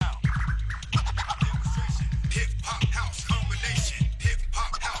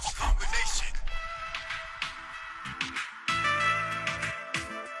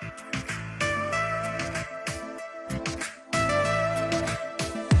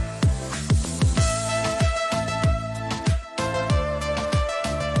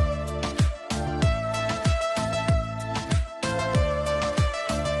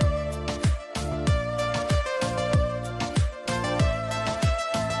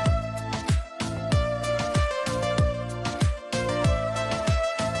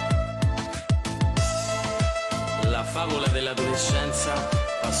favola dell'adolescenza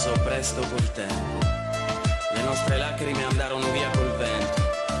passò presto col tempo. Le nostre lacrime andarono via col vento.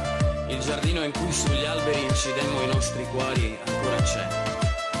 Il giardino in cui sugli alberi incidemmo i nostri cuori ancora c'è.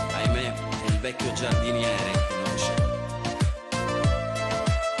 Ahimè, è il vecchio giardiniere che non c'è.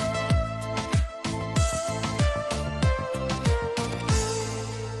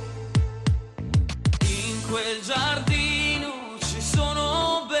 In quel giardino ci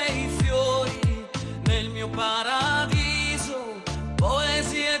sono bei fiori, nel mio paradiso,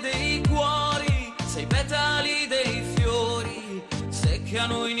 poesie dei cuori, sei petali dei fiori,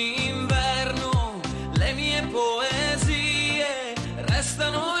 seccano in inverno, le mie poesie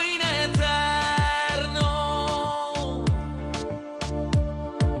restano in eterno.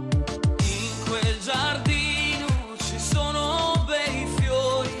 In quel giardino ci sono bei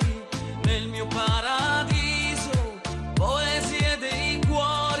fiori, nel mio paradiso, poesie dei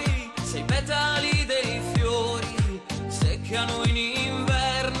cuori, sei petali dei fiori, seccano in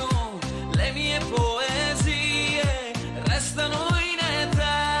inverno, le mie poesie restano in eterno.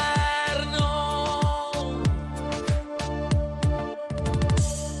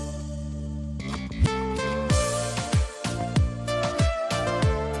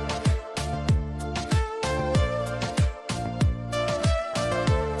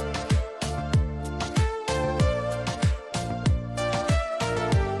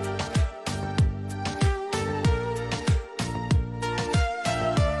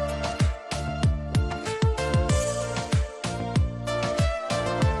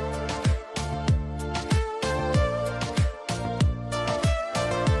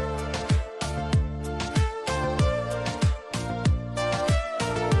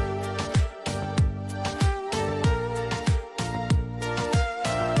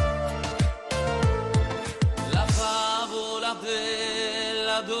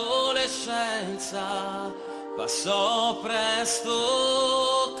 Dell'adolescenza passò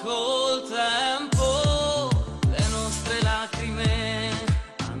presto col tempo, le nostre lacrime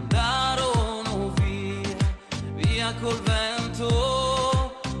andarono via, via col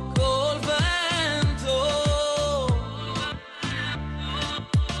vento, col vento.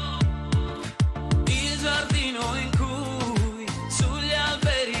 Il giardino in cui sugli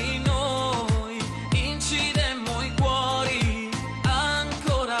alberi noi incidemmo i cuori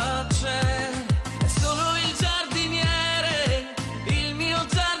ancora c'è, è solo il giardiniere, il mio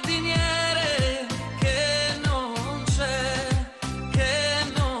giardiniere che non c'è, che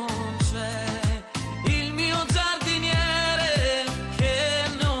non c'è, il mio giardiniere che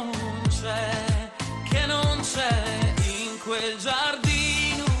non c'è, che non c'è. In quel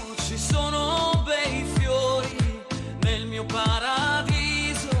giardino ci sono bei fiori, nel mio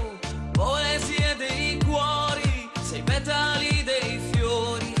paradiso, poesie dei cuori, sei petali dei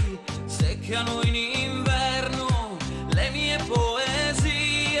fiori, seccano in inverno, le mie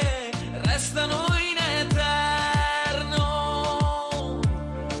poesie restano in eterno.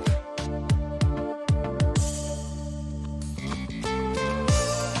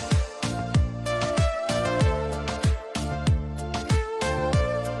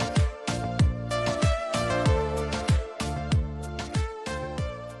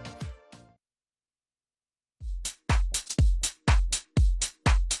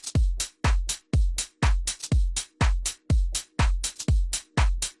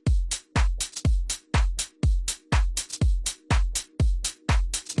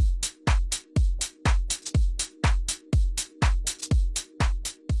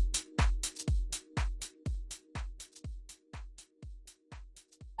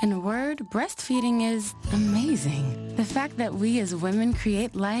 In a word, breastfeeding is amazing. The fact that we as women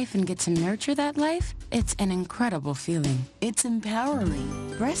create life and get to nurture that life, it's an incredible feeling. It's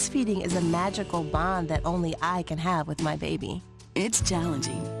empowering. Breastfeeding is a magical bond that only I can have with my baby. It's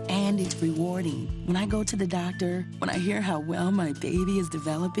challenging and it's rewarding. When I go to the doctor, when I hear how well my baby is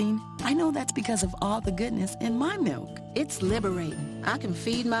developing, I know that's because of all the goodness in my milk. It's liberating. I can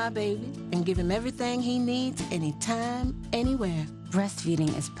feed my baby and give him everything he needs anytime, anywhere.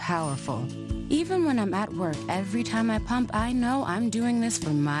 Breastfeeding is powerful. Even when I'm at work, every time I pump, I know I'm doing this for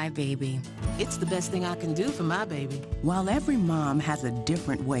my baby. It's the best thing I can do for my baby. While every mom has a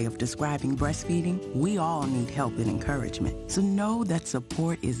different way of describing breastfeeding, we all need help and encouragement. So know that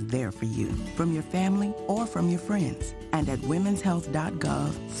support is there for you, from your family or from your friends. And at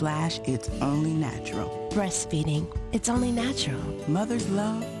womenshealth.gov/itsonlynatural. Breastfeeding. It's only natural. Mother's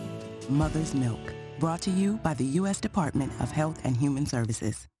love, mother's milk. Brought to you by the U.S. Department of Health and Human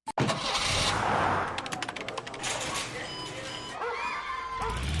Services.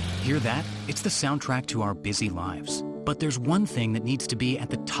 Hear that? It's the soundtrack to our busy lives. But there's one thing that needs to be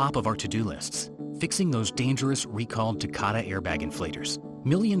at the top of our to-do lists. fixing those dangerous recalled Takata airbag inflators.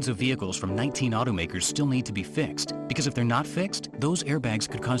 Millions of vehicles from 19 automakers still need to be fixed, because if they're not fixed, those airbags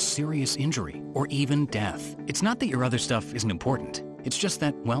could cause serious injury or even death. It's not that your other stuff isn't important. It's just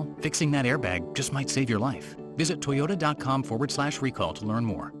that, well, fixing that airbag just might save your life. Visit toyota.com/recall to learn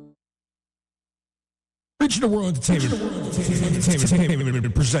more. Regional World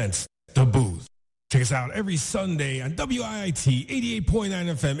Entertainment presents The Booth. Check us out every Sunday on WIIT 88.9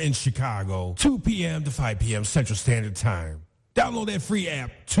 FM in Chicago, 2 p.m. to 5 p.m. Central Standard Time. Download that free app,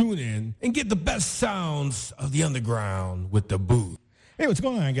 tune in, and get the best sounds of the underground with The Booth. Hey, what's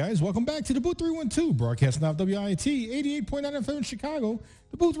going on, guys? Welcome back to DaBooth312, broadcasting off WIIT 88.9 FM in Chicago,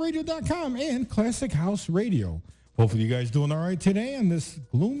 DaBoothRadio.com, and Classic House Radio. Hopefully you guys doing all right today on this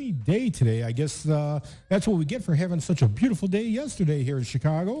gloomy day today. I guess that's what we get for having such a beautiful day yesterday here in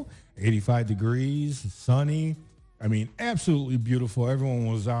Chicago. 85 degrees, sunny. I mean, absolutely beautiful.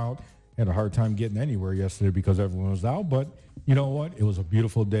 Everyone was out. Had a hard time getting anywhere yesterday because everyone was out. But you know what? It was a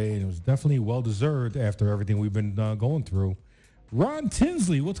beautiful day, and it was definitely well-deserved after everything we've been going through. Ron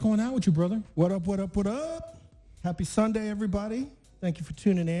Tinsley, what's going on with you, brother? What up, what up, what up? Happy Sunday, everybody. Thank you for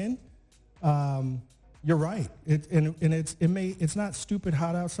tuning in. You're right. It's not stupid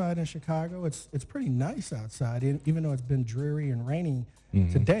hot outside in Chicago. It's pretty nice outside, even though it's been dreary and raining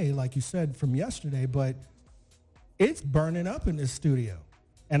today, like you said, from yesterday. But it's burning up in this studio,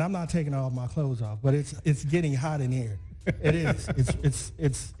 and I'm not taking all my clothes off. But it's getting hot in here. It is.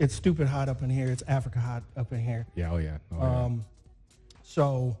 It's stupid hot up in here. It's Africa hot up in here. Yeah. Oh yeah.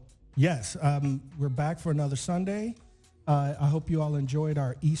 So yes, we're back for another Sunday. I hope you all enjoyed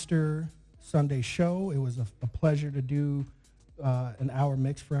our Easter Sunday show. It was a pleasure to do an hour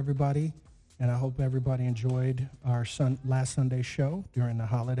mix for everybody, and I hope everybody enjoyed our last Sunday show during the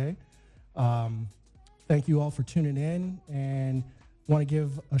holiday. Thank you all for tuning in, and want to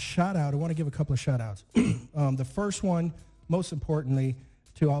give a shout out. I want to give a couple of shout outs. The first one, most importantly,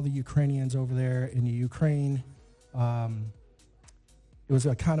 to all the Ukrainians over there in the Ukraine. It was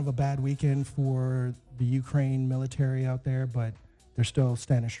a kind of a bad weekend for the Ukraine military out there, but they're still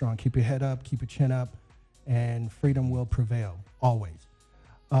standing strong. Keep your head up, keep your chin up, and freedom will prevail, always.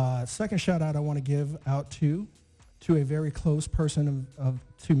 Second shout out I want to give out to a very close person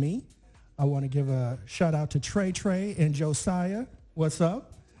to me. I want to give a shout out to Trey and Josiah. What's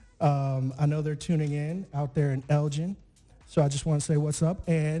up? I know they're tuning in out there in Elgin, so I just want to say what's up.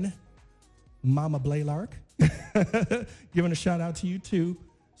 And Mama Blaylark, giving a shout out to you too.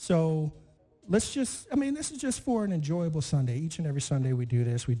 So this is just for an enjoyable Sunday. Each and every Sunday we do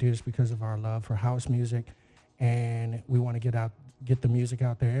this. We do this because of our love for house music, and we want to get the music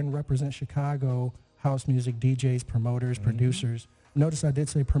out there and represent Chicago house music DJs, promoters, producers. Notice I did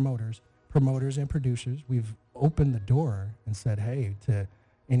say promoters and producers. We've opened the door and said, hey, to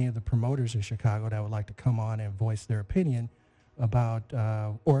any of the promoters in Chicago that would like to come on and voice their opinion about,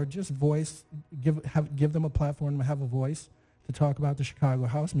 or just give them a platform to have a voice to talk about the Chicago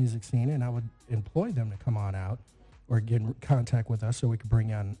house music scene, and I would employ them to come on out or get in contact with us so we could bring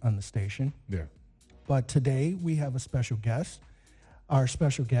you on the station. Yeah. But today we have a special guest. Our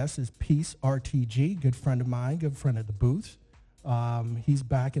special guest is Peace RTG, good friend of mine, good friend of the booth. He's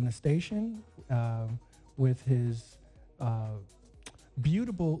back in the station with his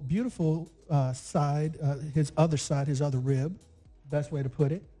beautiful side, his other rib, best way to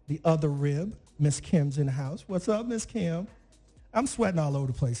put it, the other rib. Miss Kim's in the house. What's up, Miss Kim? I'm sweating all over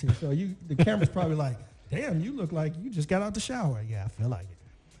the place here, so the camera's probably like, damn, you look like you just got out the shower. Yeah, I feel like it.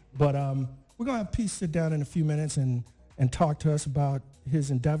 But we're going to have Peace sit down in a few minutes and talk to us about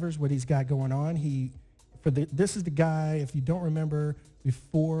his endeavors, what he's got going on. This is the guy, if you don't remember,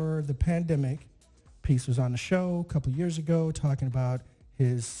 before the pandemic, Peace was on the show a couple years ago talking about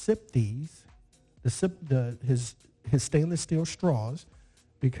his his stainless steel straws,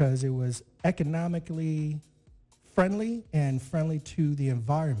 because it was economically friendly and friendly to the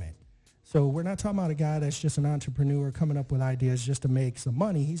environment. So we're not talking about a guy that's just an entrepreneur coming up with ideas just to make some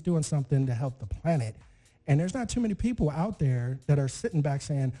money. He's doing something to help the planet. And there's not too many people out there that are sitting back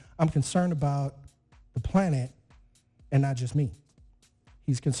saying, I'm concerned about the planet and not just me.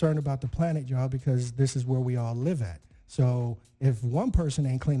 He's concerned about the planet, y'all, because this is where we all live at. So if one person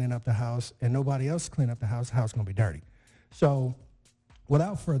ain't cleaning up the house and nobody else cleaning up the house is going to be dirty. So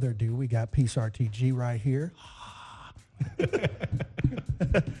without further ado, we got Peace RTG right here.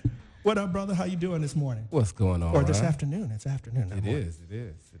 What up, brother? How you doing this morning? What's going on? Or this afternoon. It's afternoon. It is.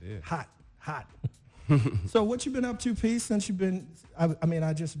 Hot. So what you been up to, Peace, since you've been,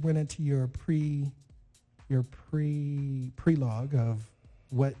 I just went into your prelogue of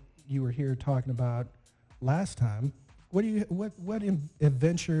what you were here talking about last time. What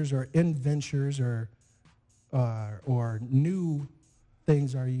adventures or inventures or new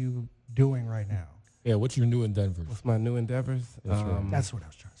things are you doing right now? Yeah, what's your new endeavors? What's my new endeavors? That's what I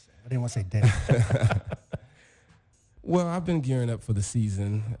was trying to say. I didn't want to say damn. Well, I've been gearing up for the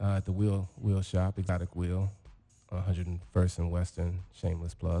season at the wheel shop, Exotic Wheel, 101st and Western.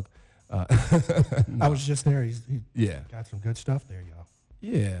 Shameless plug. I was just there. He got some good stuff there, y'all.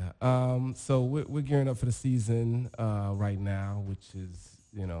 Yeah. So we're gearing up for the season right now, which is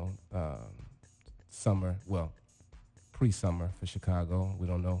summer. Well, pre-summer for Chicago. We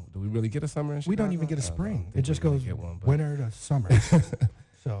don't know. Do we really get a summer in Chicago? We don't even get a spring. It just goes winter to summer.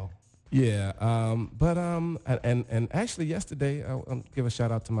 So. Yeah. And actually yesterday, I'll give a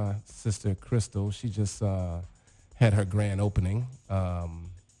shout out to my sister Crystal. She just had her grand opening.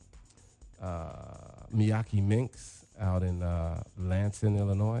 Miyake Minx out in Lansing,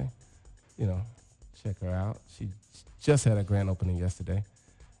 Illinois. Check her out. She just had a grand opening yesterday.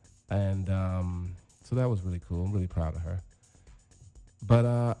 And so that was really cool. I'm really proud of her. But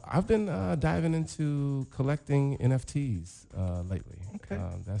I've been diving into collecting NFTs lately. Okay.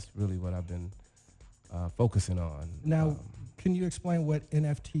 That's really what I've been focusing on. Now, can you explain what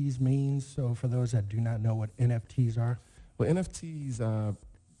NFTs means? So for those that do not know what NFTs are. Well, NFTs are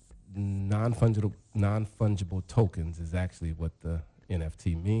non-fungible tokens is actually what the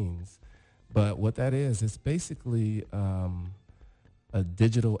NFT means. But what that is, it's basically a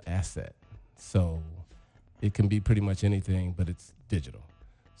digital asset. So it can be pretty much anything, but it's digital.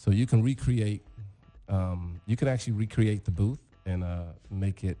 So you can recreate, you can actually recreate the booth and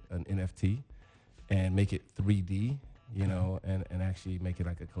make it an NFT and make it 3D, and actually make it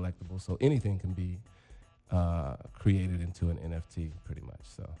like a collectible. So anything can be created into an NFT pretty much.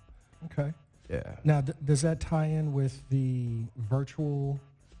 So. Okay. Yeah. Now, does that tie in with the virtual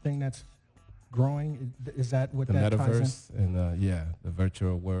thing that's growing? Is that what the that metaverse ties in? And the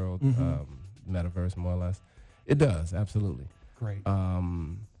virtual world, metaverse more or less? It does, absolutely. Great.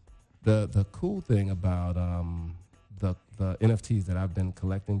 The cool thing about the NFTs that I've been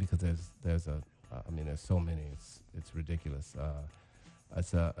collecting, because there's so many, it's ridiculous.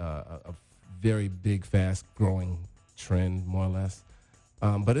 It's a very big, fast growing trend, more or less.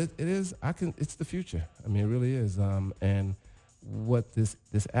 But it is, it's the future. I mean, it really is. And what this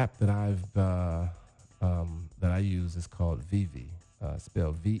app that that I use is called Vivi,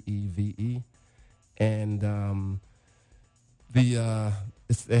 spelled VEVE. And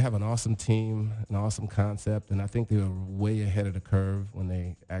they have an awesome team, an awesome concept, and I think they were way ahead of the curve when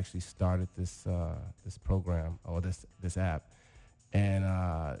they actually started this program or this app. And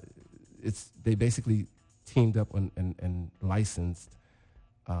they basically teamed up and licensed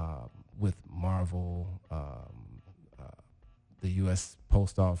with Marvel, the U.S.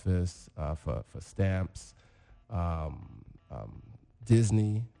 Post Office for stamps,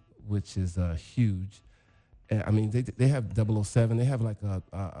 Disney, which is huge. And, I mean, they have 007. They have like a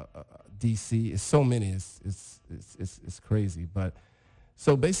DC. It's so many. It's crazy. But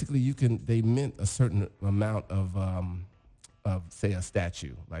so basically, they mint a certain amount of say a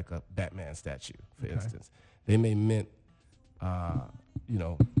statue, like a Batman statue, for instance. They may mint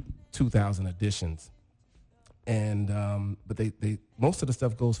 2,000 editions, and but they most of the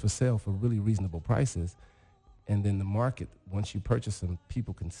stuff goes for sale for really reasonable prices, and then the market, once you purchase them,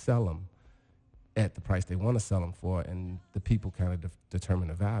 people can sell them at the price they want to sell them for, and the people kind of determine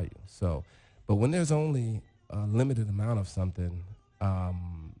the value. So, but when there's only a limited amount of something,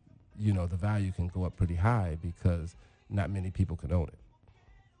 the value can go up pretty high because not many people can own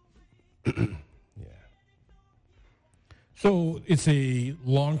it. Yeah. So it's a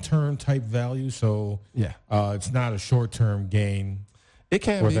long-term type value. So yeah, it's not a short-term gain. It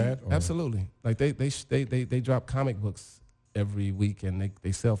can be that, absolutely. Like they drop comic books every week, and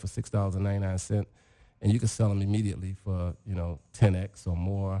they sell for $6.99, and you can sell them immediately for 10x or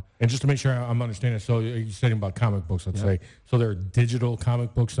more. And just to make sure I'm understanding, so you're saying about comic books, let's say, so they're digital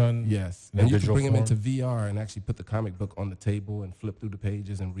comic books on? Yes, and you can bring them into VR and actually put the comic book on the table and flip through the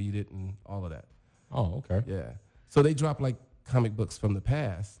pages and read it and all of that. Oh, okay. Yeah. So they drop like comic books from the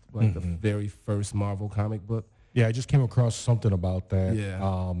past, like the very first Marvel comic book. Yeah, I just came across something about that.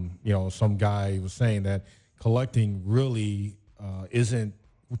 Yeah. Some guy was saying that collecting really isn't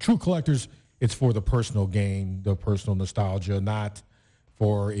true collectors. It's for the personal gain, the personal nostalgia, not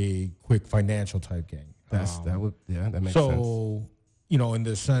for a quick financial type gain. That makes sense. So, in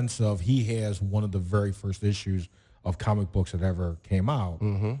the sense of he has one of the very first issues of comic books that ever came out.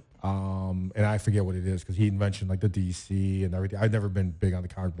 And I forget what it is because he mentioned like the DC and everything. I've never been big on the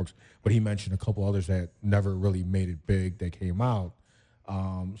comic books, but he mentioned a couple others that never really made it big that came out.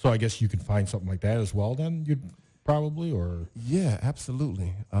 So I guess you can find something like that as well then? probably, or? Yeah,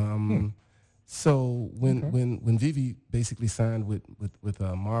 absolutely. So when Vivi basically signed with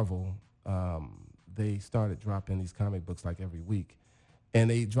Marvel, they started dropping these comic books like every week, and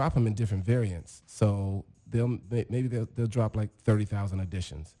they drop them in different variants. So they'll drop like 30,000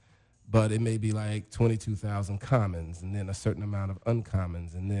 editions, but it may be like 22,000 commons, and then a certain amount of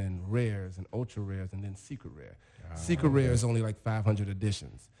uncommons, and then rares and ultra rares, and then secret rare. Secret rare is only like 500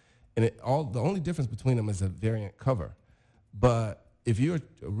 editions, and the only difference between them is a variant cover. But if you're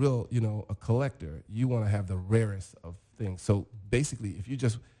a real, a collector, you want to have the rarest of things. So basically, if you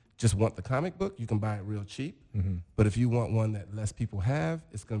just want the comic book, you can buy it real cheap. Mm-hmm. But if you want one that less people have,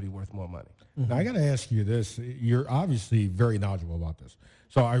 it's going to be worth more money. Now, I got to ask you this. You're obviously very knowledgeable about this.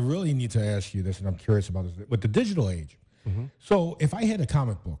 So I really need to ask you this, and I'm curious about this. With the digital age, so if I had a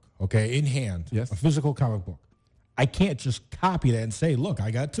comic book, in hand, a physical comic book, I can't just copy that and say, look,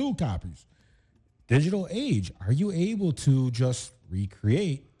 I got 2 copies. Digital age, are you able to just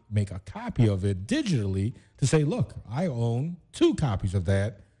recreate, make a copy of it digitally to say, look, I own 2 copies of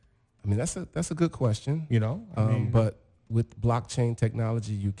that? I mean, that's a good question. But with blockchain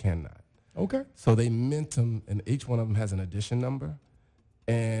technology, you cannot. Okay. So they mint them, and each one of them has an edition number.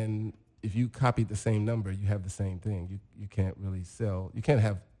 And if you copied the same number, you have the same thing. You can't really sell. You can't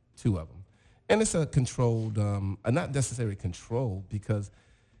have 2 of them. And it's a controlled, not necessarily controlled, because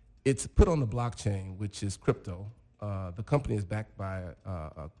it's put on the blockchain, which is crypto. The company is backed by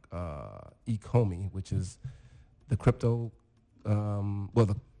Ecomi, which is the crypto.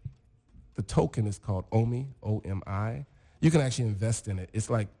 The token is called OMI, O-M-I. You can actually invest in it. It's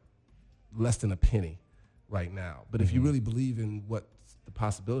like less than a penny right now. But if you really believe in what the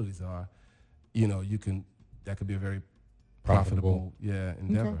possibilities are, that could be a very profitable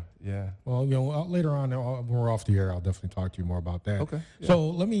endeavor. Okay. Yeah. Well, later on, when we're off the air, I'll definitely talk to you more about that. Okay. Yeah. So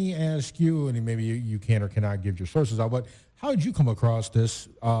let me ask you, and maybe you can or cannot give your sources out, but how did you come across this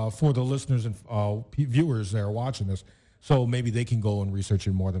for the listeners and viewers that are watching this, so maybe they can go and research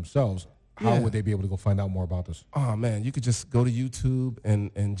it more themselves? How would they be able to go find out more about this? Oh, man, you could just go to YouTube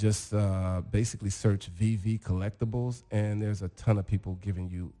and just basically search VV Collectibles, and there's a ton of people giving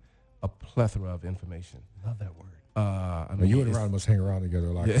you a plethora of information. Love that word. You and Ron must hang around together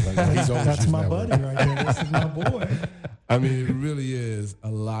a lot. That's my buddy right there. This is my boy. I mean, it really is a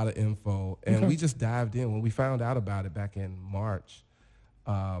lot of info. And we just dived in. When we found out about it back in March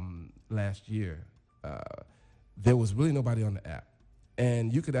last year, there was really nobody on the app.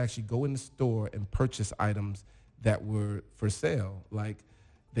 And you could actually go in the store and purchase items that were for sale. Like,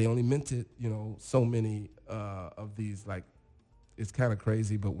 they only minted, so many of these. Like, it's kind of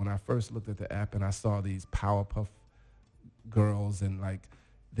crazy, but when I first looked at the app and I saw these Powerpuff Girls, and like,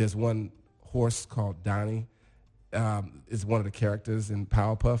 there's one horse called Donnie, is one of the characters in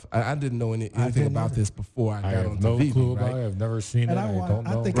Powerpuff. I didn't know anything about this before I got onto TV. Clue about it. I've never seen it.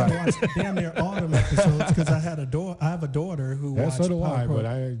 I think I watched damn near all of them episodes because I have a daughter who watched so do Powerpuff. but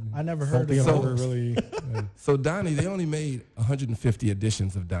I never heard of it. Really. So Donnie, they only made 150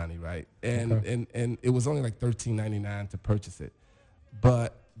 editions of Donnie, right? And it was only like $13.99 to purchase it.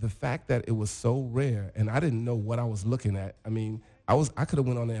 But the fact that it was so rare, and I didn't know what I was looking at. I mean, I could have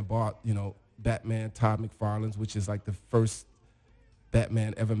went on there and bought, Batman Todd McFarlane's, which is like the first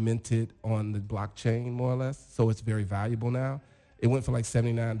Batman ever minted on the blockchain, more or less. So it's very valuable now. It went for like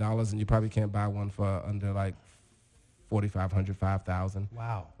 $79, and you probably can't buy one for under like $4,500, $5,000.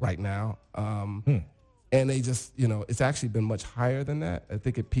 Wow. Right now. And they just, it's actually been much higher than that. I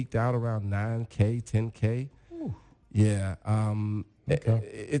think it peaked out around $9K, $10K. Ooh. Yeah.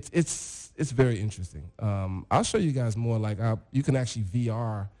 It's very interesting. I'll show you guys more. Like, you can actually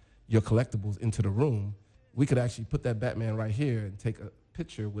VR your collectibles into the room. We could actually put that Batman right here and take a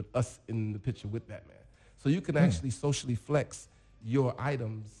picture with us in the picture with Batman. So you can actually socially flex your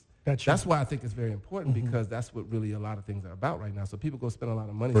items. That's why I think it's very important, because that's what really a lot of things are about right now. So people go spend a lot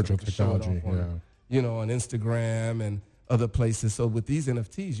of money virtual to show it technology, off on Instagram and other places. So with these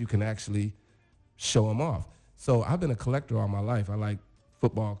NFTs, you can actually show them off. So I've been a collector all my life. I like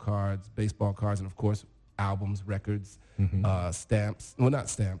football cards, baseball cards, and of course, albums, records, stamps. Well, not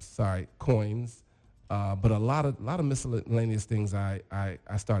stamps, sorry, coins. But a lot of miscellaneous things I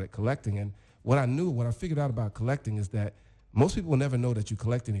started collecting. And what I figured out about collecting is that most people will never know that you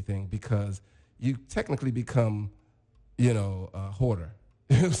collect anything, because you technically become, a hoarder.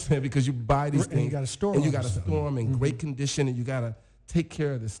 You know what I'm saying? Because you buy these things. And you got to store them. And you got to store them in great condition, and you got to take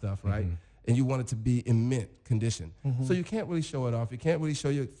care of this stuff, right? And you want it to be in mint condition. So you can't really show it off. You can't really show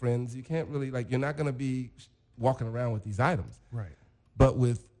your friends. You can't really, you're not going to be walking around with these items. Right. But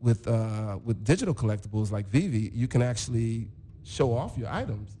with digital collectibles like Vivi, you can actually show off your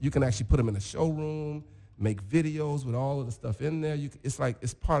items. You can actually put them in a showroom, make videos with all of the stuff in there. It's like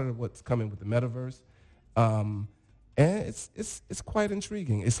it's part of what's coming with the metaverse, and it's quite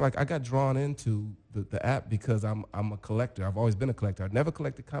intriguing. It's like I got drawn into the app because I'm a collector. I've always been a collector. I've never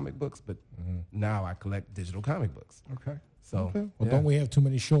collected comic books, but now I collect digital comic books. Okay. So, well, don't we have too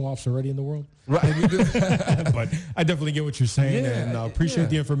many show-offs already in the world? Right, we do. But I definitely get what you're saying, and appreciate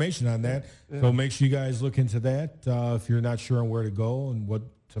the information on that. Yeah. So make sure you guys look into that. If you're not sure on where to go and what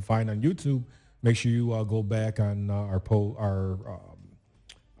to find on YouTube, make sure you go back on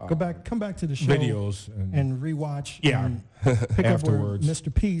come back to the show videos and rewatch. Yeah, and pick afterwards. Up where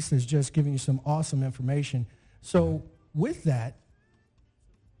Mr. Peace is just giving you some awesome information. So with that,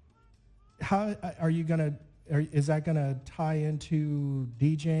 how are you gonna? Is that going to tie into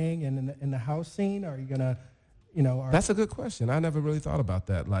DJing and in the house scene? Are you going to, That's a good question. I never really thought about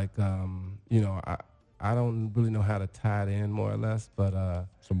that. Like, I don't really know how to tie it in more or less, but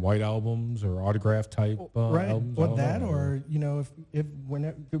some white albums or autograph type albums, or that, or if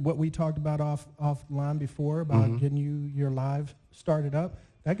what we talked about offline before about getting your live started up,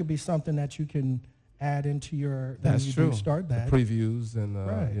 that could be something that you can add into your. That's true. Start that the previews and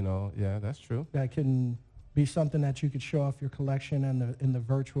that's true. That can be something that you could show off your collection in the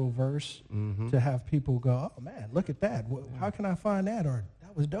virtual verse to have people go, oh man, look at that. How can I find that? Or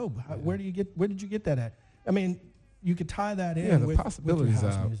that was dope. Where did you get that at? I mean, you could tie that in. Yeah, the with possibilities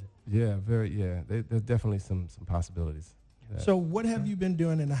with are. Music. Yeah, there's definitely some possibilities. So what have you been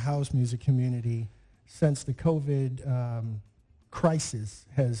doing in the house music community since the COVID crisis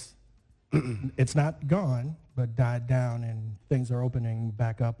has? It's not gone, but died down, and things are opening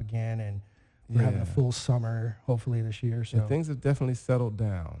back up again, and we're having a full summer, hopefully, this year. So things have definitely settled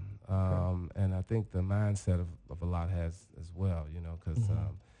down, and I think the mindset of a lot has as well, because,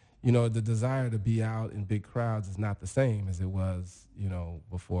 the desire to be out in big crowds is not the same as it was,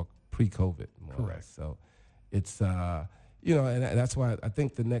 before pre-COVID, more or less. So it's, and that's why I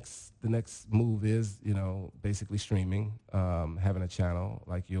think the next move is, basically streaming, having a channel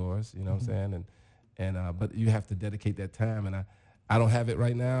like yours, what I'm saying? And but you have to dedicate that time, and I don't have it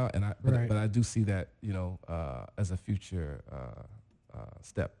right now, but I do see that as a future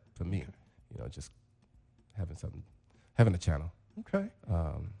step for me. Just having a channel. Okay.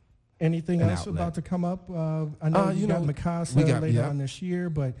 Anything else outlet. About to come up? I know you got Mikasa later on this year,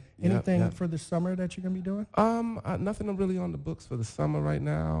 but anything for the summer that you're gonna be doing? Nothing really on the books for the summer right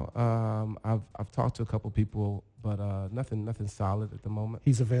now. I've talked to a couple people, but nothing solid at the moment.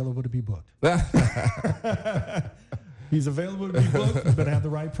 He's available to be booked. He's available to be booked. You better have the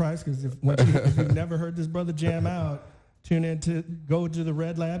right price, because if you've never heard this brother jam out, go to the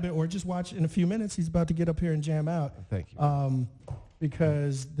Red Lab or just watch in a few minutes. He's about to get up here and jam out. Thank you.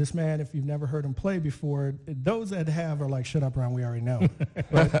 Because this man, if you've never heard him play before, those that have are like, shut up, Ron, we already know.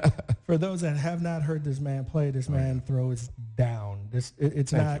 But for those that have not heard this man play, this man throws down.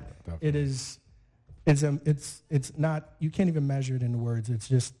 It's not, you can't even measure it in words. It's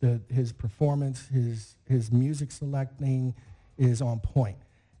just his performance, his music selecting is on point.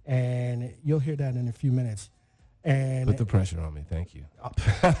 And you'll hear that in a few minutes. And put the pressure on me. Thank you.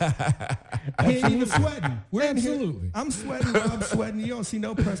 He ain't even sweating. Absolutely. I'm sweating. Rob's sweating. You don't see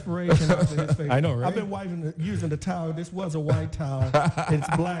no perspiration off of his face. I know, right? I've been using the towel. This was a white towel. It's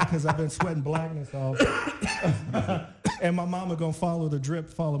black because I've been sweating blackness off. And my mama gonna follow the drip,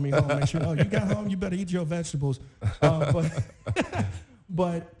 follow me home. Make sure, you got home, you better eat your vegetables.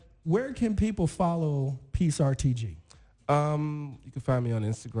 But where can people follow Peace RTG? You can find me on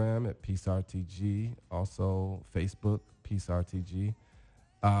Instagram at Peace RTG, also Facebook, Peace RTG.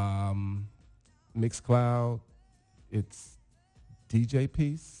 Mixcloud, it's DJ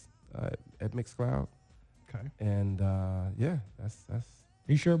Peace at Mixcloud. Okay. And that's.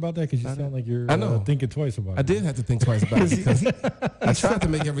 Are you sure about that? Because you sound like you're thinking twice about it. I did have to think twice about it because I tried to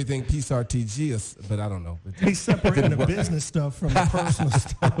make everything Peace RTG, but I don't know. He's separating the business stuff from the personal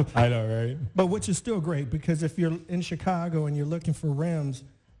stuff. I know, right? But which is still great, because if you're in Chicago and you're looking for rims,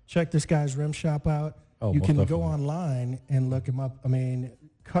 check this guy's rim shop out. You can go online and look him up. I mean,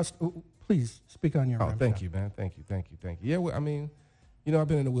 please speak on your rim thank shop. you, man. Thank you. Yeah, well, I mean, I've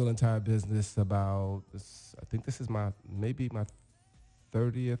been in the wheel and tire business about, I think this is maybe my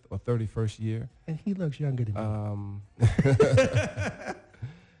 30th or 31st year. And he looks younger than me.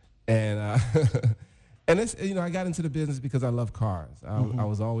 And it's, I got into the business because I love cars. I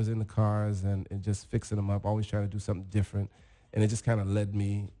was always into cars and just fixing them up, always trying to do something different. And it just kind of led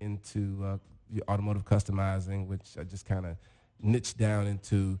me into automotive customizing, which I just kind of niched down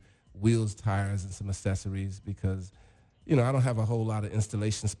into wheels, tires, and some accessories because, I don't have a whole lot of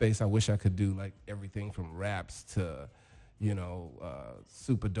installation space. I wish I could do like everything from wraps to,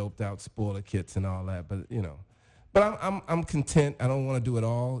 super doped out spoiler kits and all that. But but I'm content. I don't want to do it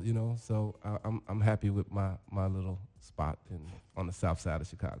all, So I'm happy with my little spot on the south side of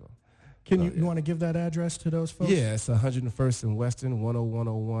Chicago. You want to give that address to those folks? Yeah, it's 101st and Western,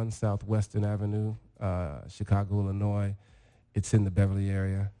 10101 South Western Avenue, Chicago, Illinois. It's in the Beverly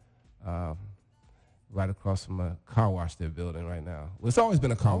area, right across from a car wash they're building right now. Well, it's always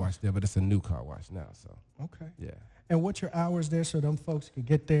been a car wash there, but it's a new car wash now. So okay, yeah. And what's your hours there so them folks could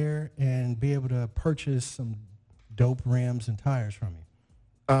get there and be able to purchase some dope rims and tires from you?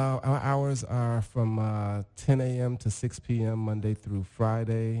 Our hours are from 10 a.m. to 6 p.m. Monday through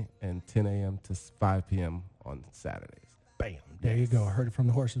Friday, and 10 a.m. to 5 p.m. on Saturdays. Bam. There you go. I heard it from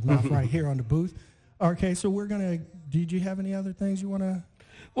the horse's mouth right here on the booth. Okay, so did you have any other things you want to?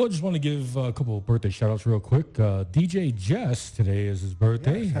 Well, I just want to give a couple of birthday shout-outs real quick. DJ Jess, today is his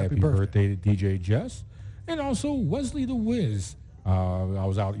birthday. Yes, happy birthday to DJ Jess. And also Wesley the Wiz. I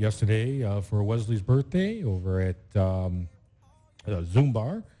was out yesterday for Wesley's birthday over at Zoom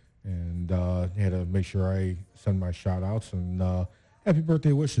Bar, and had to make sure I send my shout-outs and happy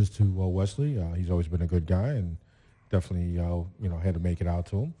birthday wishes to Wesley. He's always been a good guy, and definitely had to make it out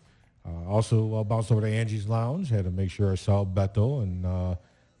to him. Also bounced over to Angie's Lounge, had to make sure I saw Beto and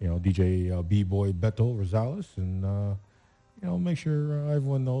DJ B-Boy Beto Rosales, and make sure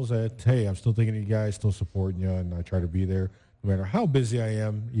everyone knows that, hey, I'm still thinking of you guys, still supporting you, and I try to be there no matter how busy I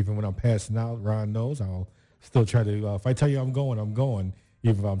am. Even when I'm passing out, Ron knows I'll still try to, if I tell you I'm going,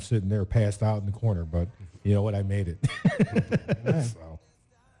 even if I'm sitting there passed out in the corner. But you know what? I made it. So.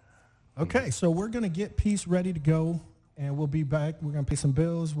 Okay, so we're going to get Peace ready to go, and we'll be back. We're going to pay some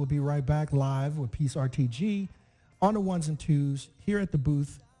bills. We'll be right back live with Peace RTG on the ones and twos here at the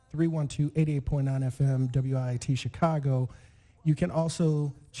booth, 312 88.9 FM, WIIT Chicago. You can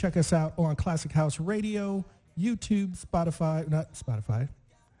also check us out on Classic House Radio, YouTube,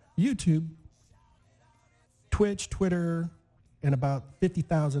 YouTube, Twitch, Twitter, and about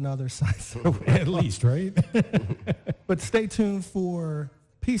 50,000 other sites. At least, right? But stay tuned for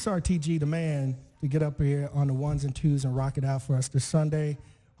Peace RTG, the man, to get up here on the ones and twos and rock it out for us this Sunday,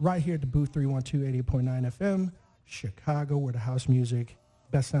 right here at the booth, 312 88.9 FM, Chicago, where the house music,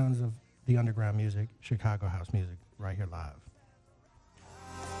 best sounds of the underground music, Chicago house music, right here live.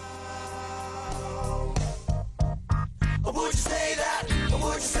 Or would you say that? Or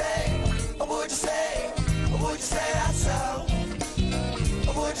would you say? Or would you say? Or would you say that's so?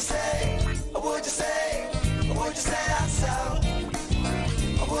 Or would you say? Or would you say? Or would you say that's so?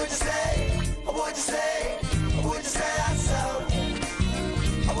 Or would you say? Or would you say? Or would you say that's so?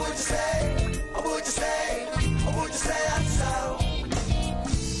 Or would you say? Or would you say? Or would you say that's so?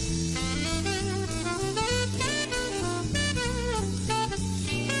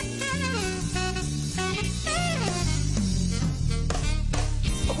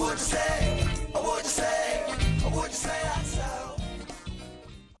 Would you say, or would you say, or would you say that's so?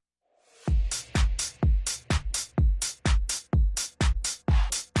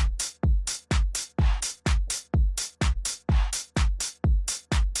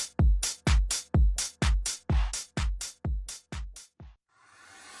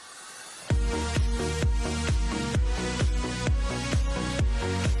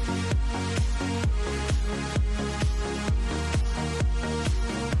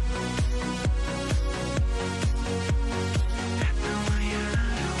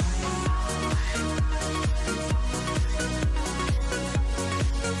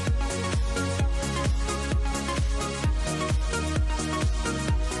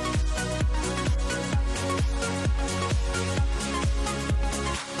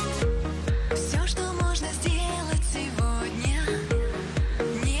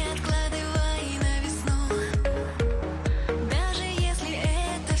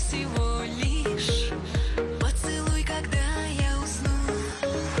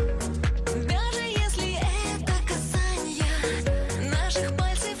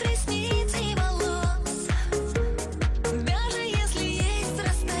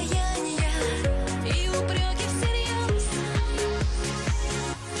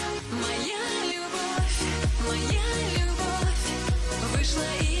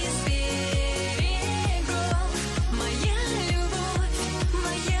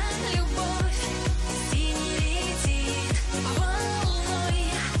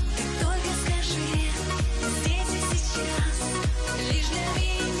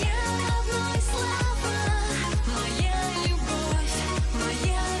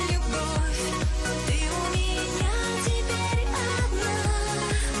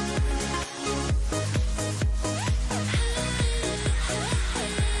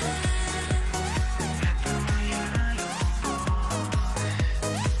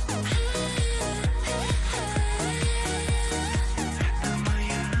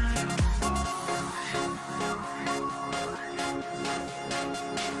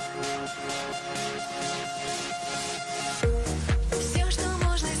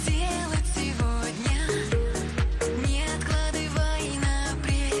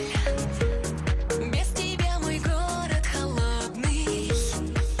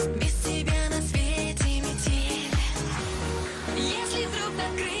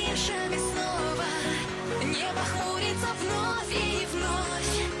 крышами снова. Небо хмурится вновь и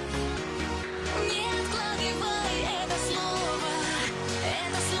вновь. Не откладывай это слово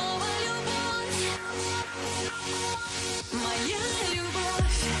любовь. Моя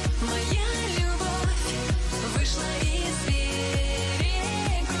любовь вышла из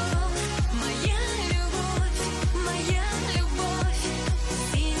берегов. Моя любовь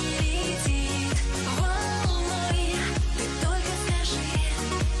синий летит волной. Ты только скажи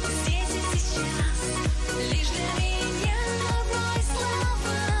здесь и сейчас, лишь для меня одной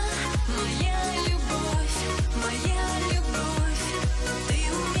слова. Моя любовь, ты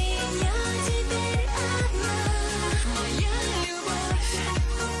у меня теперь одна. Моя любовь.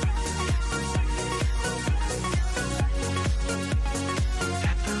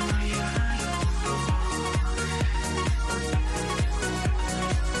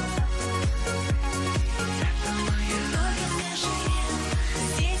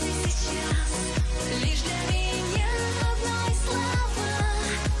 Здесь и сейчас, лишь для меня одной слова.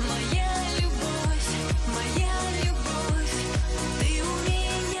 Моя любовь, ты у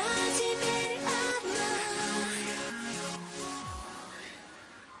меня теперь одна.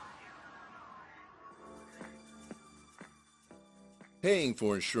 Paying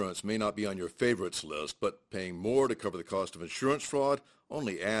for insurance may not be on your favorites list, but paying more to cover the cost of insurance fraud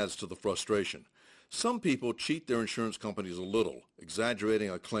only adds to the frustration. Some people cheat their insurance companies a little, exaggerating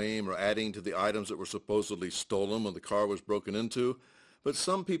a claim or adding to the items that were supposedly stolen when the car was broken into. But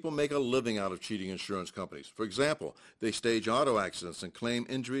some people make a living out of cheating insurance companies. For example, they stage auto accidents and claim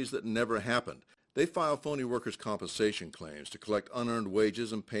injuries that never happened. They file phony workers' compensation claims to collect unearned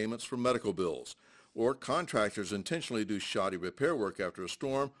wages and payments for medical bills. Or contractors intentionally do shoddy repair work after a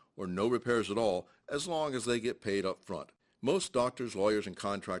storm or no repairs at all, as long as they get paid up front. Most doctors, lawyers, and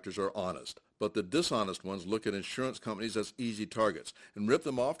contractors are honest, but the dishonest ones look at insurance companies as easy targets and rip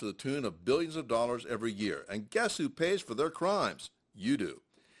them off to the tune of billions of dollars every year. And guess who pays for their crimes? You do.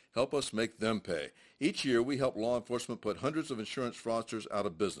 Help us make them pay. Each year, we help law enforcement put hundreds of insurance fraudsters out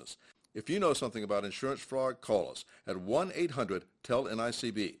of business. If you know something about insurance fraud, call us at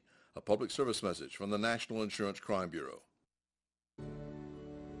 1-800-TEL-NICB. A public service message from the National Insurance Crime Bureau.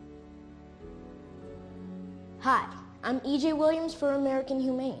 Hi, I'm E.J. Williams for American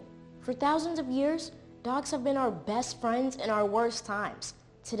Humane. For thousands of years, dogs have been our best friends in our worst times.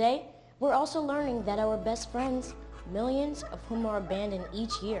 Today, we're also learning that our best friends, millions of whom are abandoned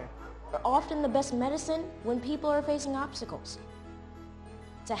each year, are often the best medicine when people are facing obstacles.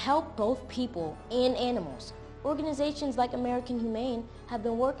 To help both people and animals, organizations like American Humane have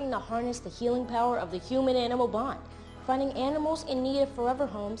been working to harness the healing power of the human-animal bond, finding animals in need of forever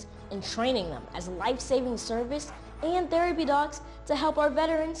homes and training them as life-saving service and therapy dogs to help our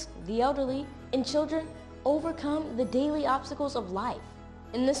veterans, the elderly, and children overcome the daily obstacles of life.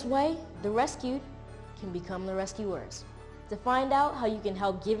 In this way, the rescued can become the rescuers. To find out how you can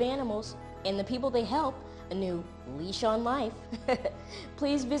help give animals and the people they help a new leash on life,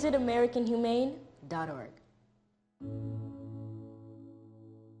 please visit AmericanHumane.org.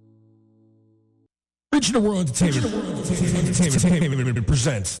 Original World Entertainment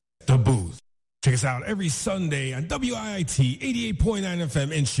presents The Booth. Check us out every Sunday on WIIT 88.9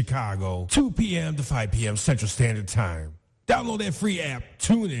 FM in Chicago, 2 p.m. to 5 p.m. Central Standard Time. Download that free app,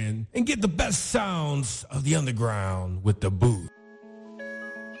 tune in, and get the best sounds of the underground with The Booth.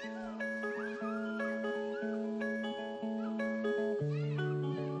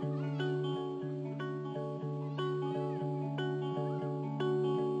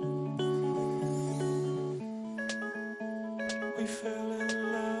 We fell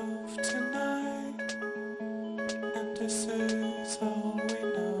in love tonight, and this is all we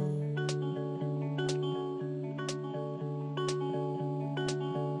know.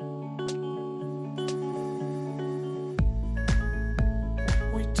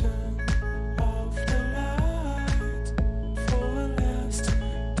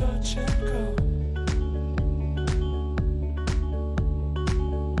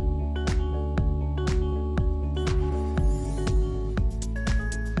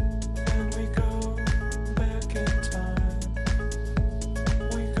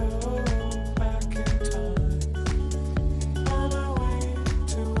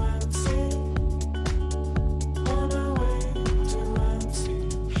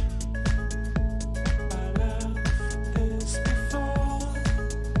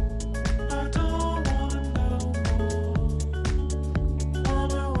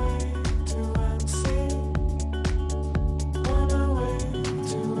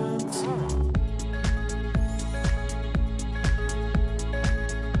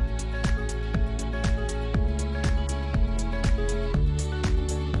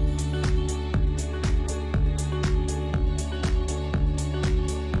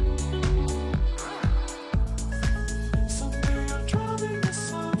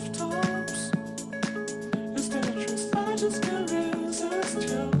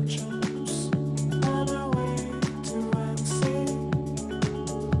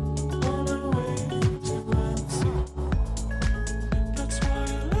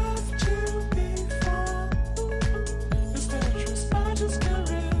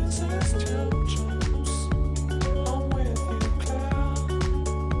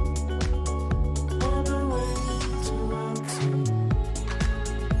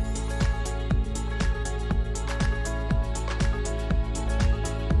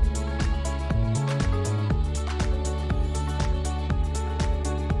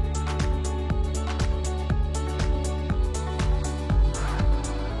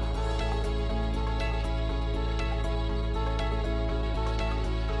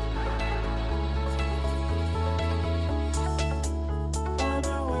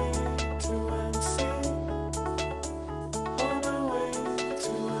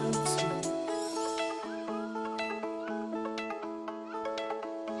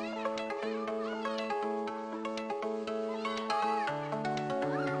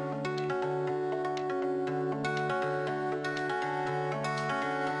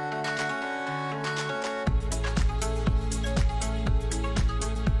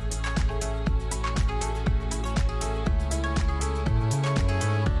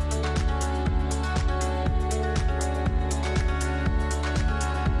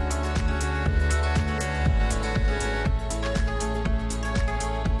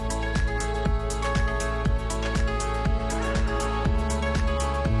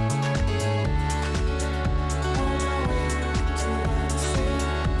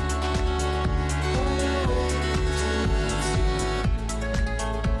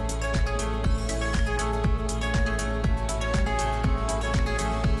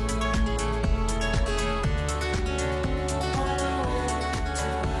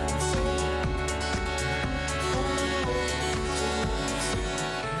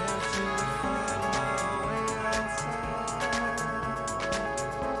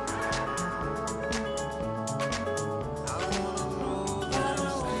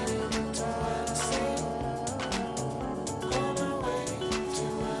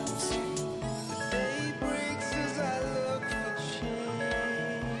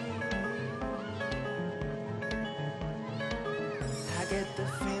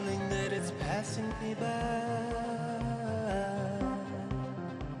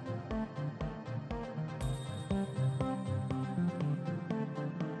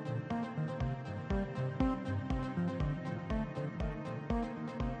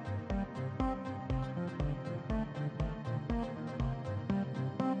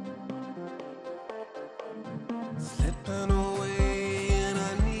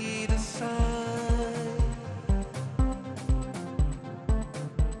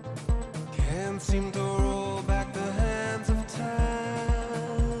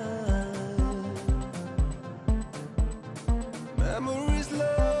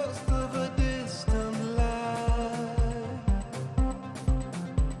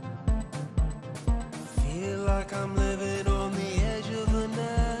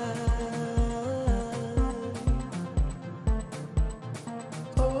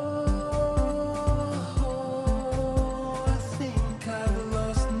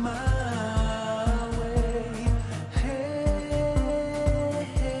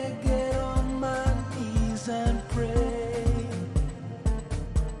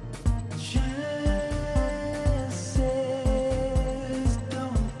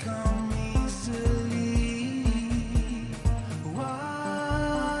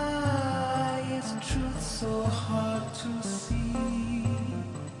 hard to see.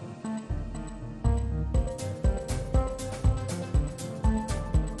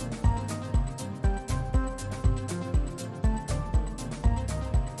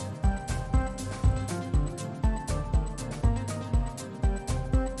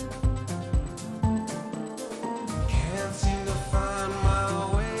 Can't seem to find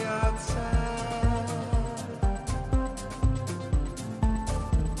my way outside.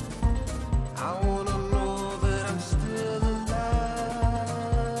 I wanna know that I'm still alive.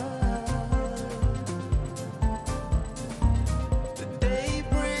 The day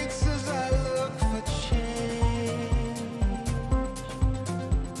breaks as I look for change.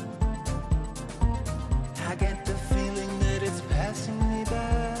 I get the feeling that it's passing me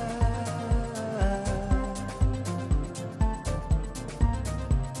by.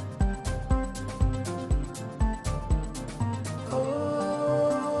 Oh,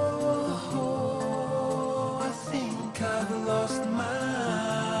 I think I've lost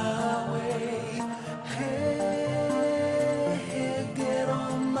my way. Hey, get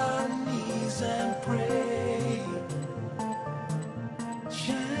on my knees and pray.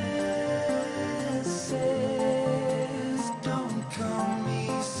 Chances don't come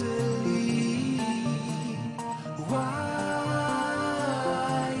easily. Why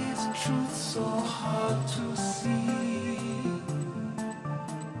is truth so hard to see?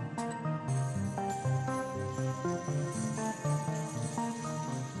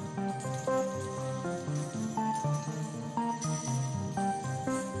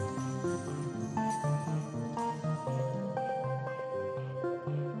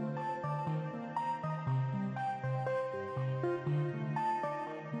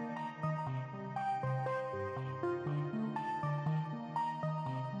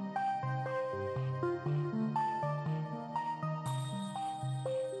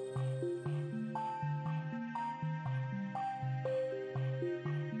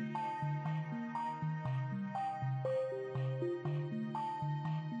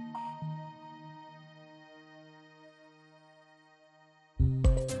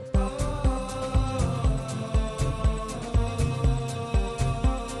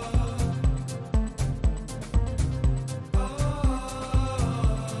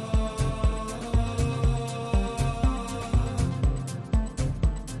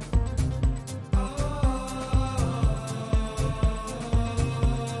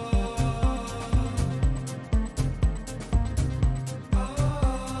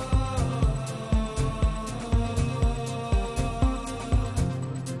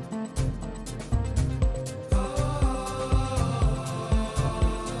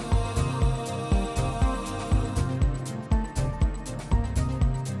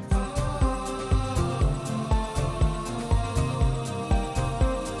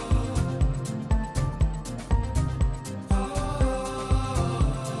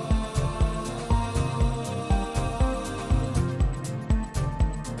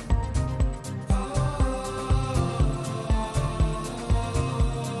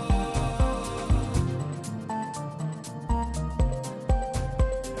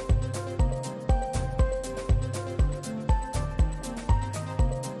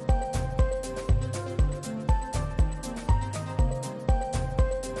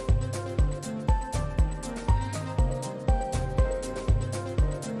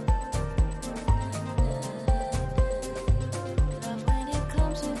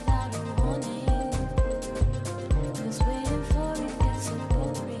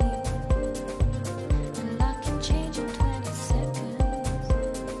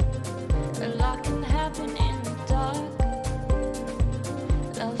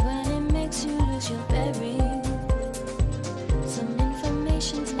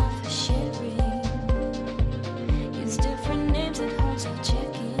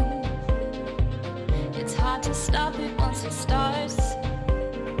 Stop it once it starts.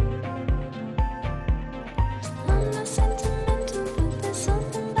 I'm not sentimental, but there's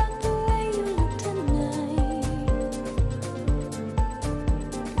something about the way you look tonight.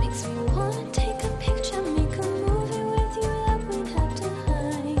 Makes me wanna take a picture, make a movie with you that we'd have to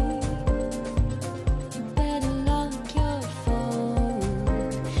hide. You better lock your phone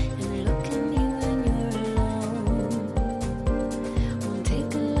and look at me when you're alone. Won't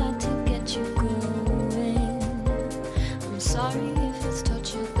take a lot to get you going. I'm sorry if it's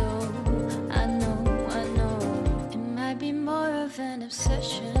torture though. I know. It might be more of an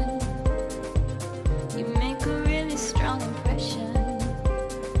obsession. You make a really strong impression.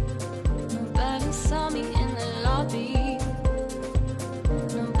 Nobody saw me in the lobby.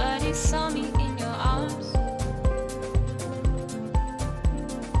 Nobody saw me in your arms.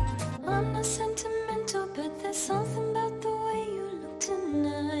 I'm not sentimental, but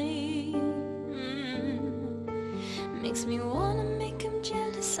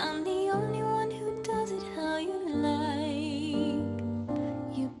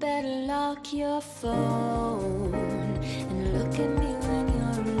lock your phone and look at me when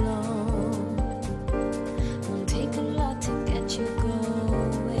you're alone. Won't take a lot to get you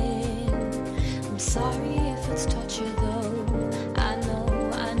going. I'm sorry if it's torture though. I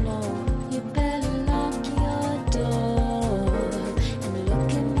know. You better lock your door and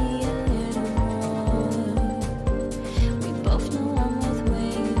look at me a little more. We both know I'm worth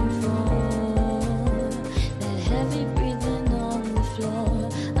waiting for. That heavy breathing on the floor.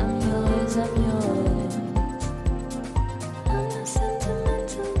 I'm yours. I'm not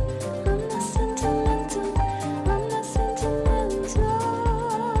sentimental. I'm not sentimental. I'm not sentimental.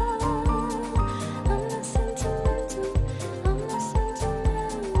 I'm not sentimental.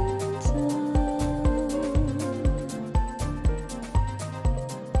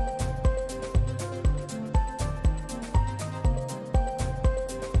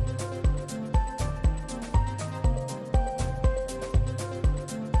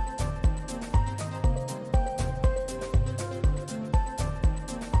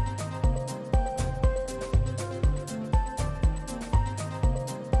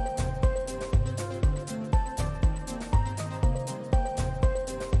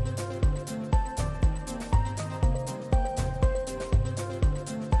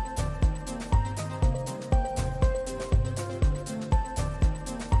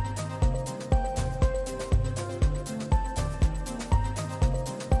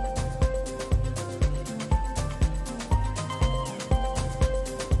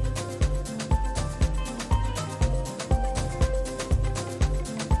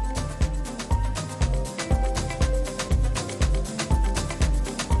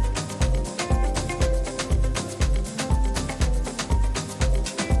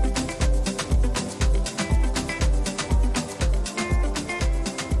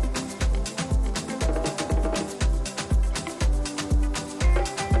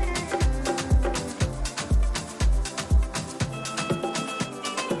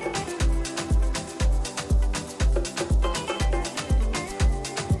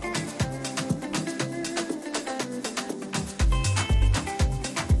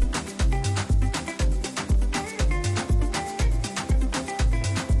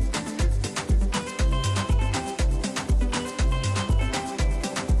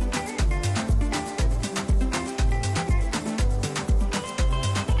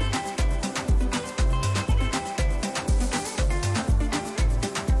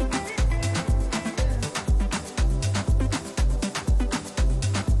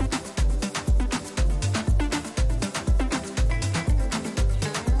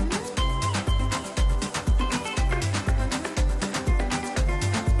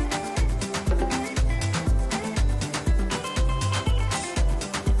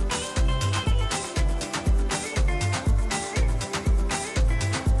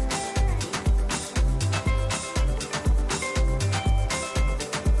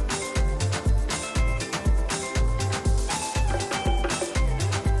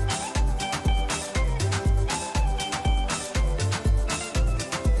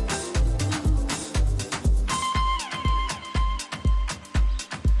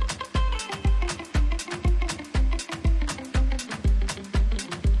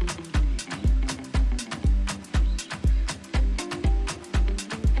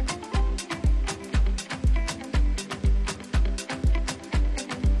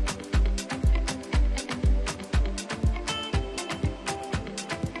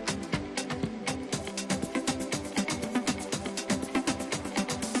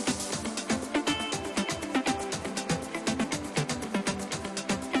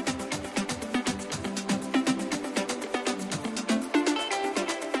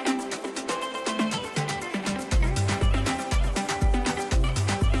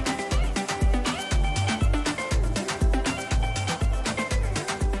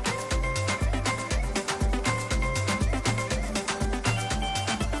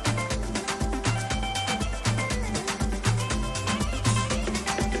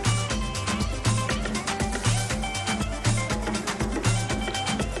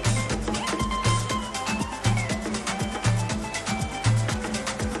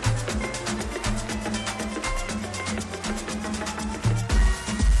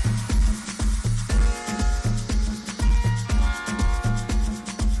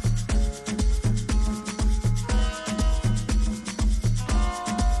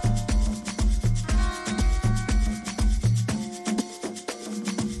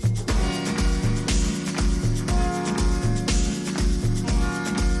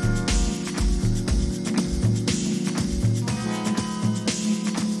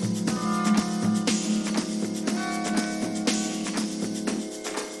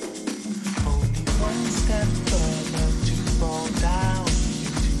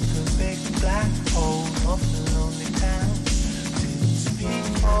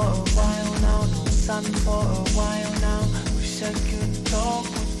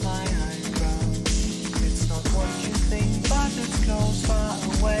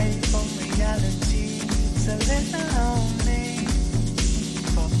 little lonely,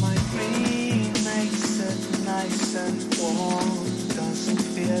 but my green makes it nice and warm. Doesn't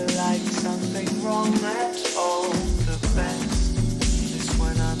feel like something wrong at all. The best is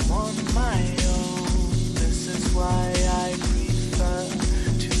when I'm on my own. This is why I prefer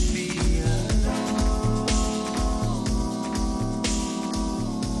to be alone.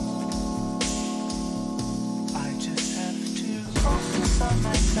 I just have to focus on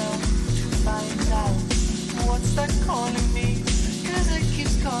myself to find out what's that calling me, 'cause it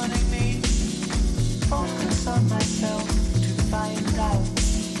keeps calling me. Focus on myself to find out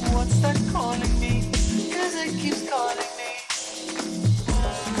what's that calling me, 'cause it keeps calling me.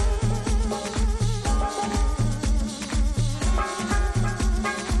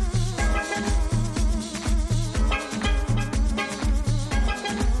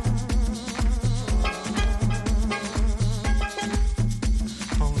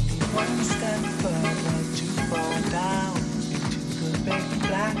 Only one step further to fall down into the big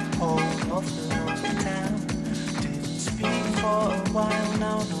black hole of the lonely town. Didn't speak for a while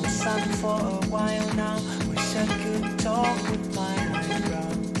now, no sun for a while now. Wish I could talk with my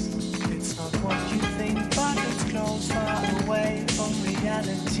eyebrows. It's not what you think, but it's close, far away from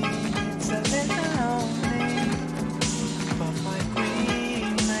reality. It's a little lonely, but my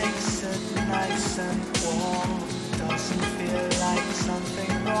green makes it nice and warm. Doesn't feel like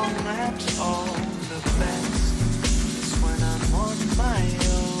something wrong at all. The best is when I'm on my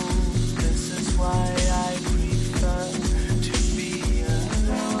own. This is why I prefer to be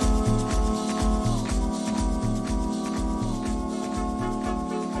alone.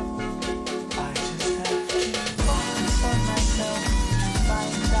 I just have to focus on myself to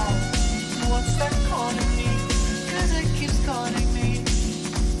find out what's that calling me, 'cause it keeps calling me.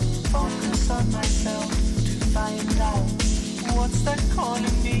 Focus on myself to find out what's that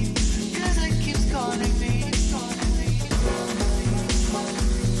calling me, 'cause it keeps calling me.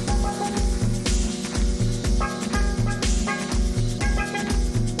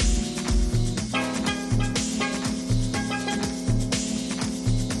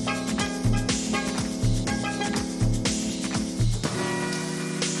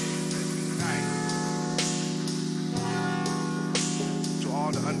 To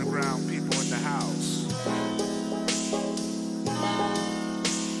all the underground people in the house.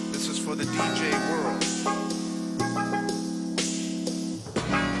 This is for the DJ world.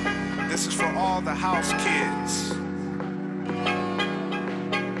 This is for all the house kids.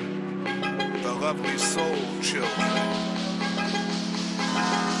 The lovely soul children.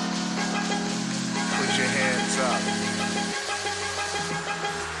 Put your hands up.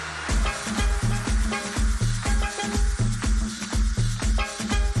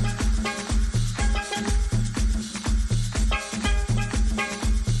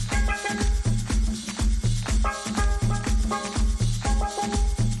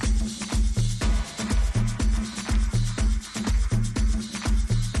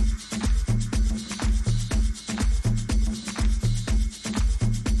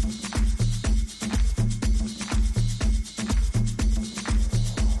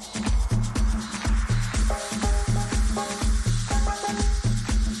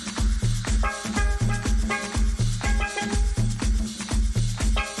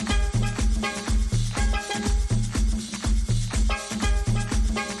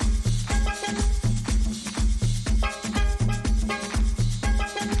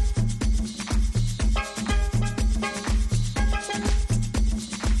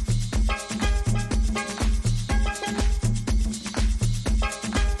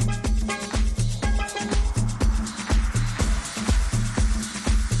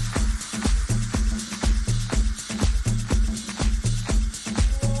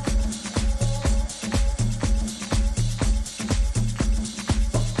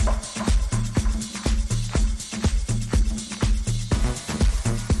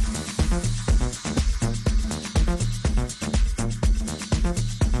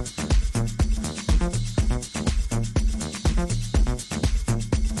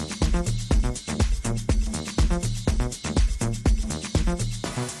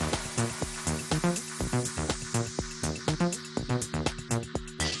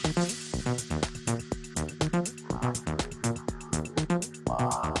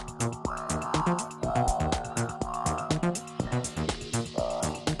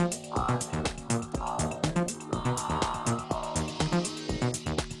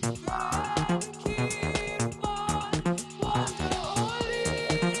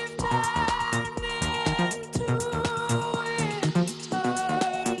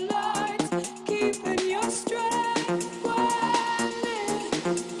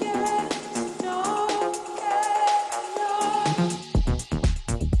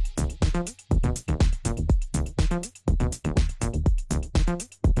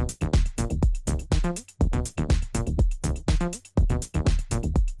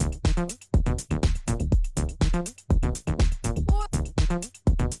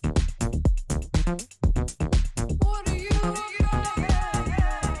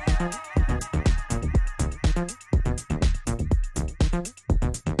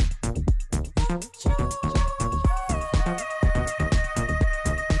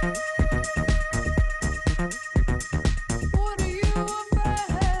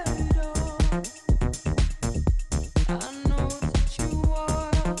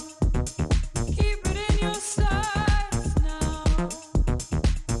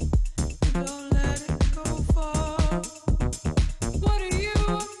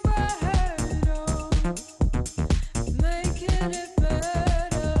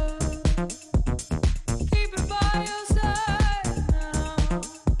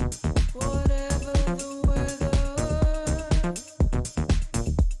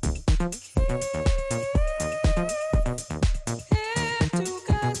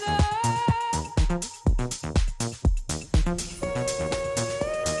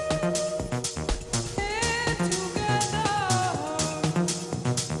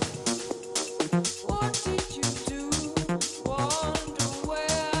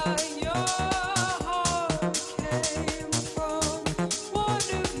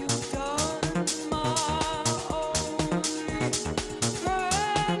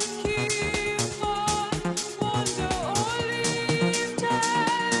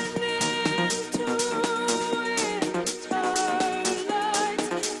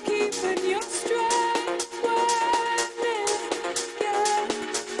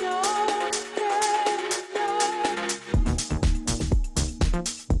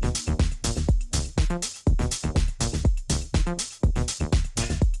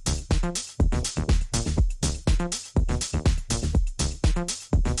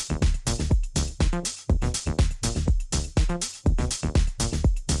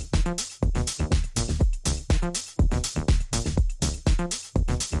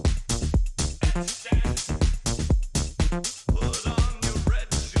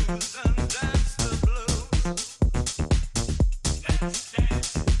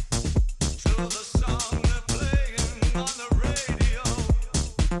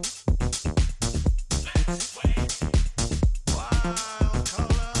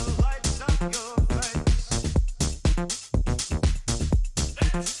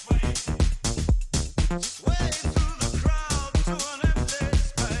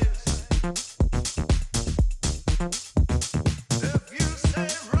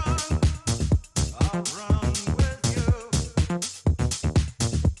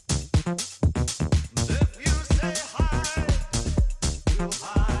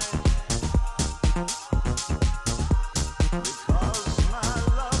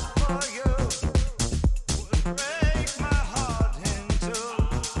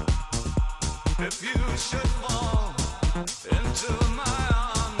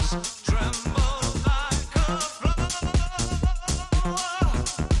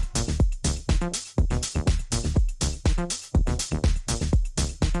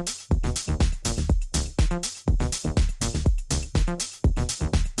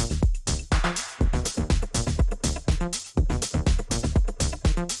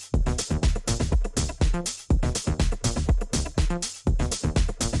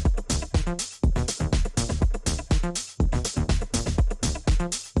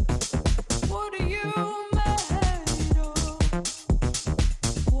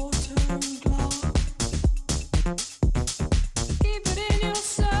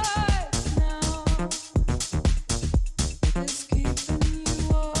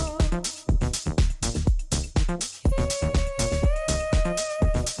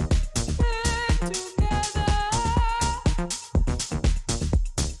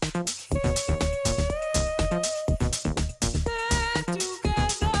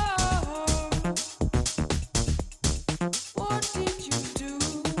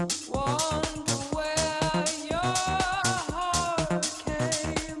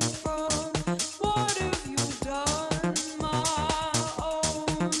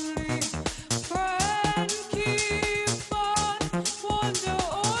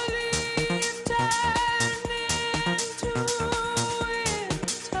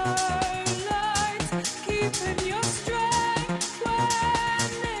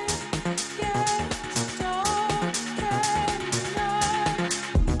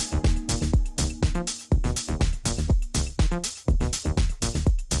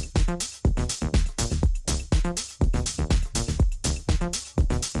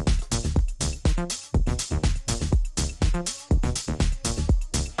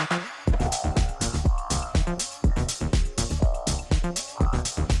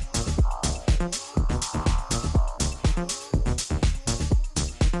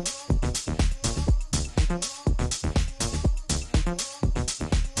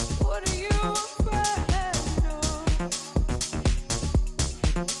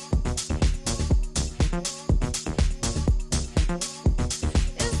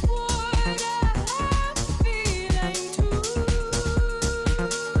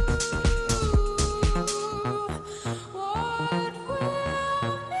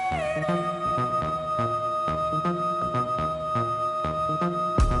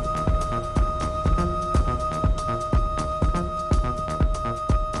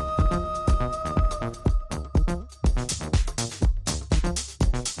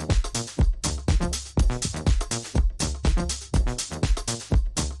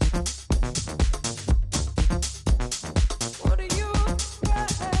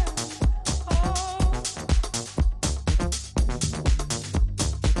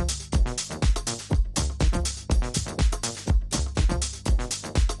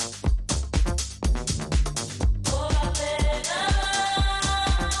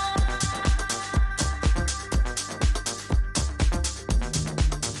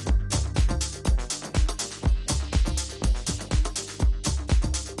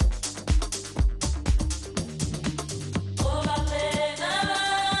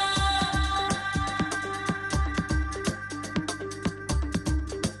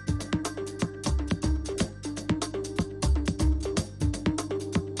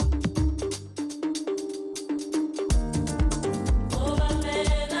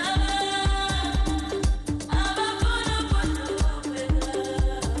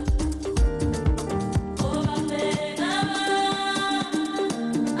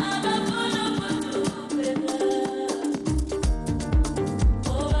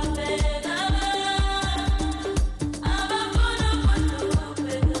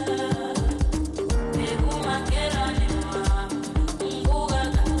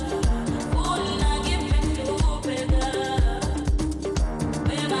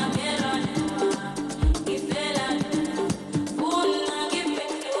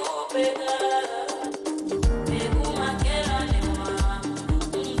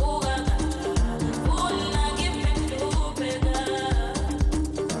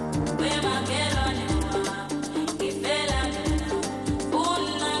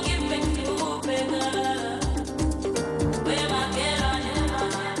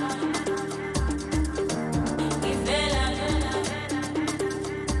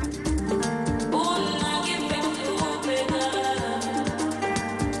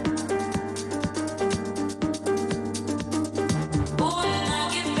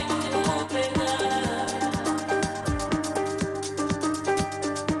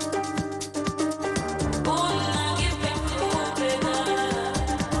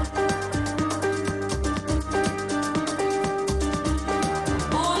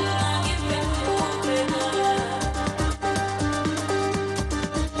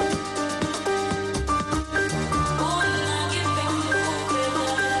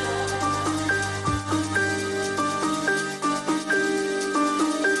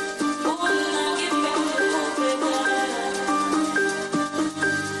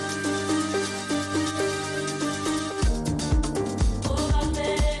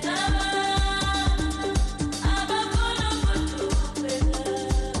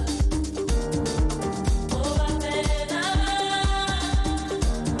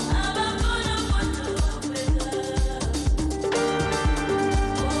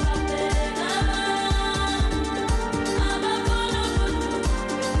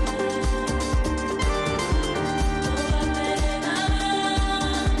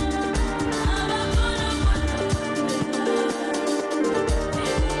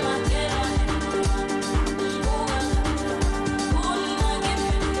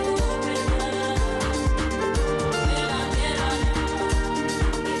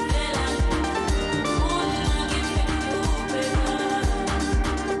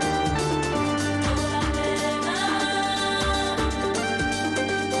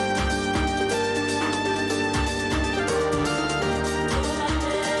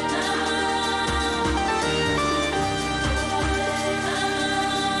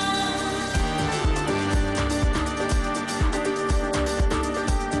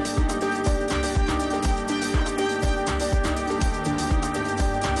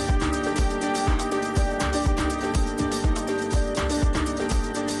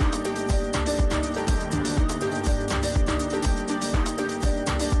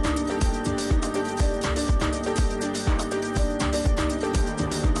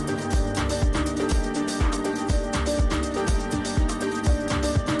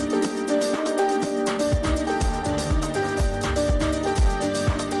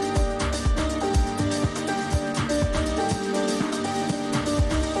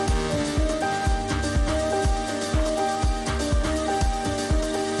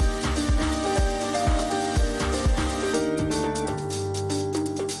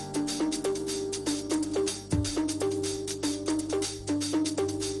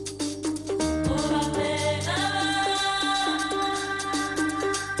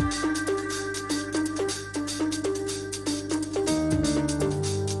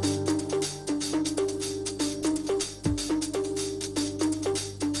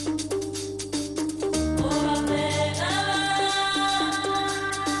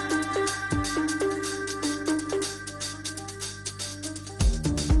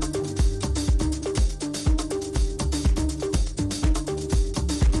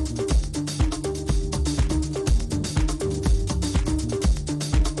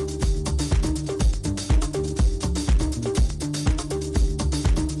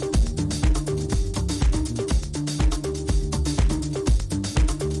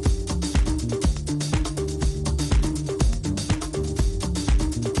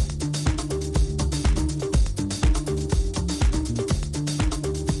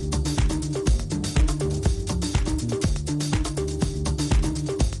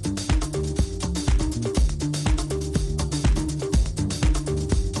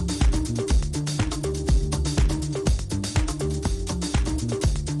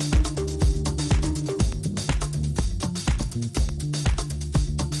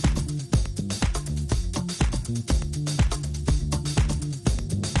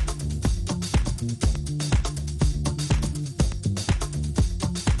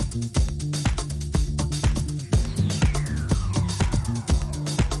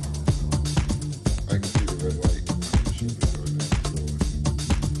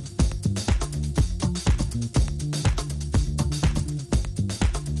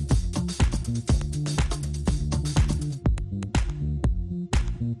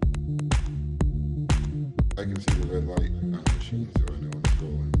 I can see the red light on the machine, so I know when it's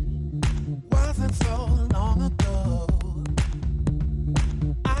rolling. Wasn't so long ago,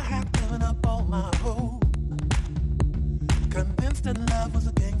 I had given up all my hope, convinced that love was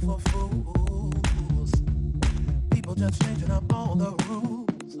a game for fools. People just changing up all the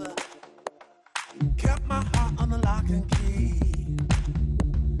rules. Kept my heart on the lock and key.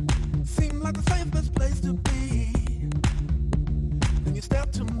 Seemed like the safest place to be. Then you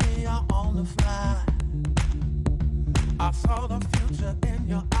stepped to me out on the fly. I saw the future in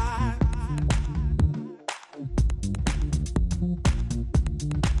your eyes.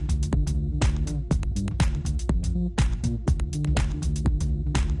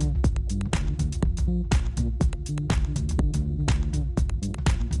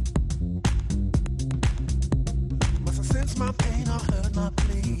 Must have sensed my pain or heard my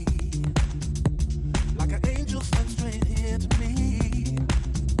plea. Like an angel sent straight here to me.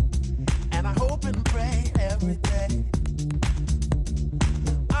 And I hope and pray every day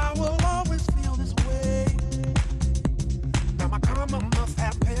I will always feel this way. Now my karma must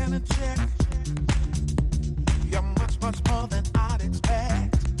have been in check. You're much, much more than I'd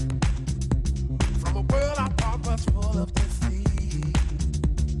expect. From a world I thought was full of deceit,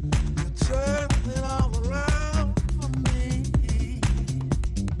 you turned it all around for me.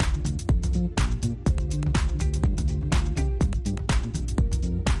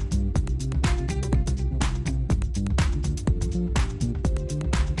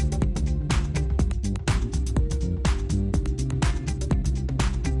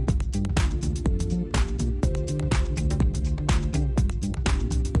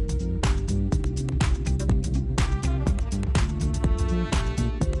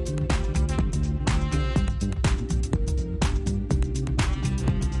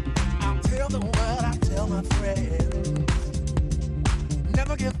 I'll tell the world, I tell my friends,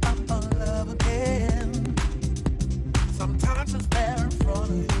 never give up on love again. Sometimes it's there in front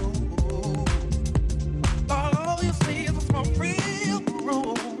of you, but all you see is a small real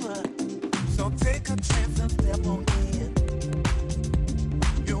room. So take a chance and step on in.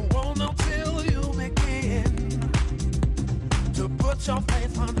 You won't know till you begin to put your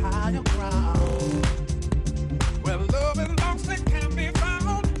faith on higher ground, where love and lost it can be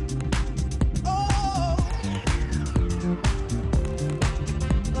found. Oh,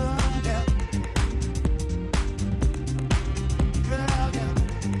 yeah. Girl, yeah.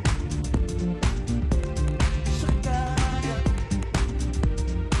 Sugar, yeah.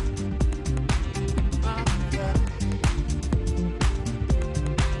 Yeah.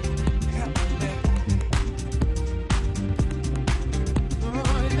 Help me. Oh,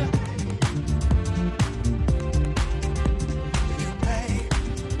 yeah. You made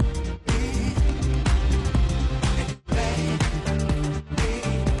me, and you made me,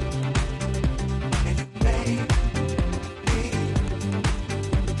 and you made me,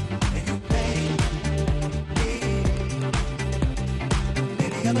 and you made me.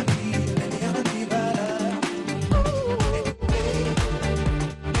 Many other people, and you made me.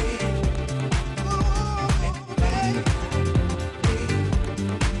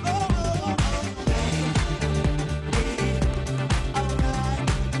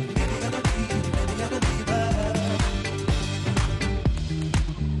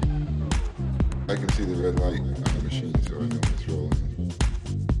 I can see the red light on the machine, so I know when it's rolling.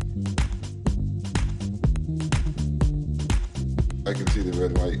 I can see the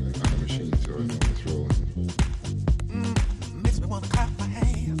red light on the machine, so I know when it's rolling. Makes me wanna clap my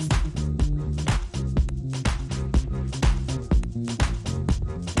hands.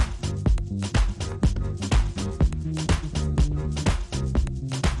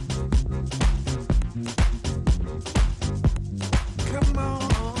 Come on.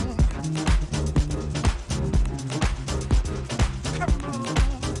 Come on.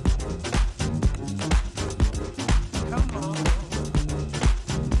 Come on.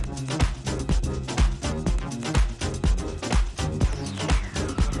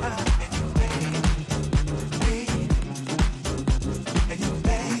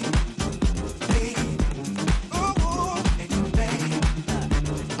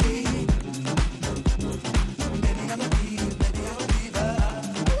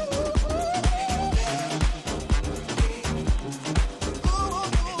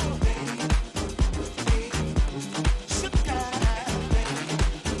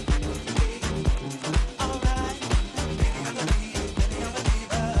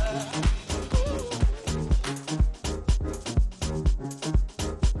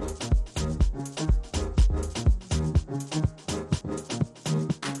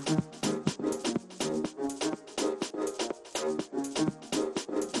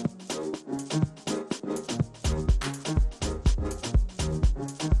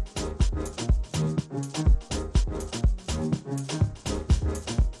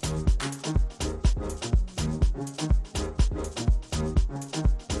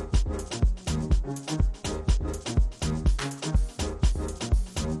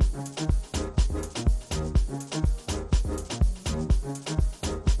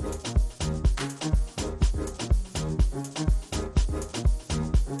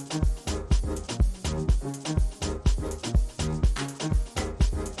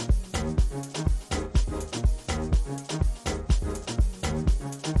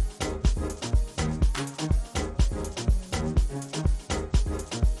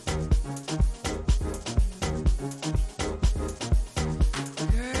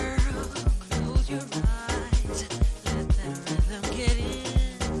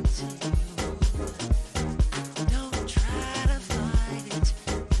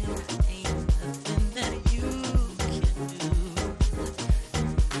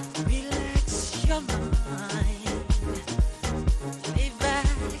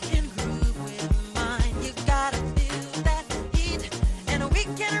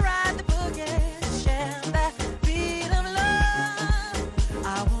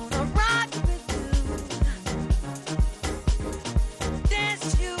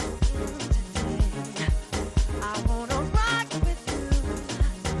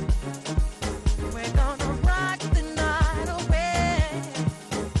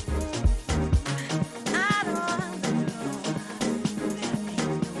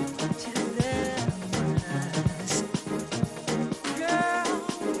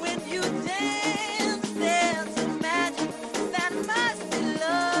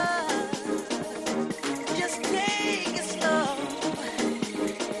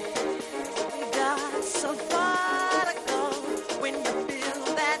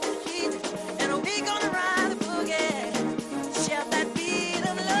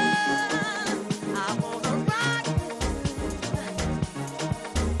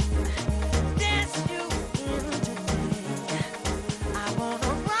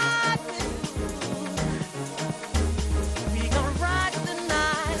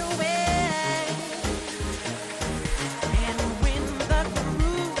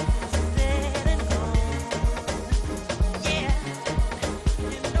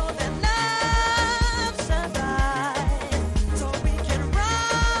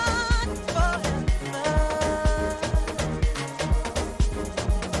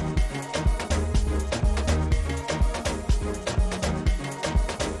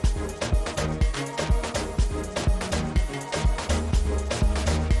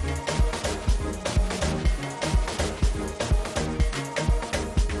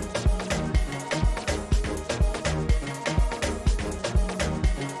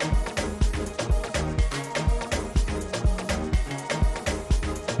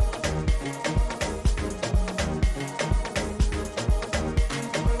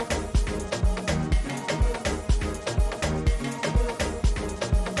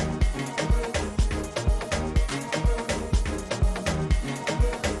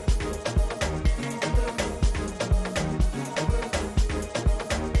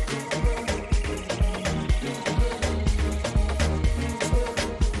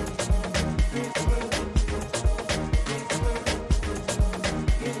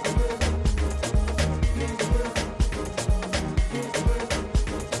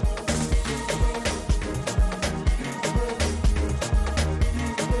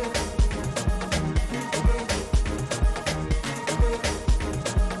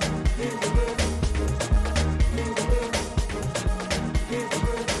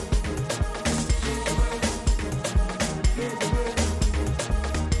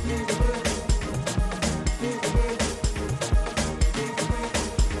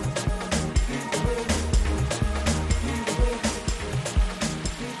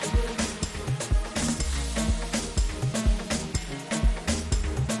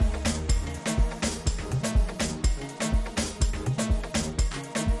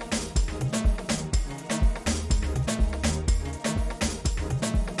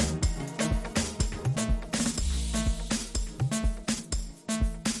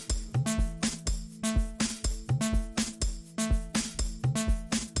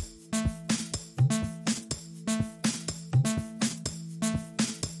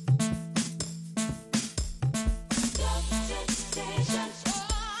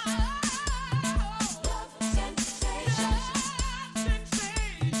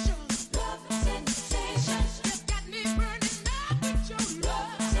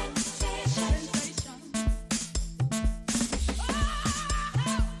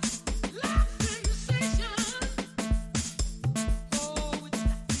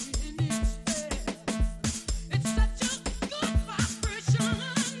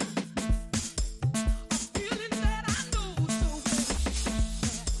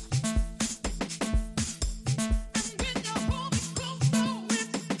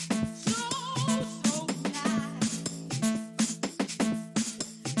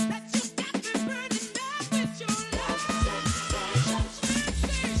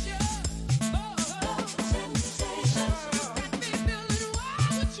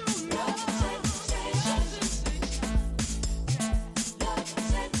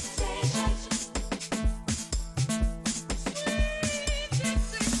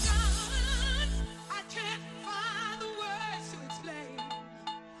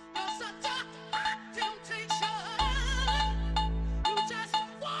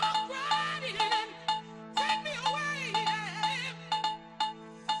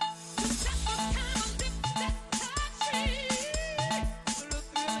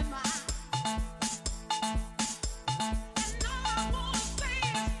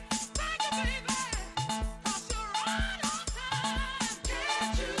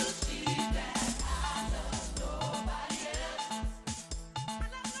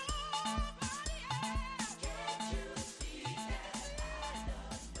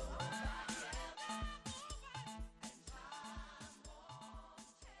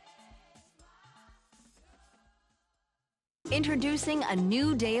 Introducing a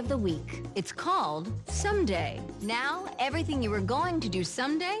new day of the week. It's called Someday. Now, everything you were going to do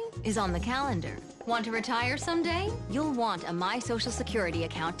someday is on the calendar. Want to retire someday? You'll want a My Social Security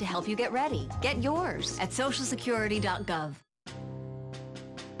account to help you get ready. Get yours at socialsecurity.gov.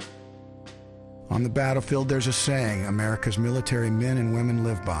 On the battlefield, there's a saying America's military men and women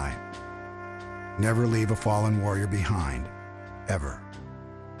live by. Never leave a fallen warrior behind, ever.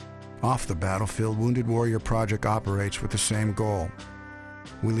 Off the battlefield, Wounded Warrior Project operates with the same goal.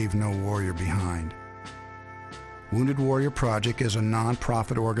 We leave no warrior behind. Wounded Warrior Project is a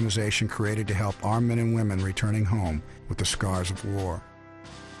non-profit organization created to help our men and women returning home with the scars of war.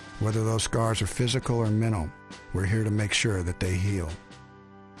 Whether those scars are physical or mental, we're here to make sure that they heal.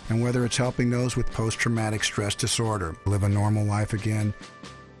 And whether it's helping those with post-traumatic stress disorder live a normal life again,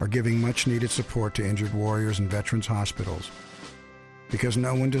 or giving much-needed support to injured warriors in veterans' hospitals. Because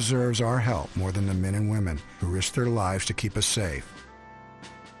no one deserves our help more than the men and women who risk their lives to keep us safe.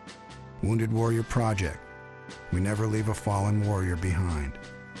 Wounded Warrior Project. We never leave a fallen warrior behind.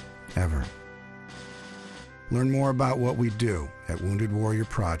 Ever. Learn more about what we do at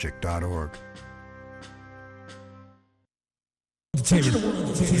woundedwarriorproject.org.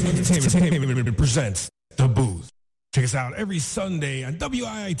 Entertainment presents The Booth. Check us out every Sunday on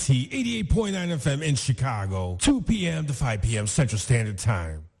WIIT 88.9 FM in Chicago, 2 p.m. to 5 p.m. Central Standard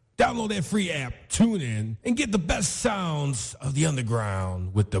Time. Download that free app, tune in, and get the best sounds of the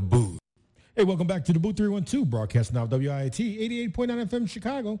underground with The Booth. Hey, welcome back to DaBooth312, broadcasting out WIIT 88.9 FM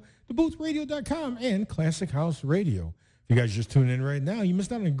Chicago, DaBooth312.com, and Classic House Radio. If you guys are just tuning in right now, you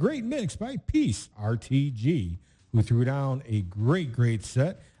missed out on a great mix by Peace RTG, who threw down a great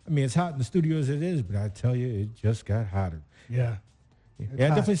set. I mean, it's hot in the studio as it is, but I tell you, it just got hotter. Yeah. I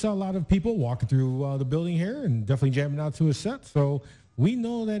definitely saw a lot of people walking through the building here and definitely jamming out to a set. So we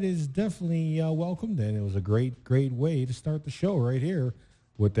know that is definitely welcomed, and it was a great way to start the show right here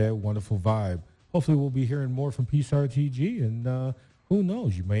with that wonderful vibe. Hopefully we'll be hearing more from Peace RTG, and who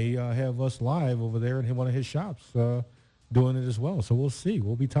knows, you may have us live over there in one of his shops doing it as well. So we'll see.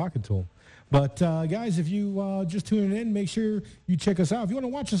 We'll be talking to him. But, guys, if you just tuning in, make sure you check us out. If you want to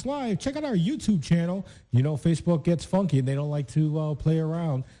watch us live, check out our YouTube channel. You know, Facebook gets funky, and they don't like to play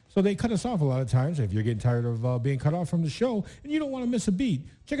around. So they cut us off a lot of times. If you're getting tired of being cut off from the show and you don't want to miss a beat,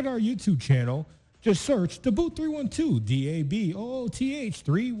 check out our YouTube channel. Just search DaBooth312, DaBooth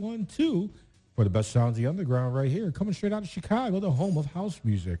 312, for the best sounds of the underground right here, coming straight out of Chicago, the home of house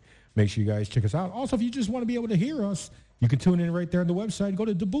music. Make sure you guys check us out. Also, if you just want to be able to hear us, you can tune in right there on the website. Go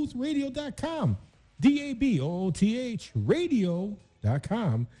to DaBoothRadio.com, DaBooth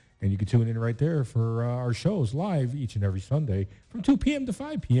radio.com, and you can tune in right there for our shows live each and every Sunday from 2 p.m. to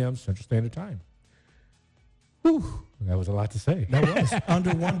 5 p.m. Central Standard Time. Whew, that was a lot to say. That was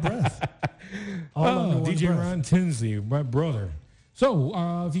under one breath. DJ Ron Tinsley, my brother. So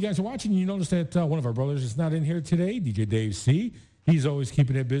if you guys are watching, you notice that one of our brothers is not in here today, DJ Dave C. He's always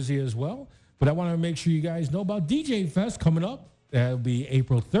keeping it busy as well. But I want to make sure you guys know about DJ Fest coming up. That'll be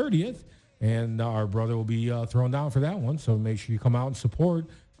April 30th, and our brother will be throwing down for that one. So make sure you come out and support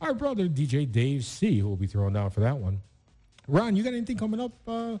our brother, DJ Dave C., who will be throwing down for that one. Ron, you got anything coming up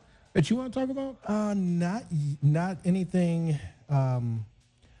that you want to talk about? Not anything. I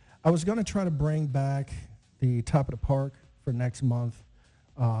was going to try to bring back the Top of the Park for next month.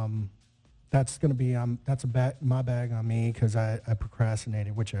 That's going to be my bag on me because I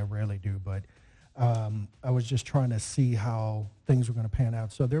procrastinated, which I rarely do. But I was just trying to see how things were going to pan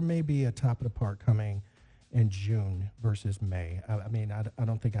out. So there may be a Top of the Park coming in June versus May. I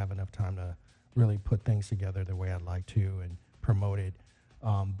don't think I have enough time to really put things together the way I'd like to and promote it.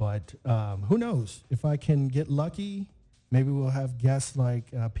 But who knows? If I can get lucky, maybe we'll have guests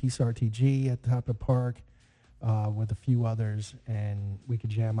like Peace RTG at the Top of the Park. With a few others, and we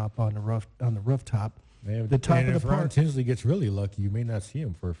could jam up on the rooftop. Man, the top of the Ron park. Tinsley gets really lucky, you may not see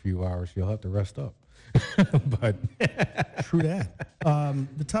him for a few hours. You'll have to rest up. But true that.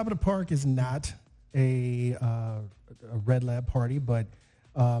 The Top of the Park is not a Red Lab party, but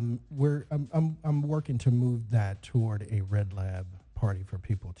I'm working to move that toward a Red Lab party for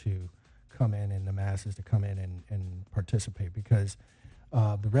people to come in and the masses to come in and participate because.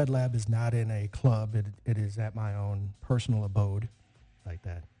 The Red Lab is not in a club. It is at my own personal abode, like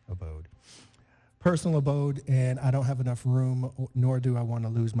that, abode. Personal abode, and I don't have enough room, nor do I want to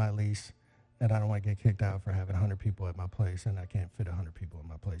lose my lease, and I don't want to get kicked out for having 100 people at my place, and I can't fit 100 people in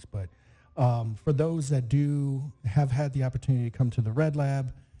my place. But for those that do have had the opportunity to come to the Red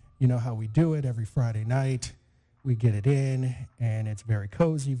Lab, you know how we do it every Friday night. We get it in, and it's very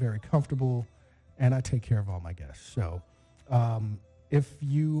cozy, very comfortable, and I take care of all my guests. So if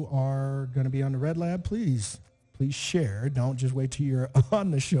you are going to be on the Red Lab, please please share. Don't just wait till you're on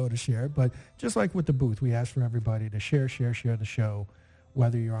the show to share. But just like with the booth, we ask for everybody to share the show,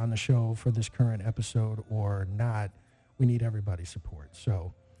 whether you're on the show for this current episode or not. We need everybody's support.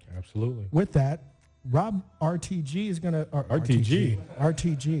 So absolutely. With that, Rob RTG is going to... RTG.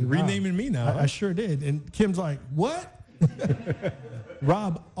 RTG. Renaming me now. I sure did. And Kim's like, what?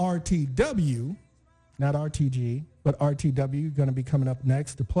 Rob RTW, not RTG, but RTW, going to be coming up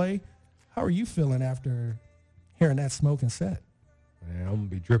next to play. How are you feeling after hearing that smoking set? Man, I'm going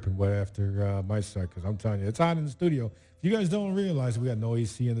to be dripping wet after my set because I'm telling you, it's hot in the studio. If you guys don't realize, we got no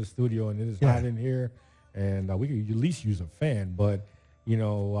AC in the studio, and it is hot in here, and we could at least use a fan, but... You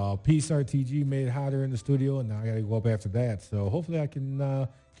know, Peace RTG made it hotter in the studio, and now I got to go up after that. So hopefully I can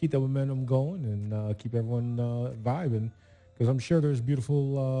keep the momentum going and keep everyone vibing, because I'm sure there's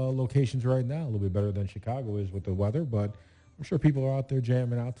beautiful locations right now, a little bit better than Chicago is with the weather, but I'm sure people are out there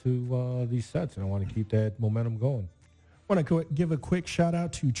jamming out to these sets, and I want to keep that momentum going. I want to give a quick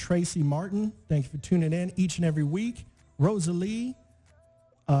shout-out to Tracy Martin. Thank you for tuning in each and every week. Rosalie,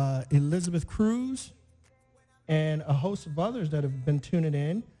 Elizabeth Cruz, and a host of others that have been tuning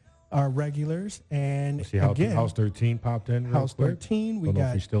in, our regulars. And see how again, House 13 popped in. House 13. We don't know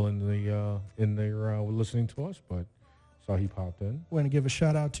if he's still in there listening to us, but saw he popped in. We're going to give a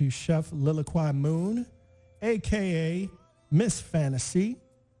shout out to Chef Liliqua Moon, aka Miss Fantasy,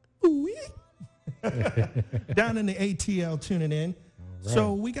 down in the ATL tuning in. Right.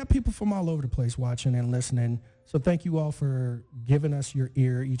 So we got people from all over the place watching and listening. So thank you all for giving us your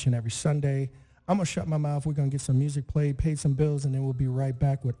ear each and every Sunday. I'm going to shut my mouth. We're going to get some music played, pay some bills, and then we'll be right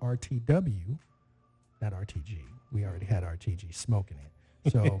back with RTW, not RTG. We already had RTG smoking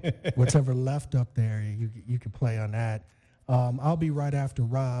it. So whatever left up there, you can play on that. I'll be right after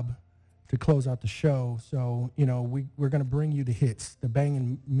Rob to close out the show. So, you know, we're going to bring you the hits, the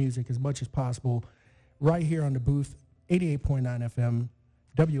banging music as much as possible right here on the booth, 88.9 FM,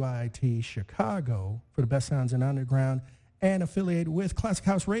 WIIT Chicago, for the best sounds in underground, and affiliated with Classic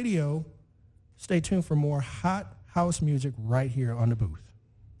House Radio. Stay tuned for more hot house music right here on the booth.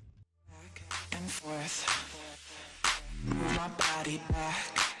 Back and forth. Move my body back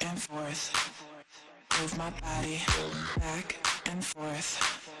and forth. Move my body back and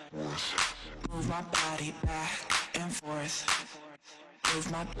forth. Move my body back and forth. Move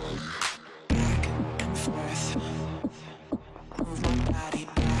my body back and forth. Move my body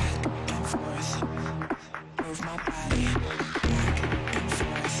back and forth. Move my body back and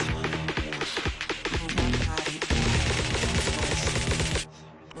forth. Move my body back and forth.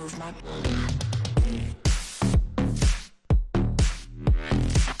 Move my body.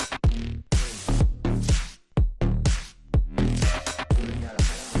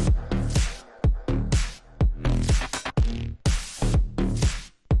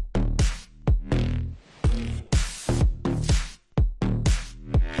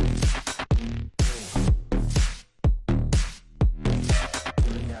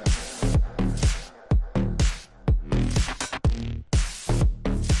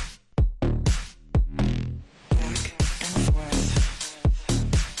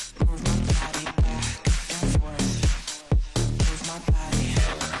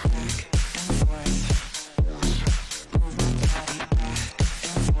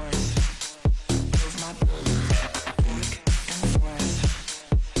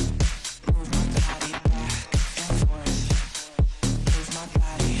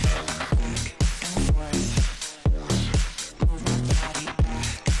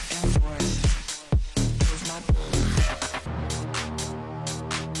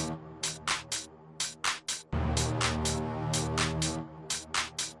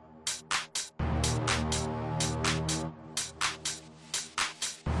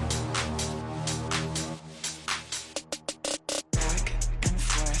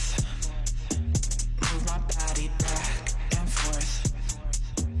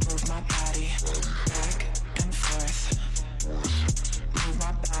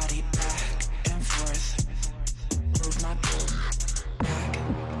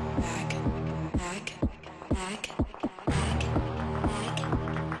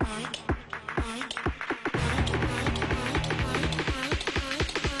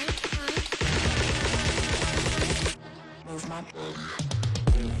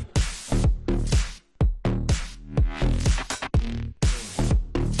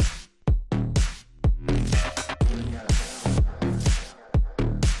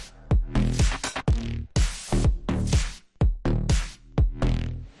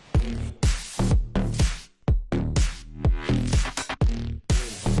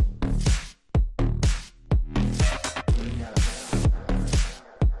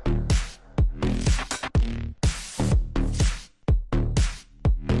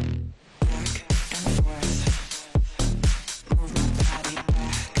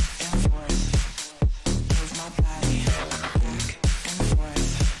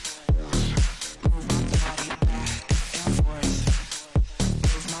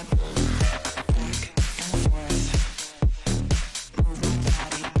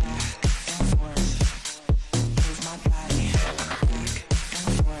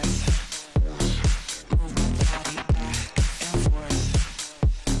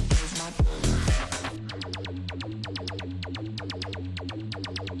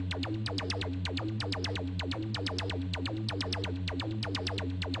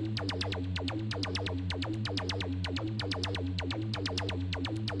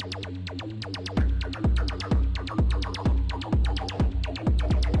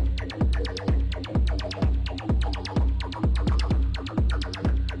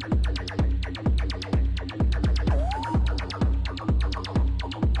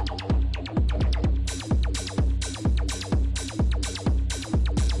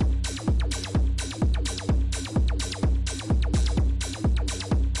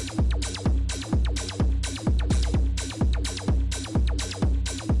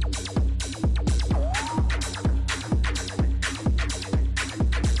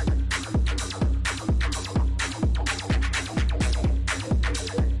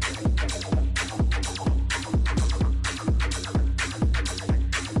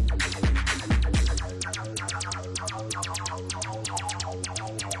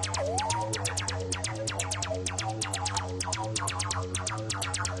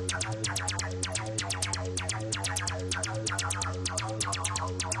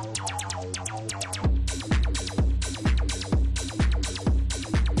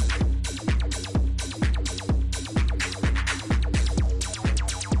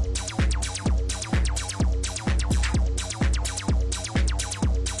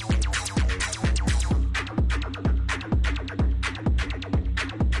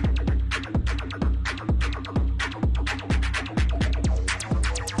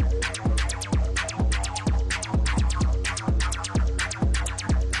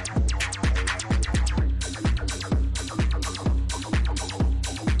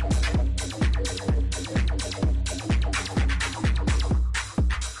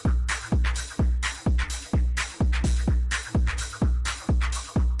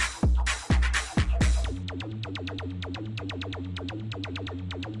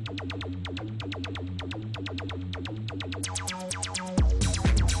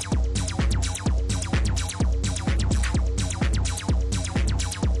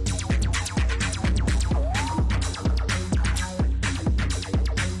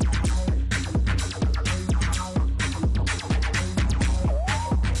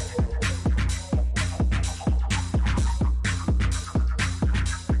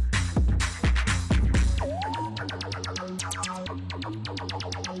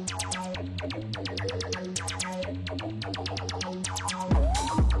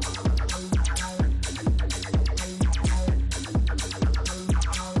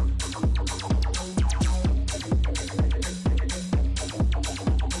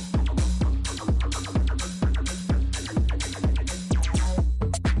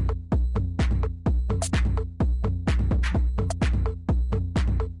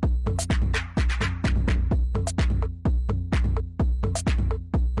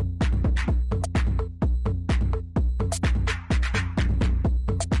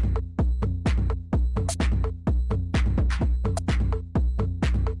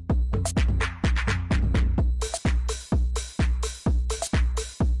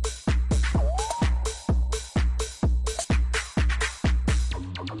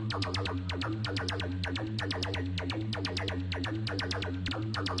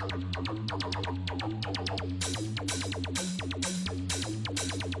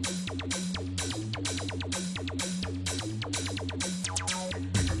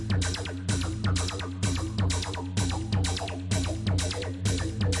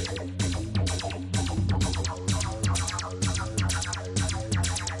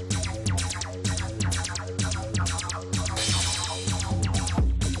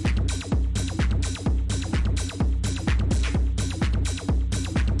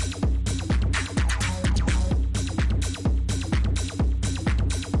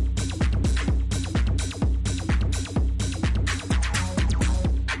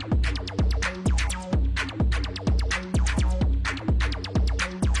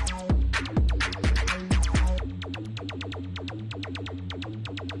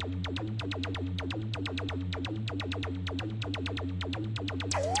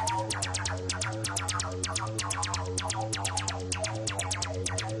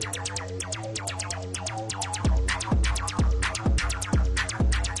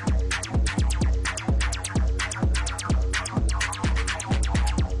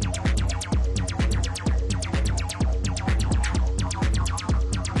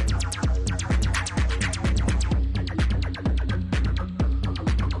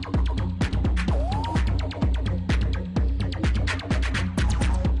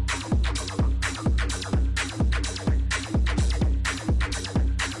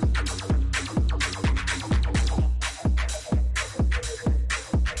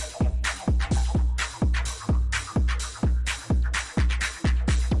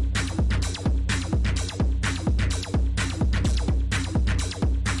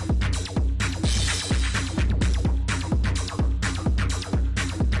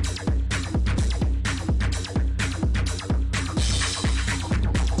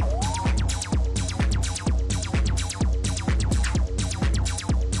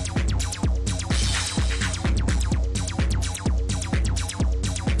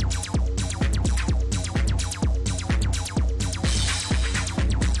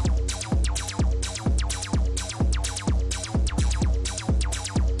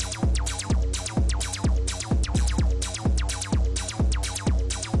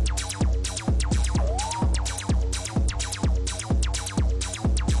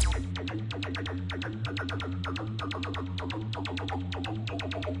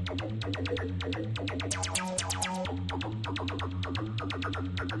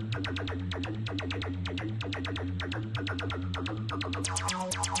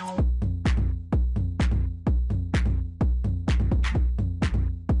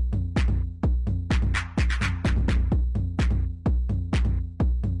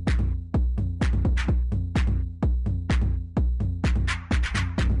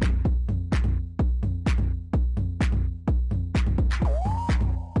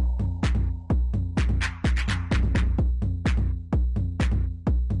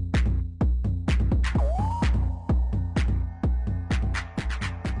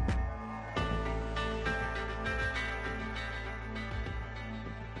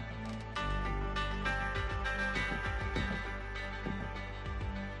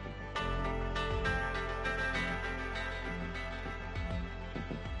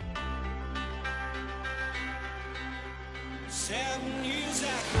 7 years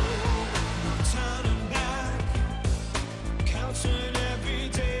ago, turning back, counting every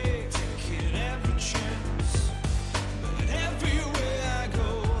day, taking every chance. But everywhere I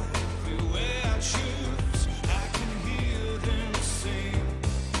go, everywhere I choose, I can hear them sing.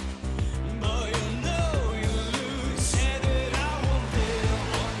 But you know you lose. Said that I won't live,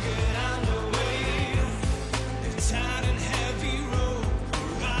 won't get on the way. The tight and heavy rope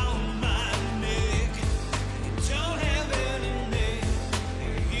around my neck. Don't have any name.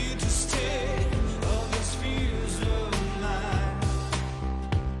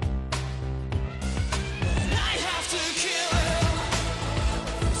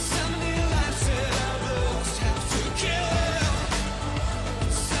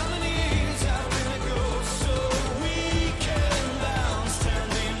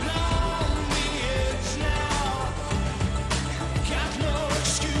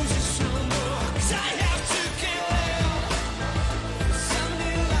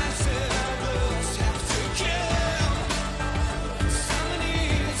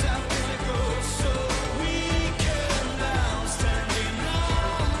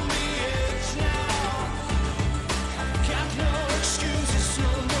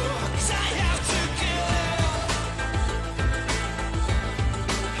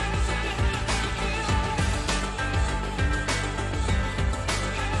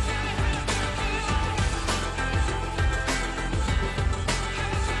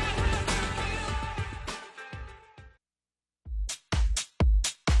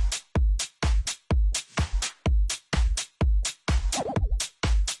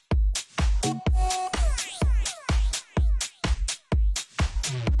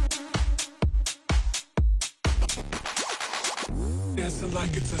 dancing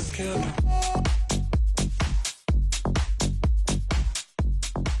like it's a scandal.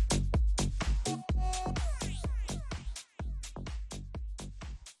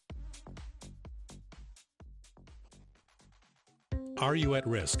 Are you at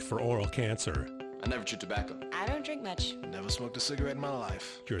risk for oral cancer? I never chew tobacco. I don't drink much. Never smoked a cigarette in my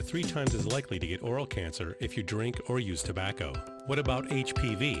life. You're 3 times as likely to get oral cancer if you drink or use tobacco. What about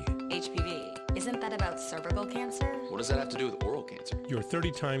HPV? HPV. Isn't that about cervical cancer? What does that have to do with oral cancer? You're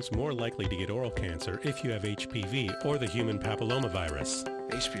 30 times more likely to get oral cancer if you have HPV or the human papillomavirus.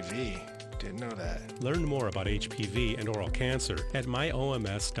 HPV? Didn't know that. Learn more about HPV and oral cancer at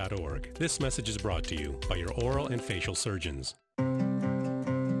myoms.org. This message is brought to you by your oral and facial surgeons.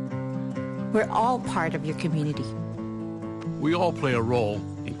 We're all part of your community. We all play a role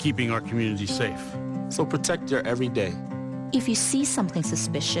in keeping our community safe. So protect your everyday. If you see something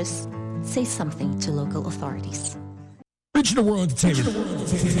suspicious, say something to local authorities. Regional World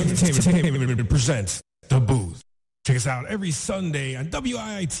Entertainment presents The Booth. Check us out every Sunday on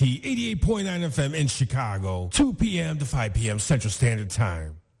WIIT 88.9 FM in Chicago, 2 p.m. to 5 p.m. Central Standard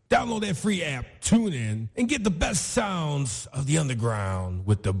Time. Download that free app, tune in, and get the best sounds of the underground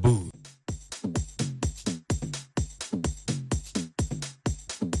with The Booth.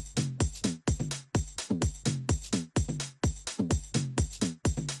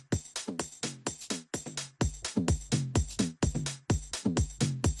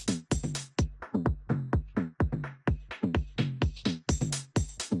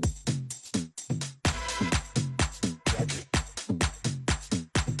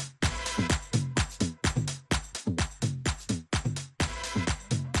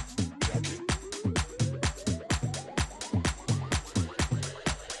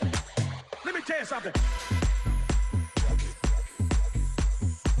 Something.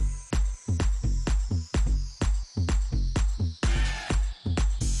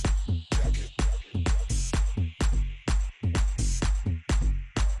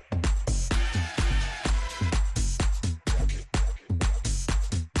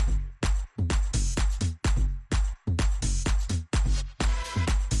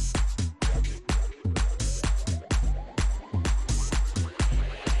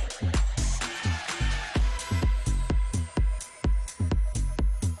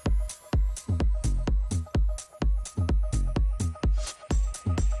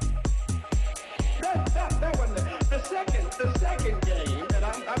 The second game, and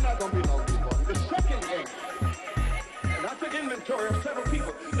I'm not going to be long this morning, the second game, and I took inventory of several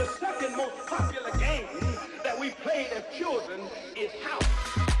people, the second most popular game that we played as children is house.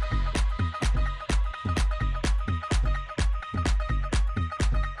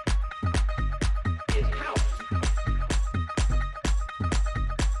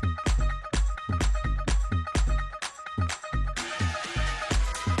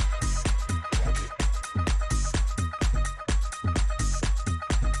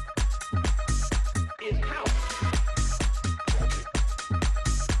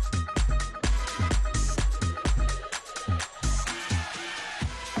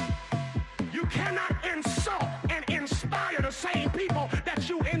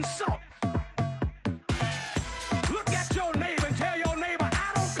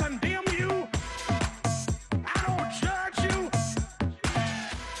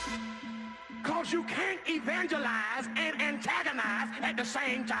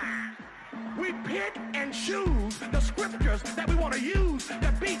 We pick and choose the scriptures that we want to use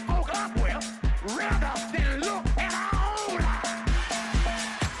to beat folk up with rather than look at our own lives.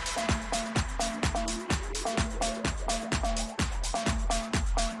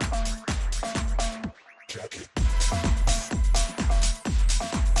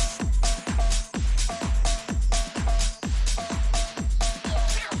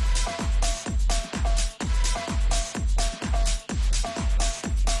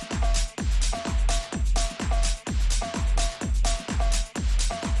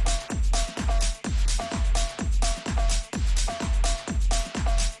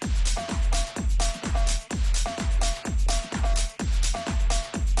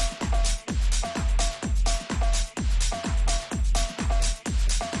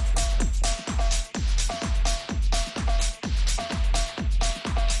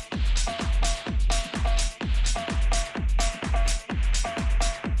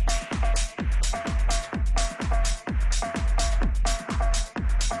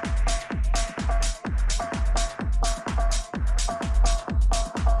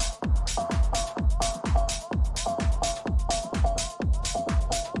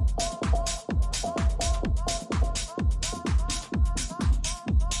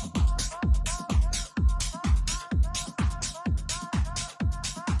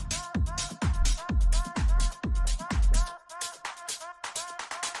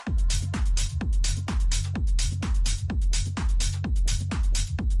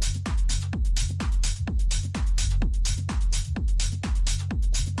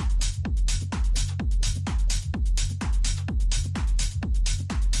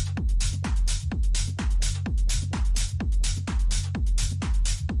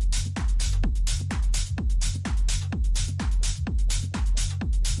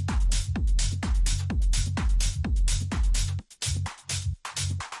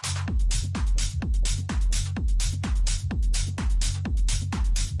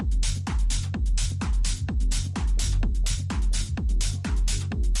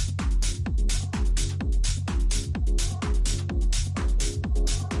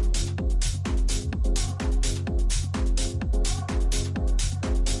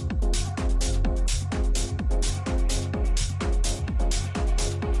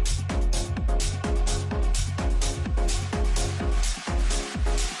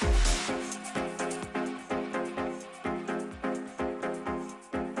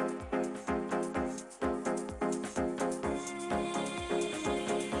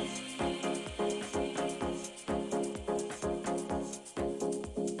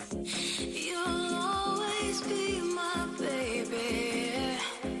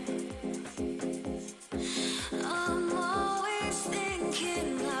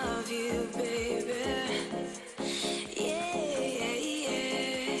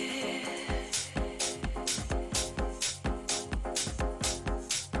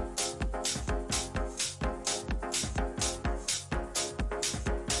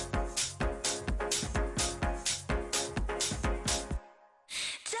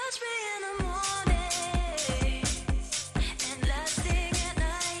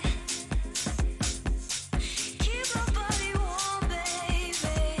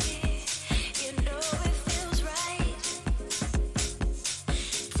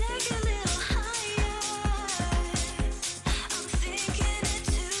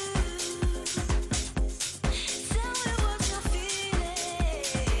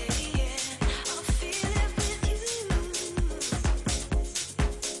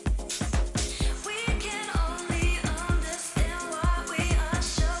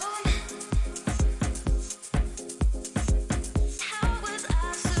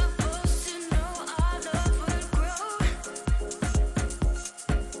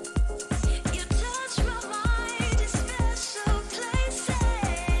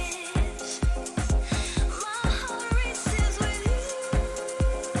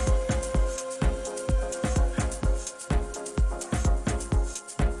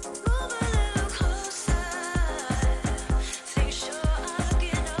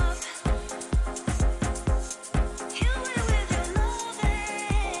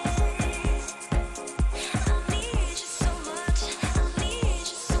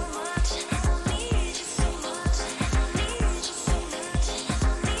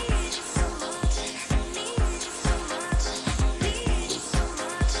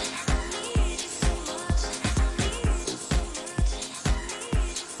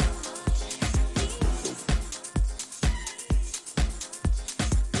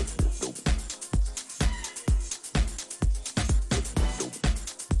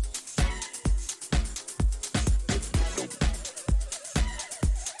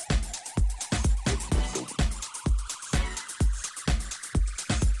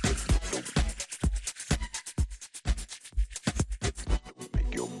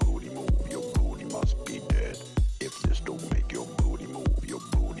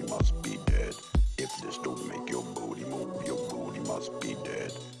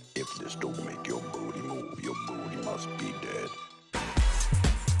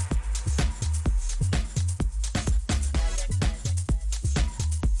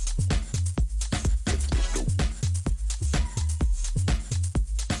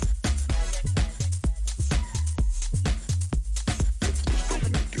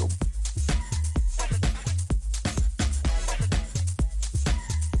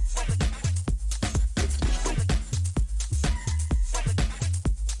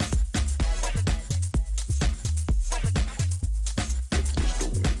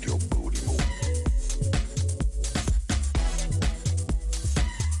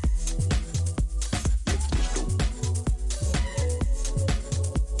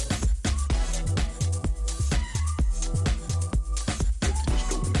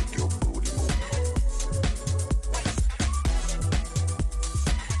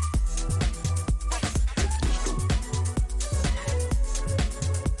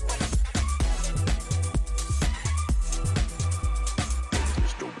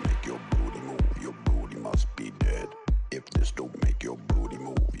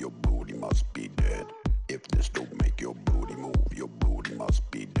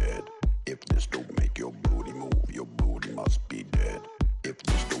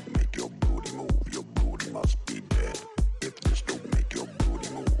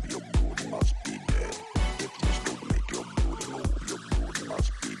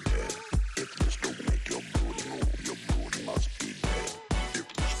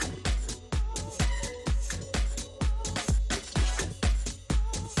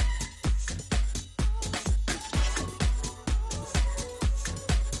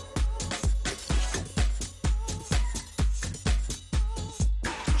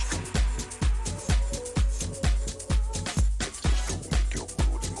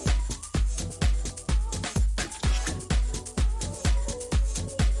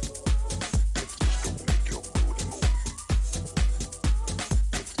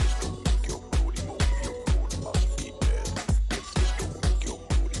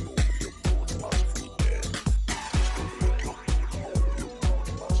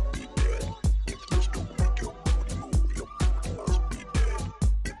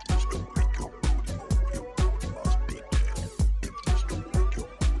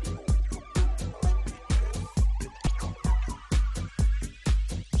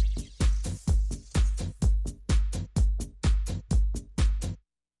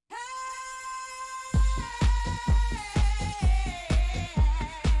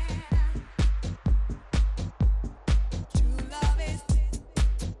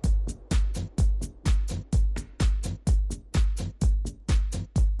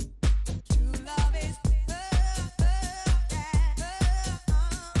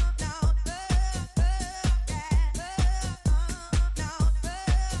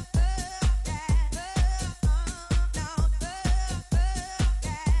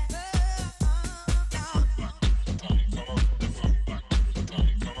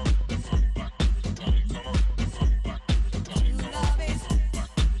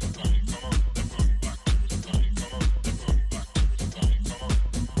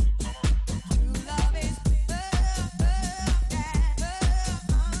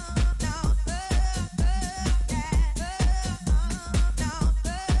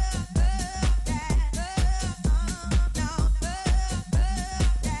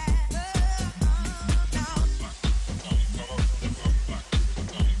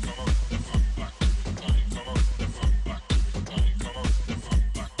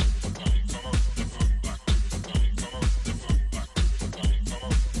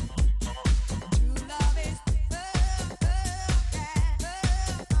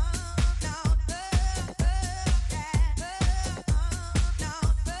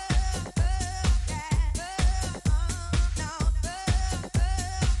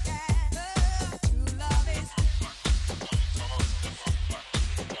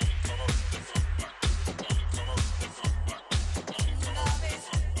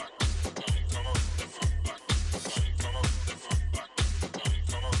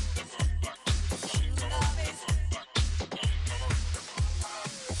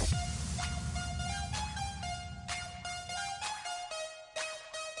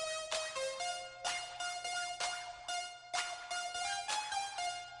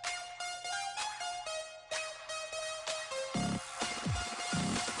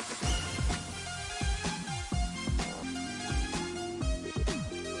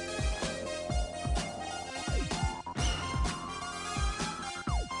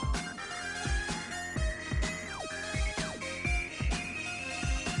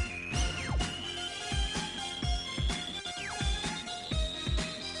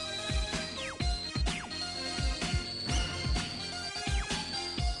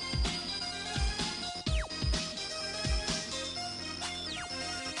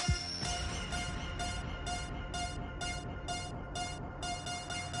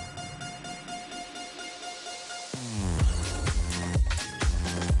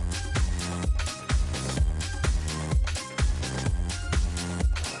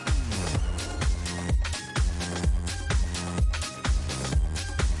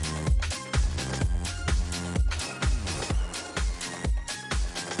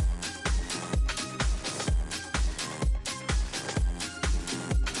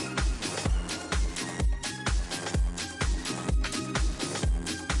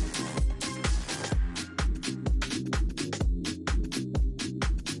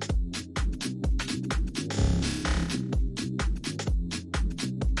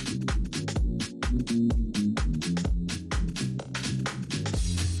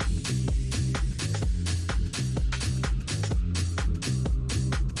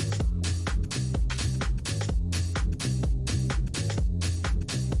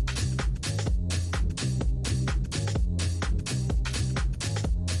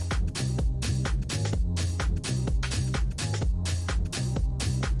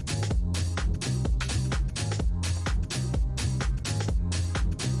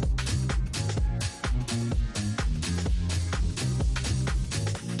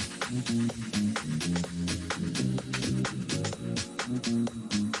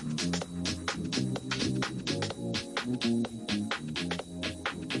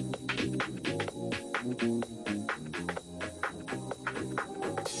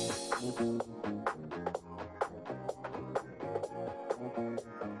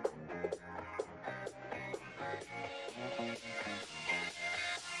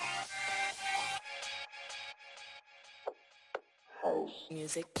 rules.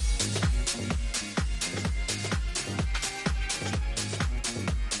 Music.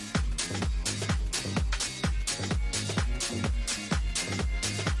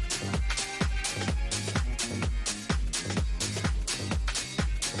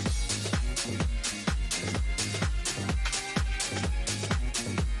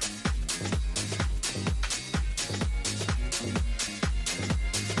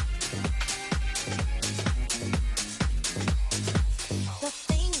 The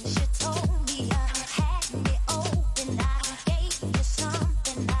things you told me, I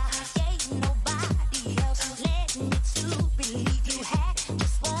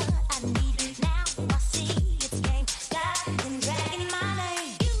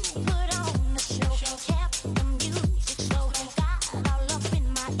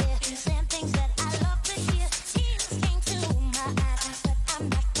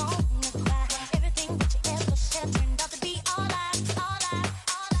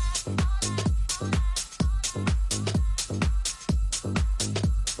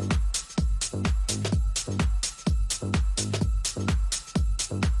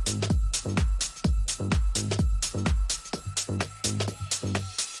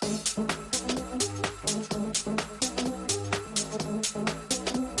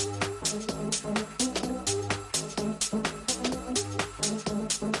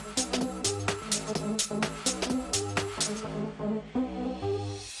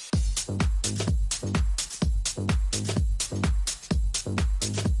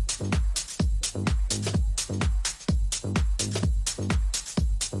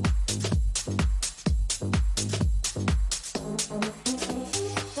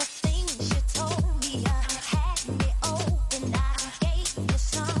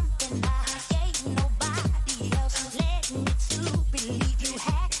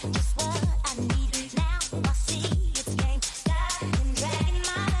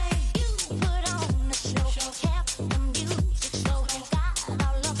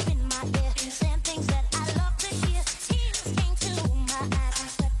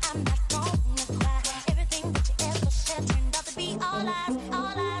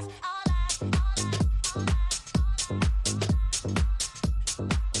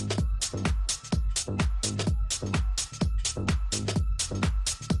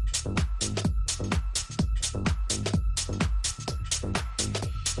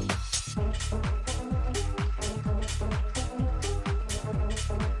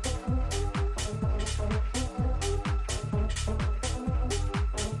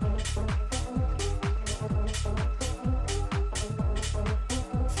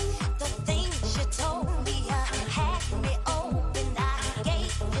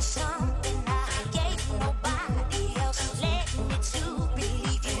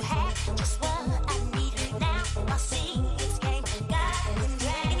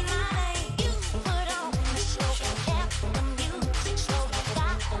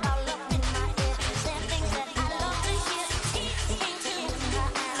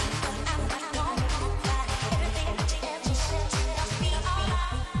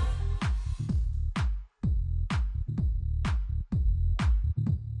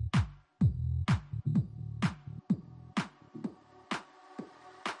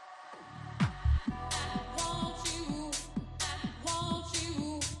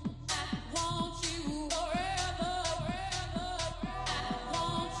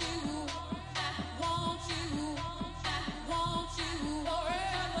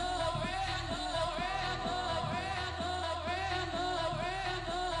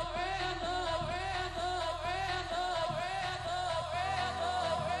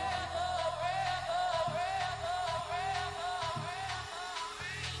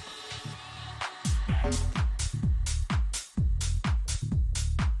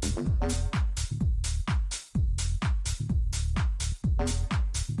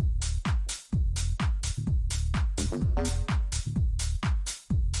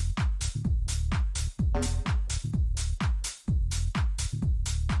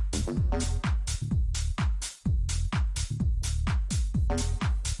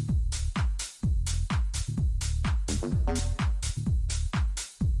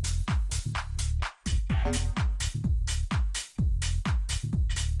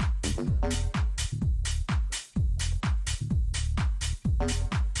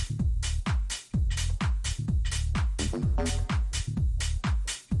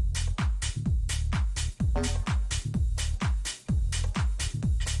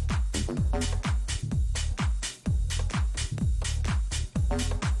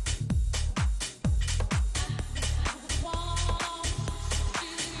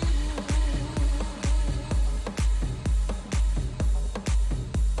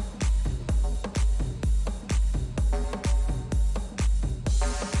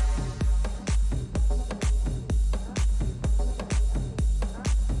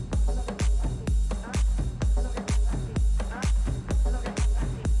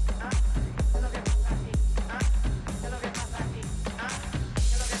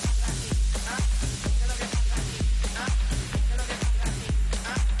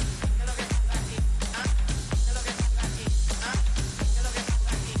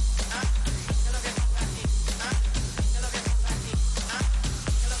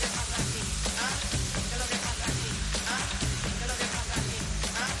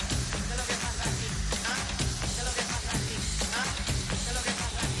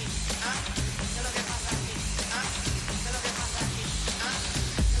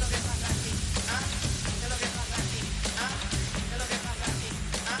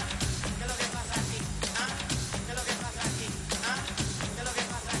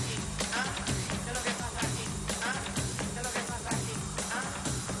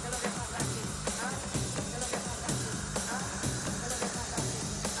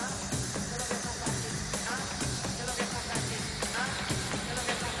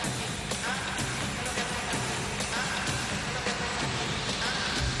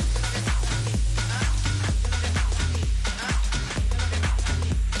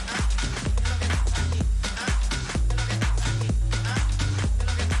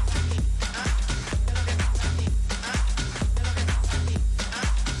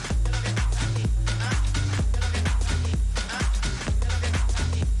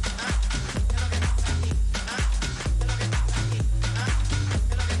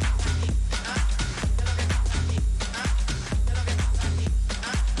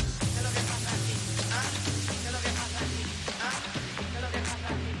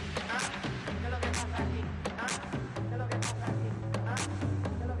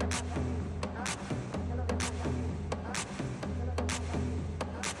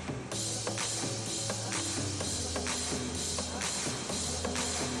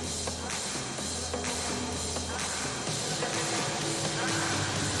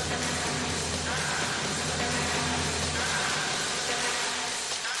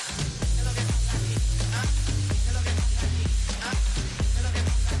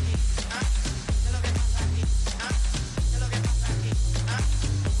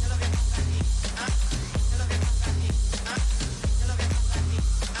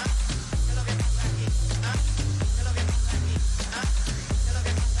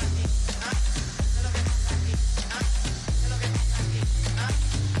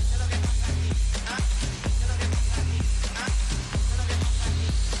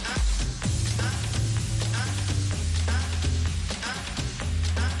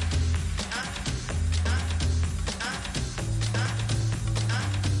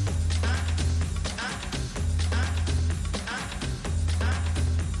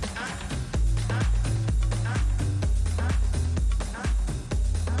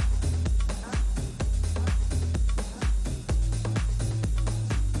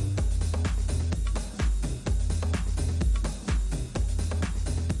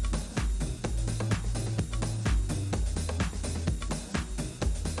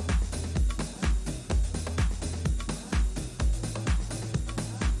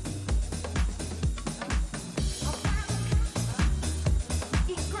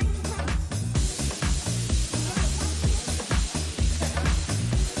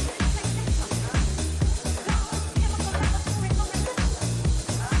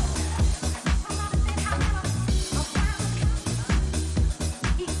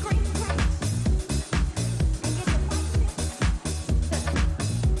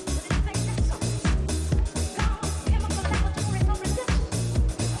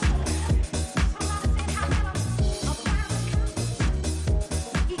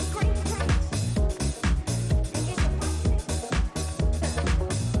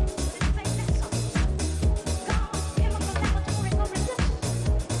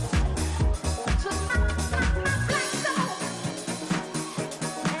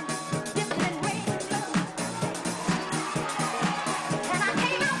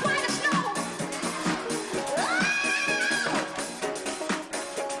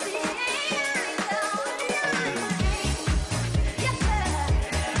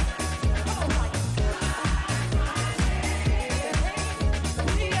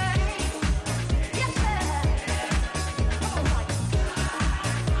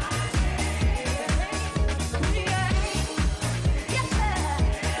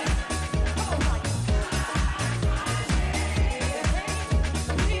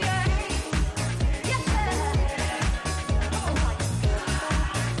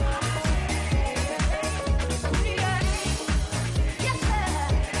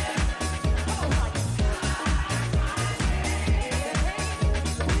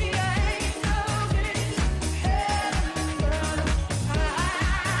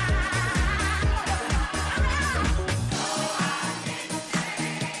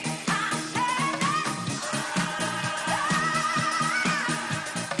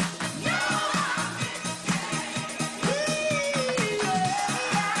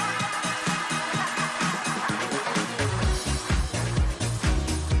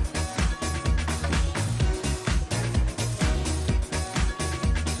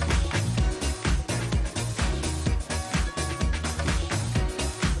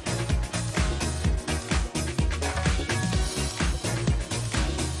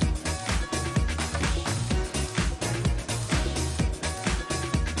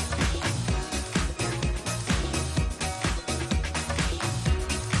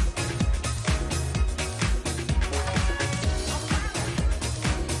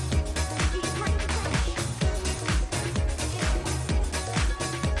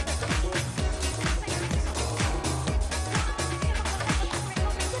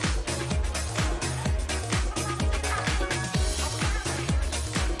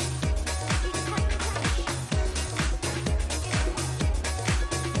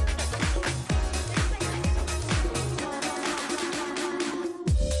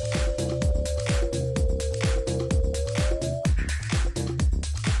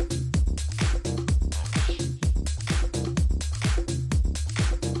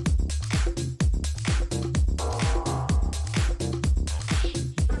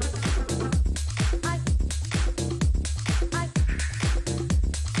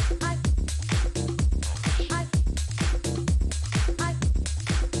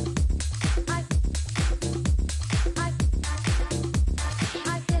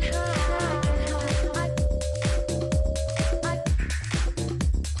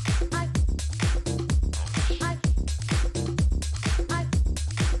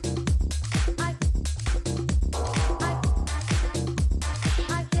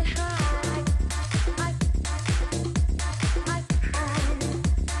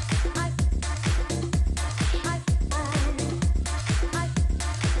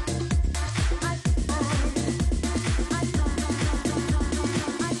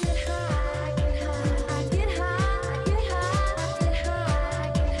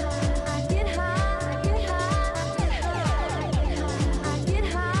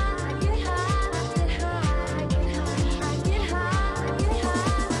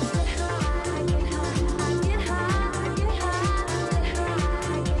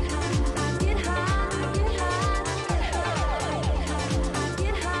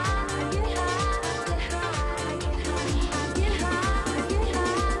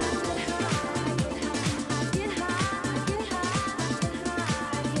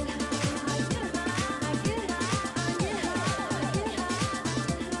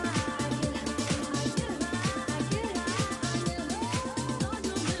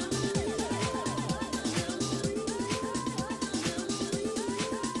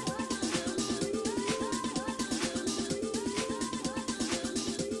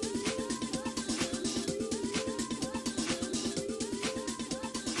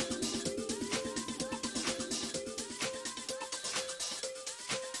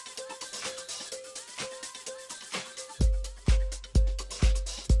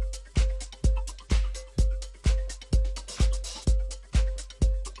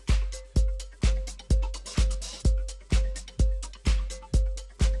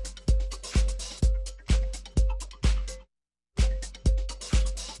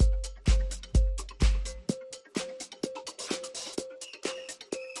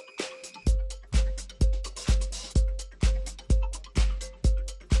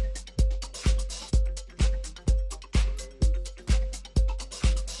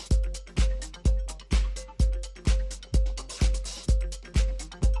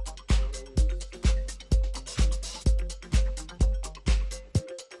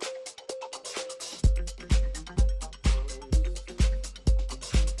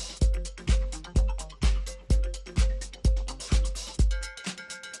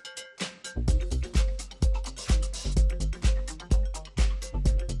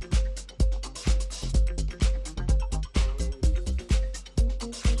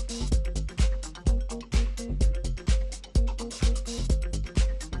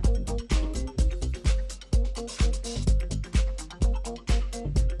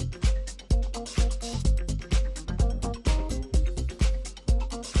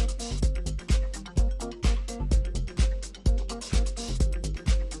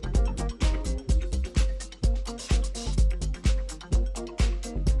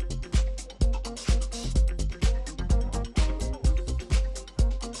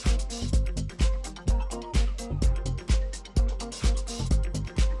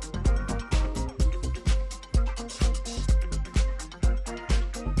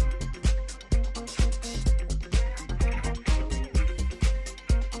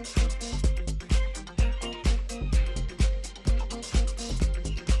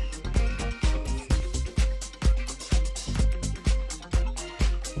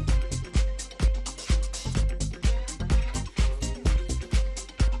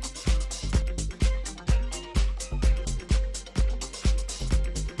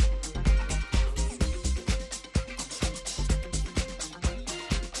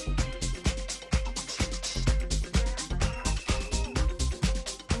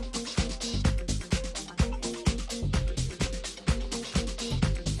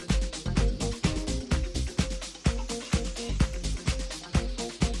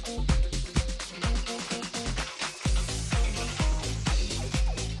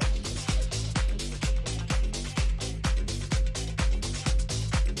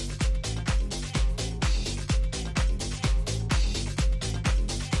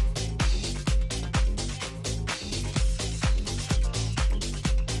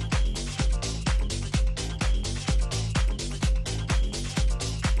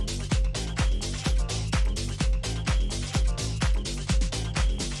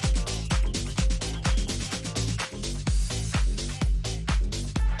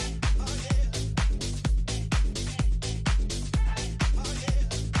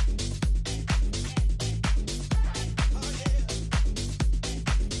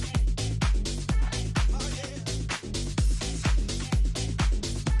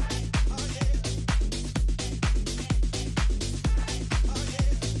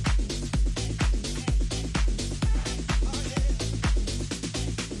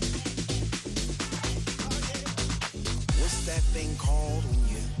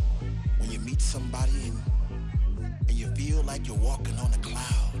somebody and you feel like you're walking on a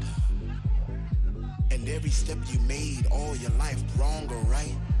cloud. And every step you made all your life, wrong or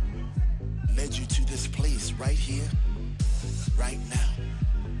right, led you to this place right here, right now.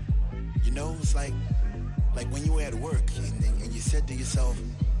 You know, it's like when you were at work and you said to yourself,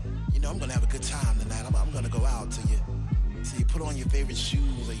 you know, I'm gonna have a good time tonight. I'm gonna go out. So you put on your favorite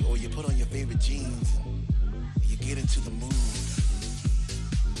shoes or you put on your favorite jeans and you get into the mood.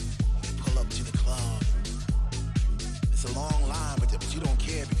 You pull up to the club. It's a long line, but you don't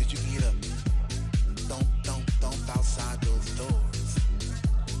care because you can get up. Thump outside those doors.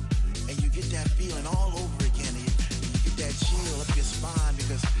 And you get that feeling all over again. And you get that chill up your spine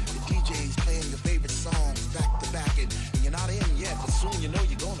because the DJ's playing your favorite songs back to back. And you're not in yet, but soon you know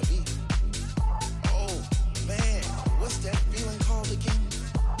you're gonna be. Oh, man, what's that feeling called again?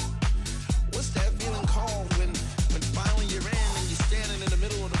 What's that feeling called when finally you're in and you're standing in the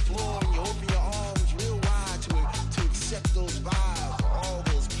middle of the floor and you open your arms real wide to accept those vibes, all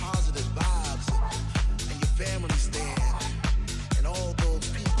those positive vibes, and your family's there, and all those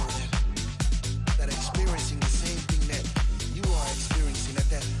people that are experiencing the same thing that you are experiencing at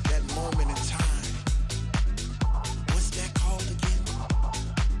that moment in time. What's that called again?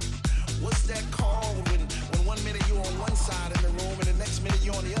 What's that called when 1 minute you're on one side in the room and the next minute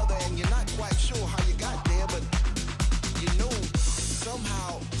you're on the other and you're not quite sure how you got there, but you know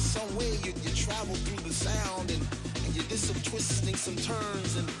somehow, some way you travel through the sound and you did some twisting, some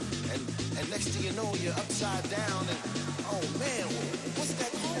turns, and next thing you know you're upside down and oh man, what's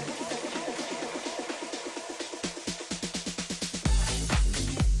that called?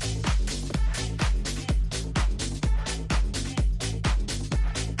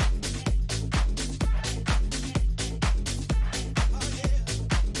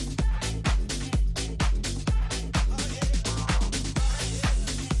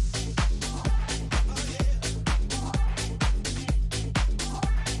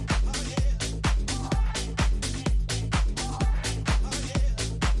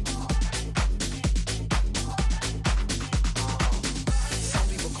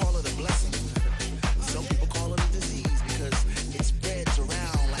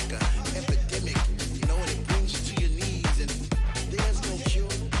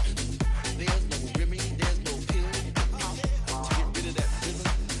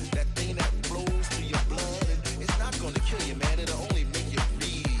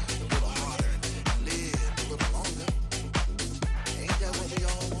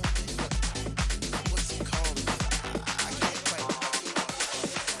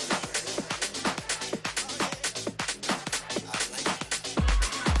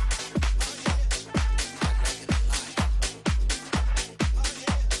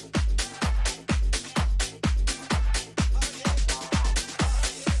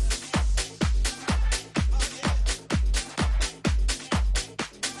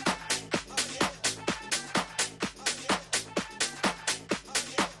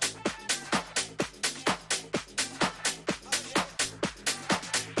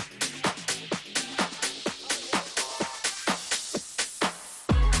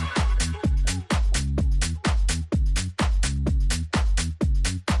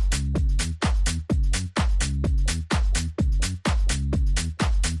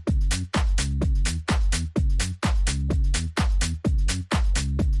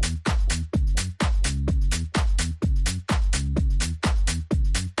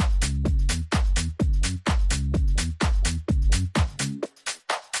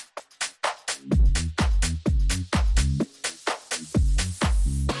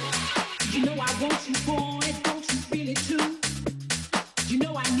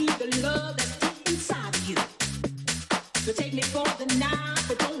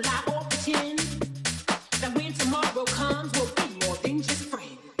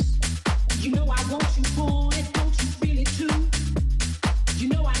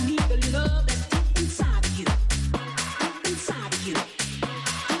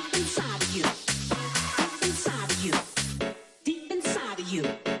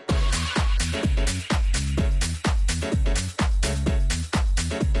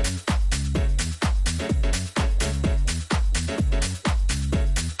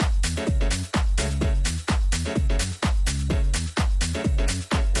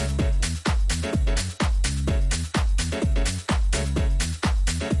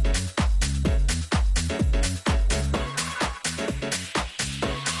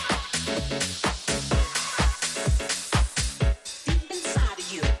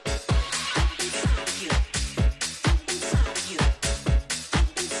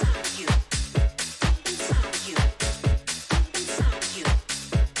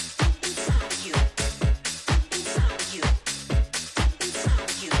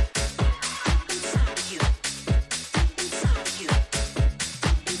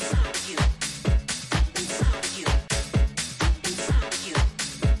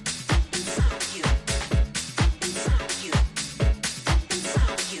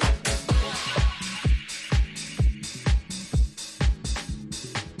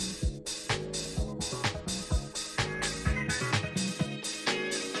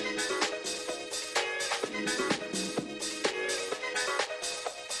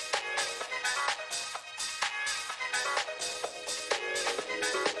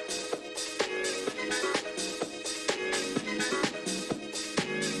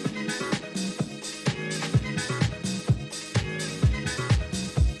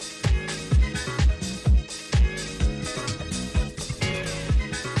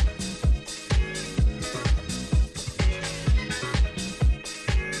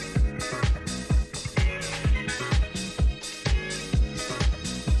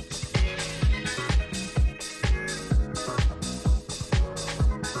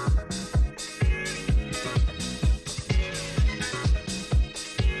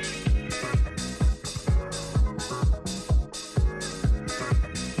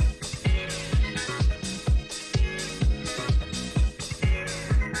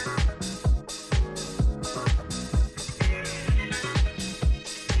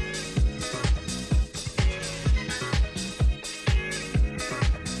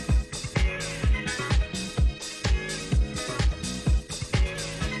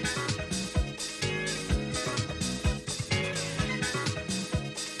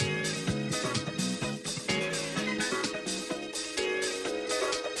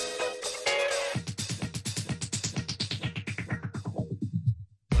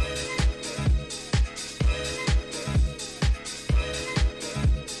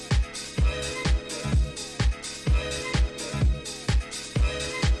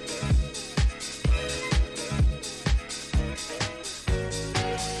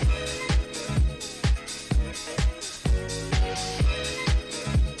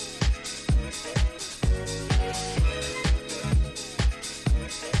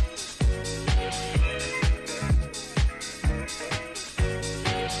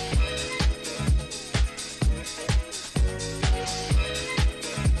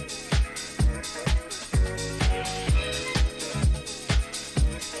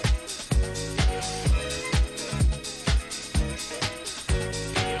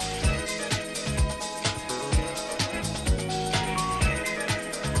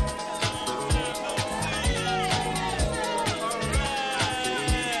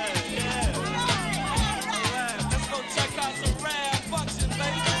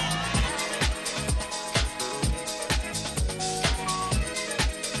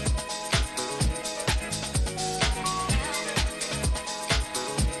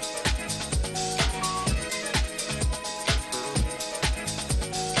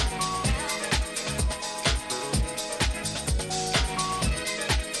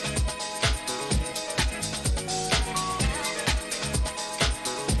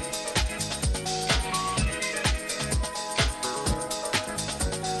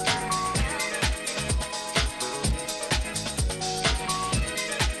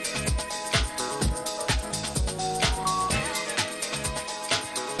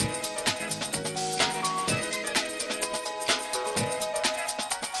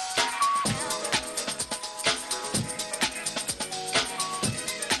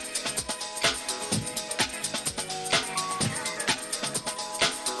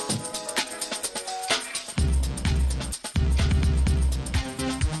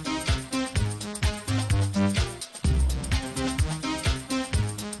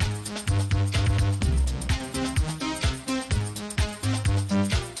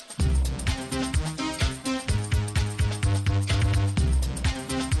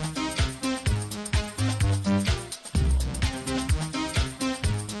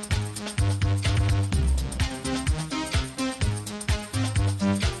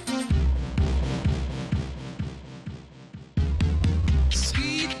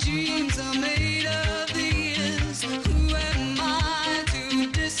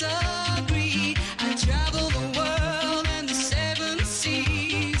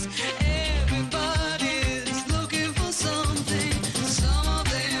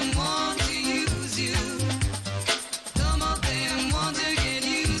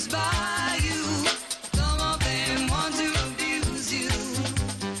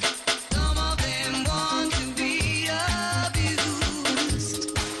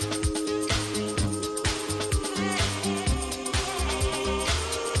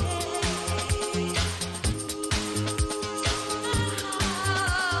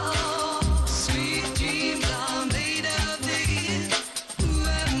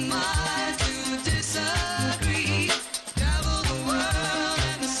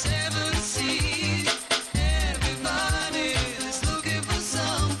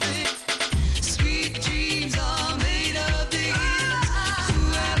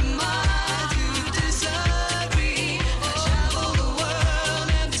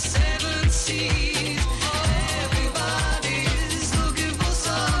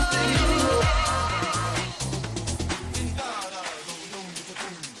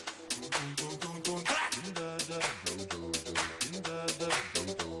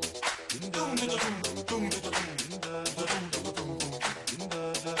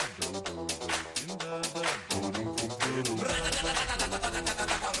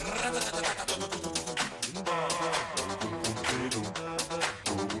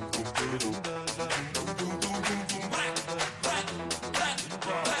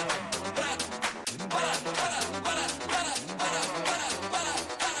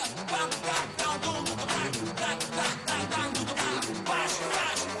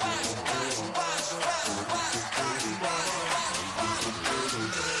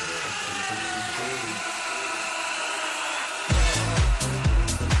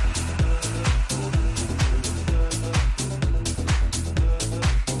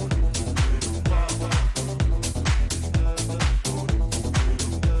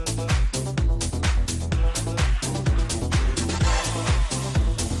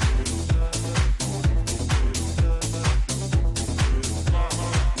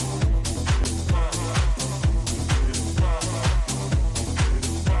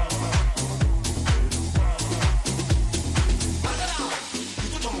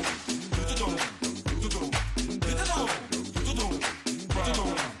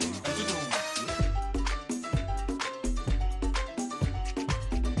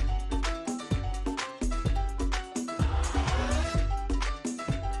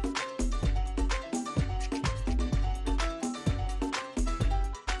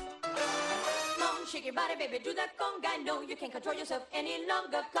 shake your body, baby, do that conga. No, you can't control yourself any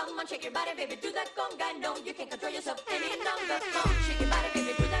longer. Come on, shake your body, baby, do that conga. No, you can't control yourself any longer. Come on, shake your body,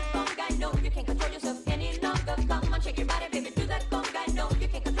 baby, do that conga. No, you can't control yourself any longer. Come on, shake your body, baby, do that conga. No, you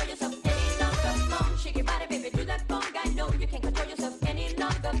can't control yourself any longer. Come on, shake your body, baby, do that conga. No, you can't control yourself any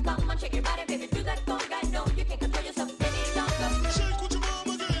longer. Come on, shake your body, baby, do that conga. No, you can't control yourself any longer. Shake what your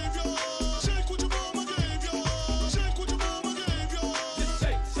mama gave you. Shake what your mama gave you. Shake what your mama gave you. Just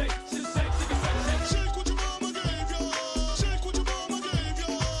shake, shake, just shake, shake, shake, shake. Shake what your mama gave you. Shake what your mama gave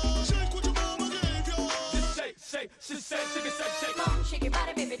you. Shake what your mama gave you. Just shake, shake, just shake, shake, shake, shake. Come on, shake your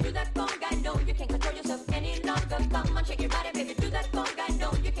body, baby, do that conga. No, you can't control yourself any longer. Come on, shake your body, baby, do that conga.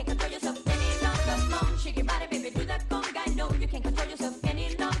 No, you can't control yourself any longer. Come on, shake your body, baby, do that conga. No, you can't control yourself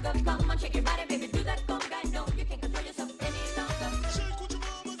any longer. Come on, shake your body, baby, do that conga. No, you can't control yourself any longer. Shake what your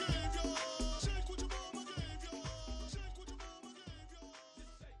mama gave you. Shake what your mama gave you. Shake what your mama gave you.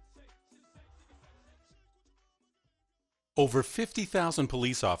 Over 50,000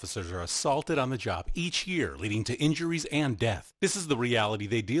 police officers are assaulted on the job each year, leading to injuries and death. This is the reality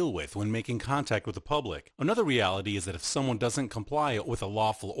they deal with when making contact with the public. Another reality is that if someone doesn't comply with a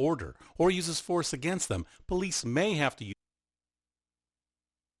lawful order or uses force against them, police may have to use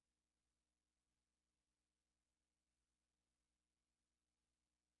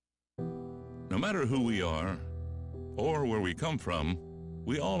No matter who we are or where we come from,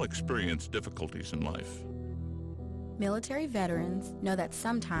 we all experience difficulties in life. Military veterans know that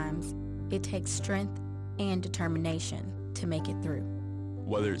sometimes it takes strength and determination to make it through.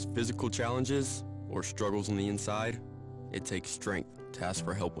 Whether it's physical challenges or struggles on the inside, it takes strength to ask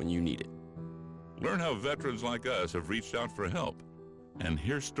for help when you need it. Learn how veterans like us have reached out for help and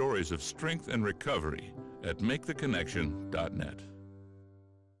hear stories of strength and recovery at maketheconnection.net.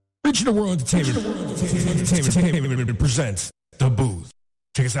 Regional World Entertainment presents The Booth.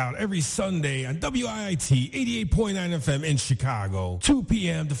 Check us out every Sunday on WIIT 88.9 FM in Chicago, 2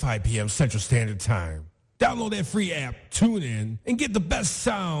 p.m. to 5 p.m. Central Standard Time. Download that free app, tune in, and get the best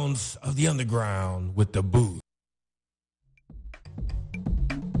sounds of the underground with The Booth.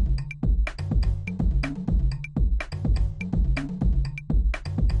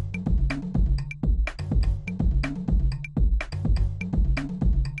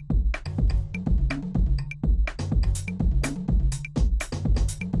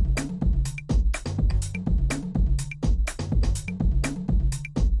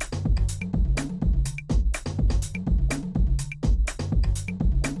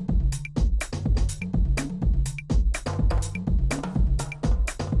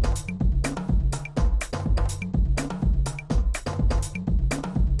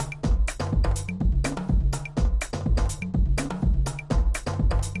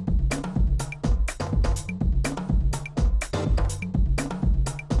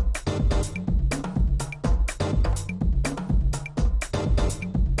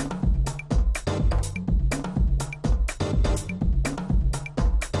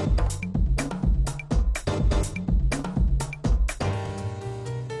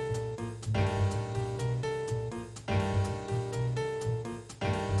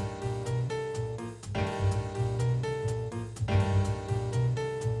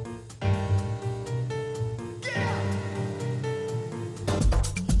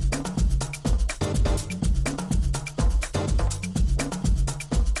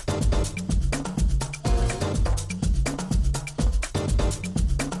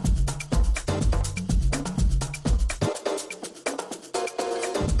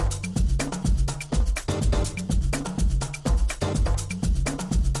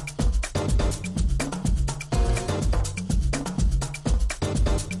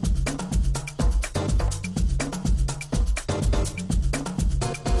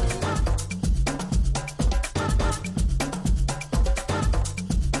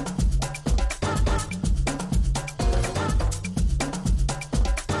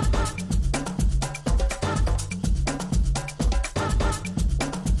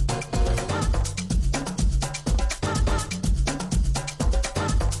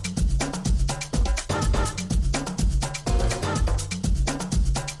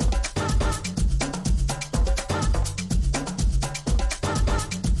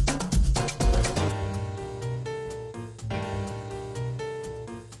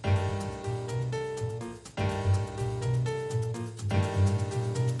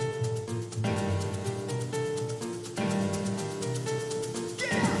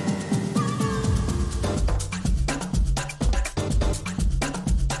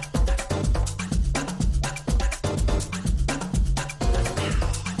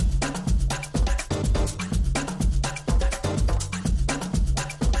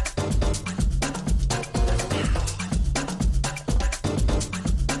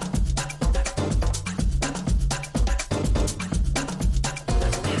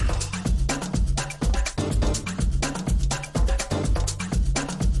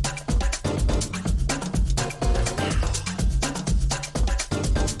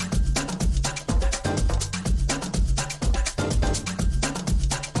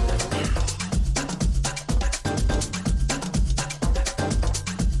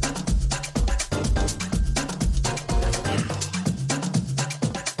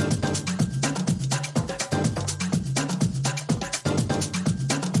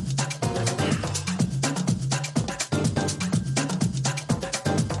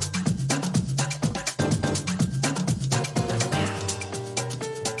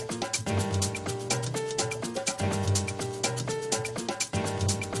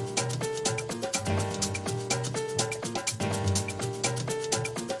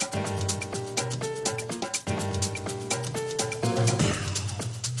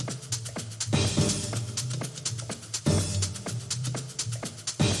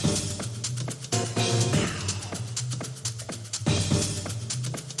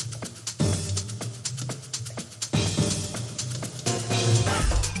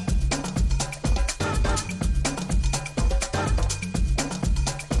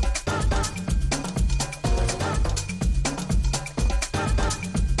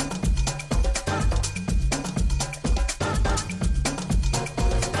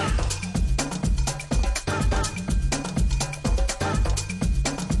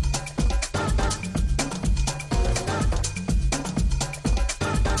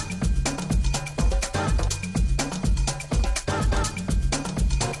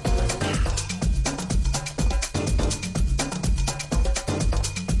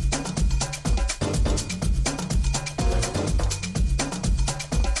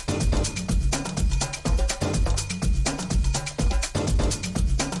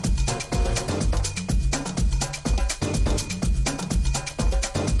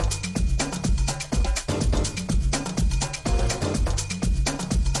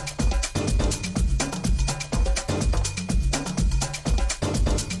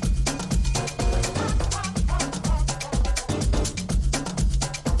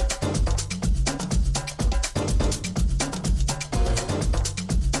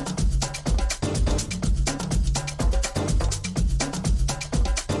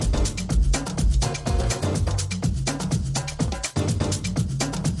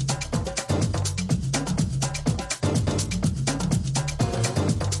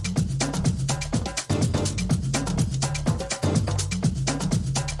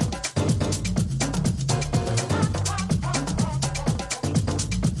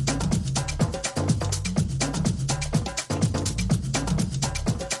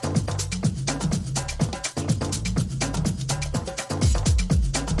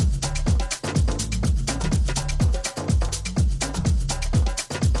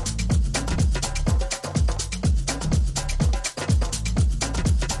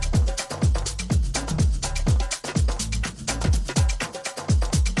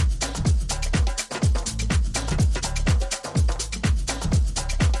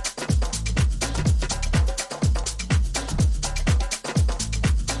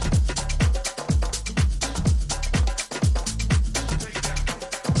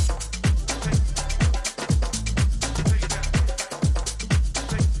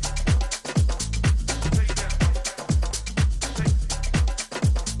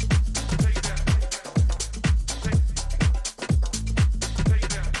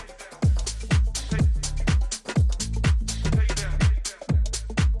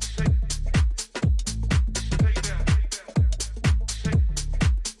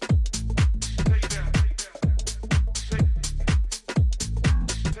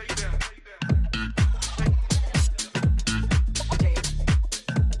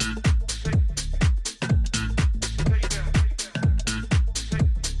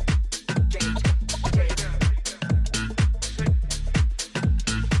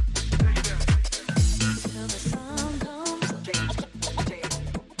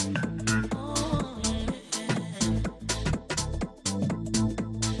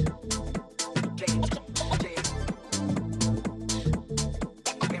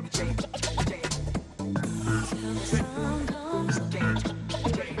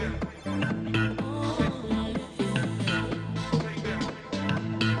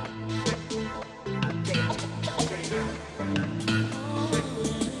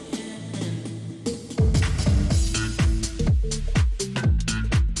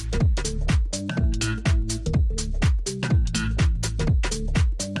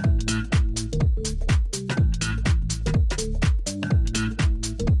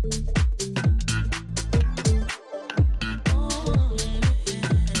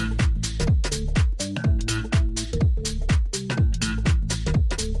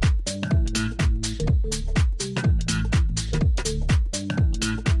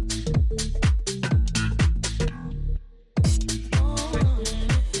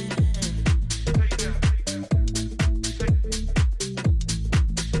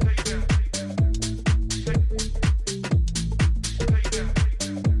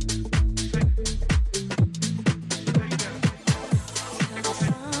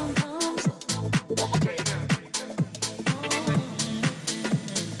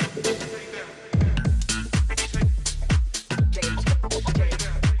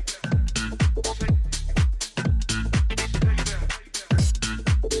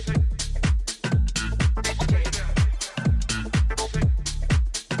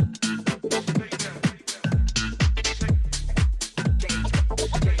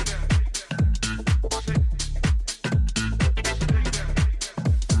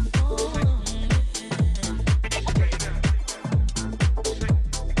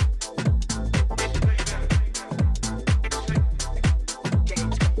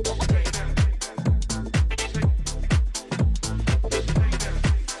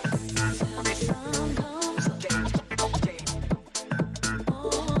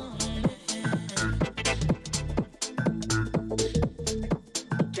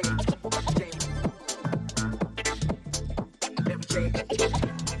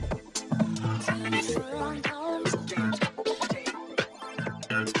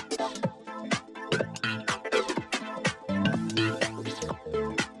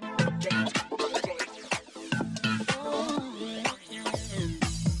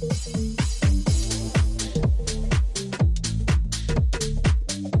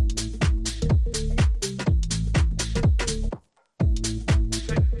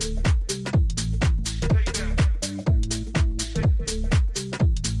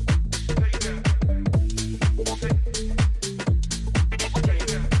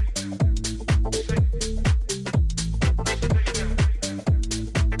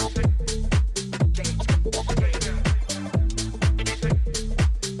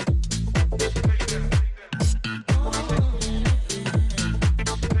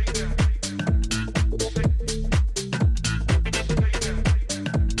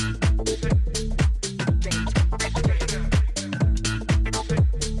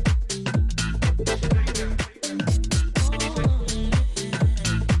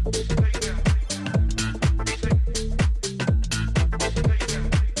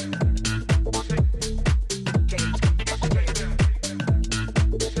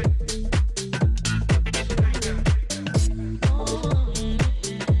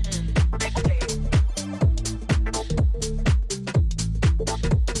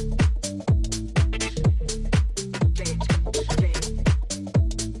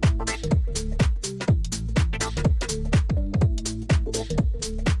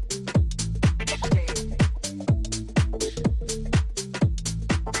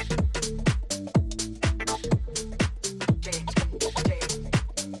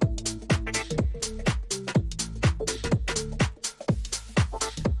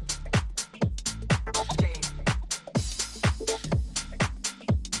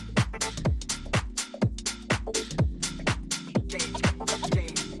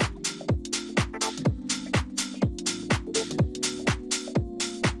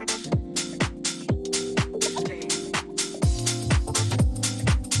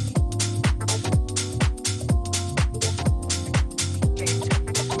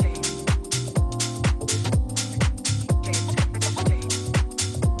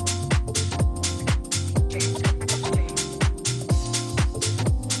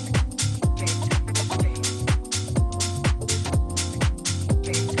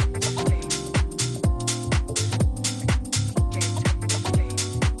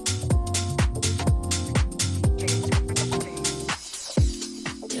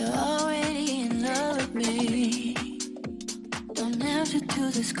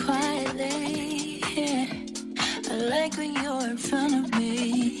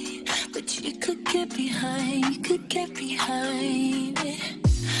 but you could get behind it.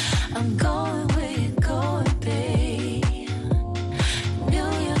 I'm going where you're going, babe.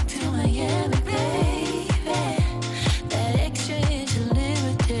 New York to Miami, baby. That extra inch of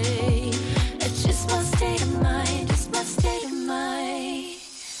liberty. It's just my state of mind, just my state of mind.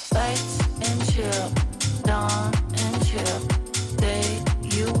 Fights and chill, dawn and chill. Say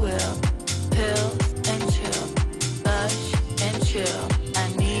you will. Pills and chill, hush and chill. I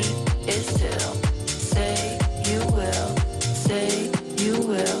need it still. Say you will, say you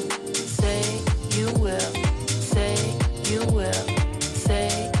will, say you will, say you will,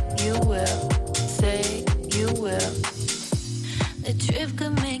 say you will, say you will. The trip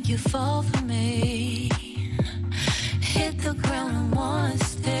could make you fall for me. Hit the ground and wanna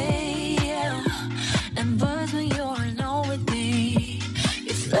stay, yeah. And buzz when you're alone with me.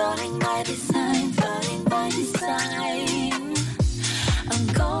 You're floating by design, floating by design. I'm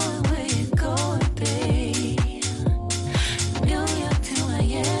going where you're going, babe. New York to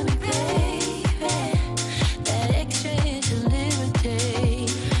Miami, baby. That extra inch of liberty.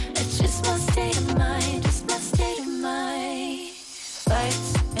 It's just my state of mind, just my state of mind.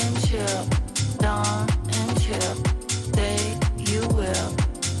 Fights and chill, dawn and chill. Say you will.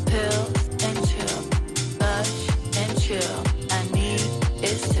 Pills and chill, hush and chill. I need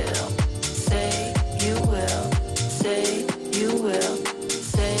it still. Say you will, say you will,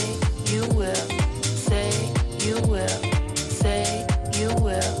 say you will, say you will, say you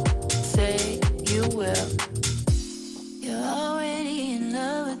will, say you will. You're already in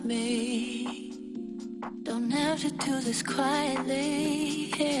love with me. Don't have to do this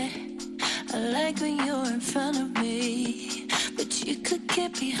quietly, yeah. I like when you're in front of me, but you could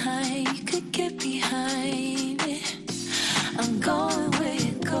get behind it. I'm going where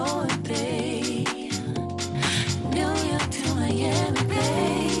you're going, babe. New York to Miami,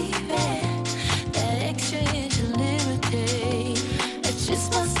 baby. That extra inch of liberty. It's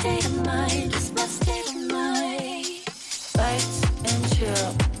just my state of mind, just my state of mind. Fights and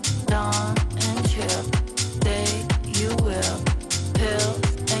chill, dawn and chill. Say you will. Pills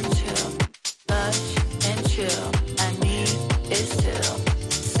and chill, hush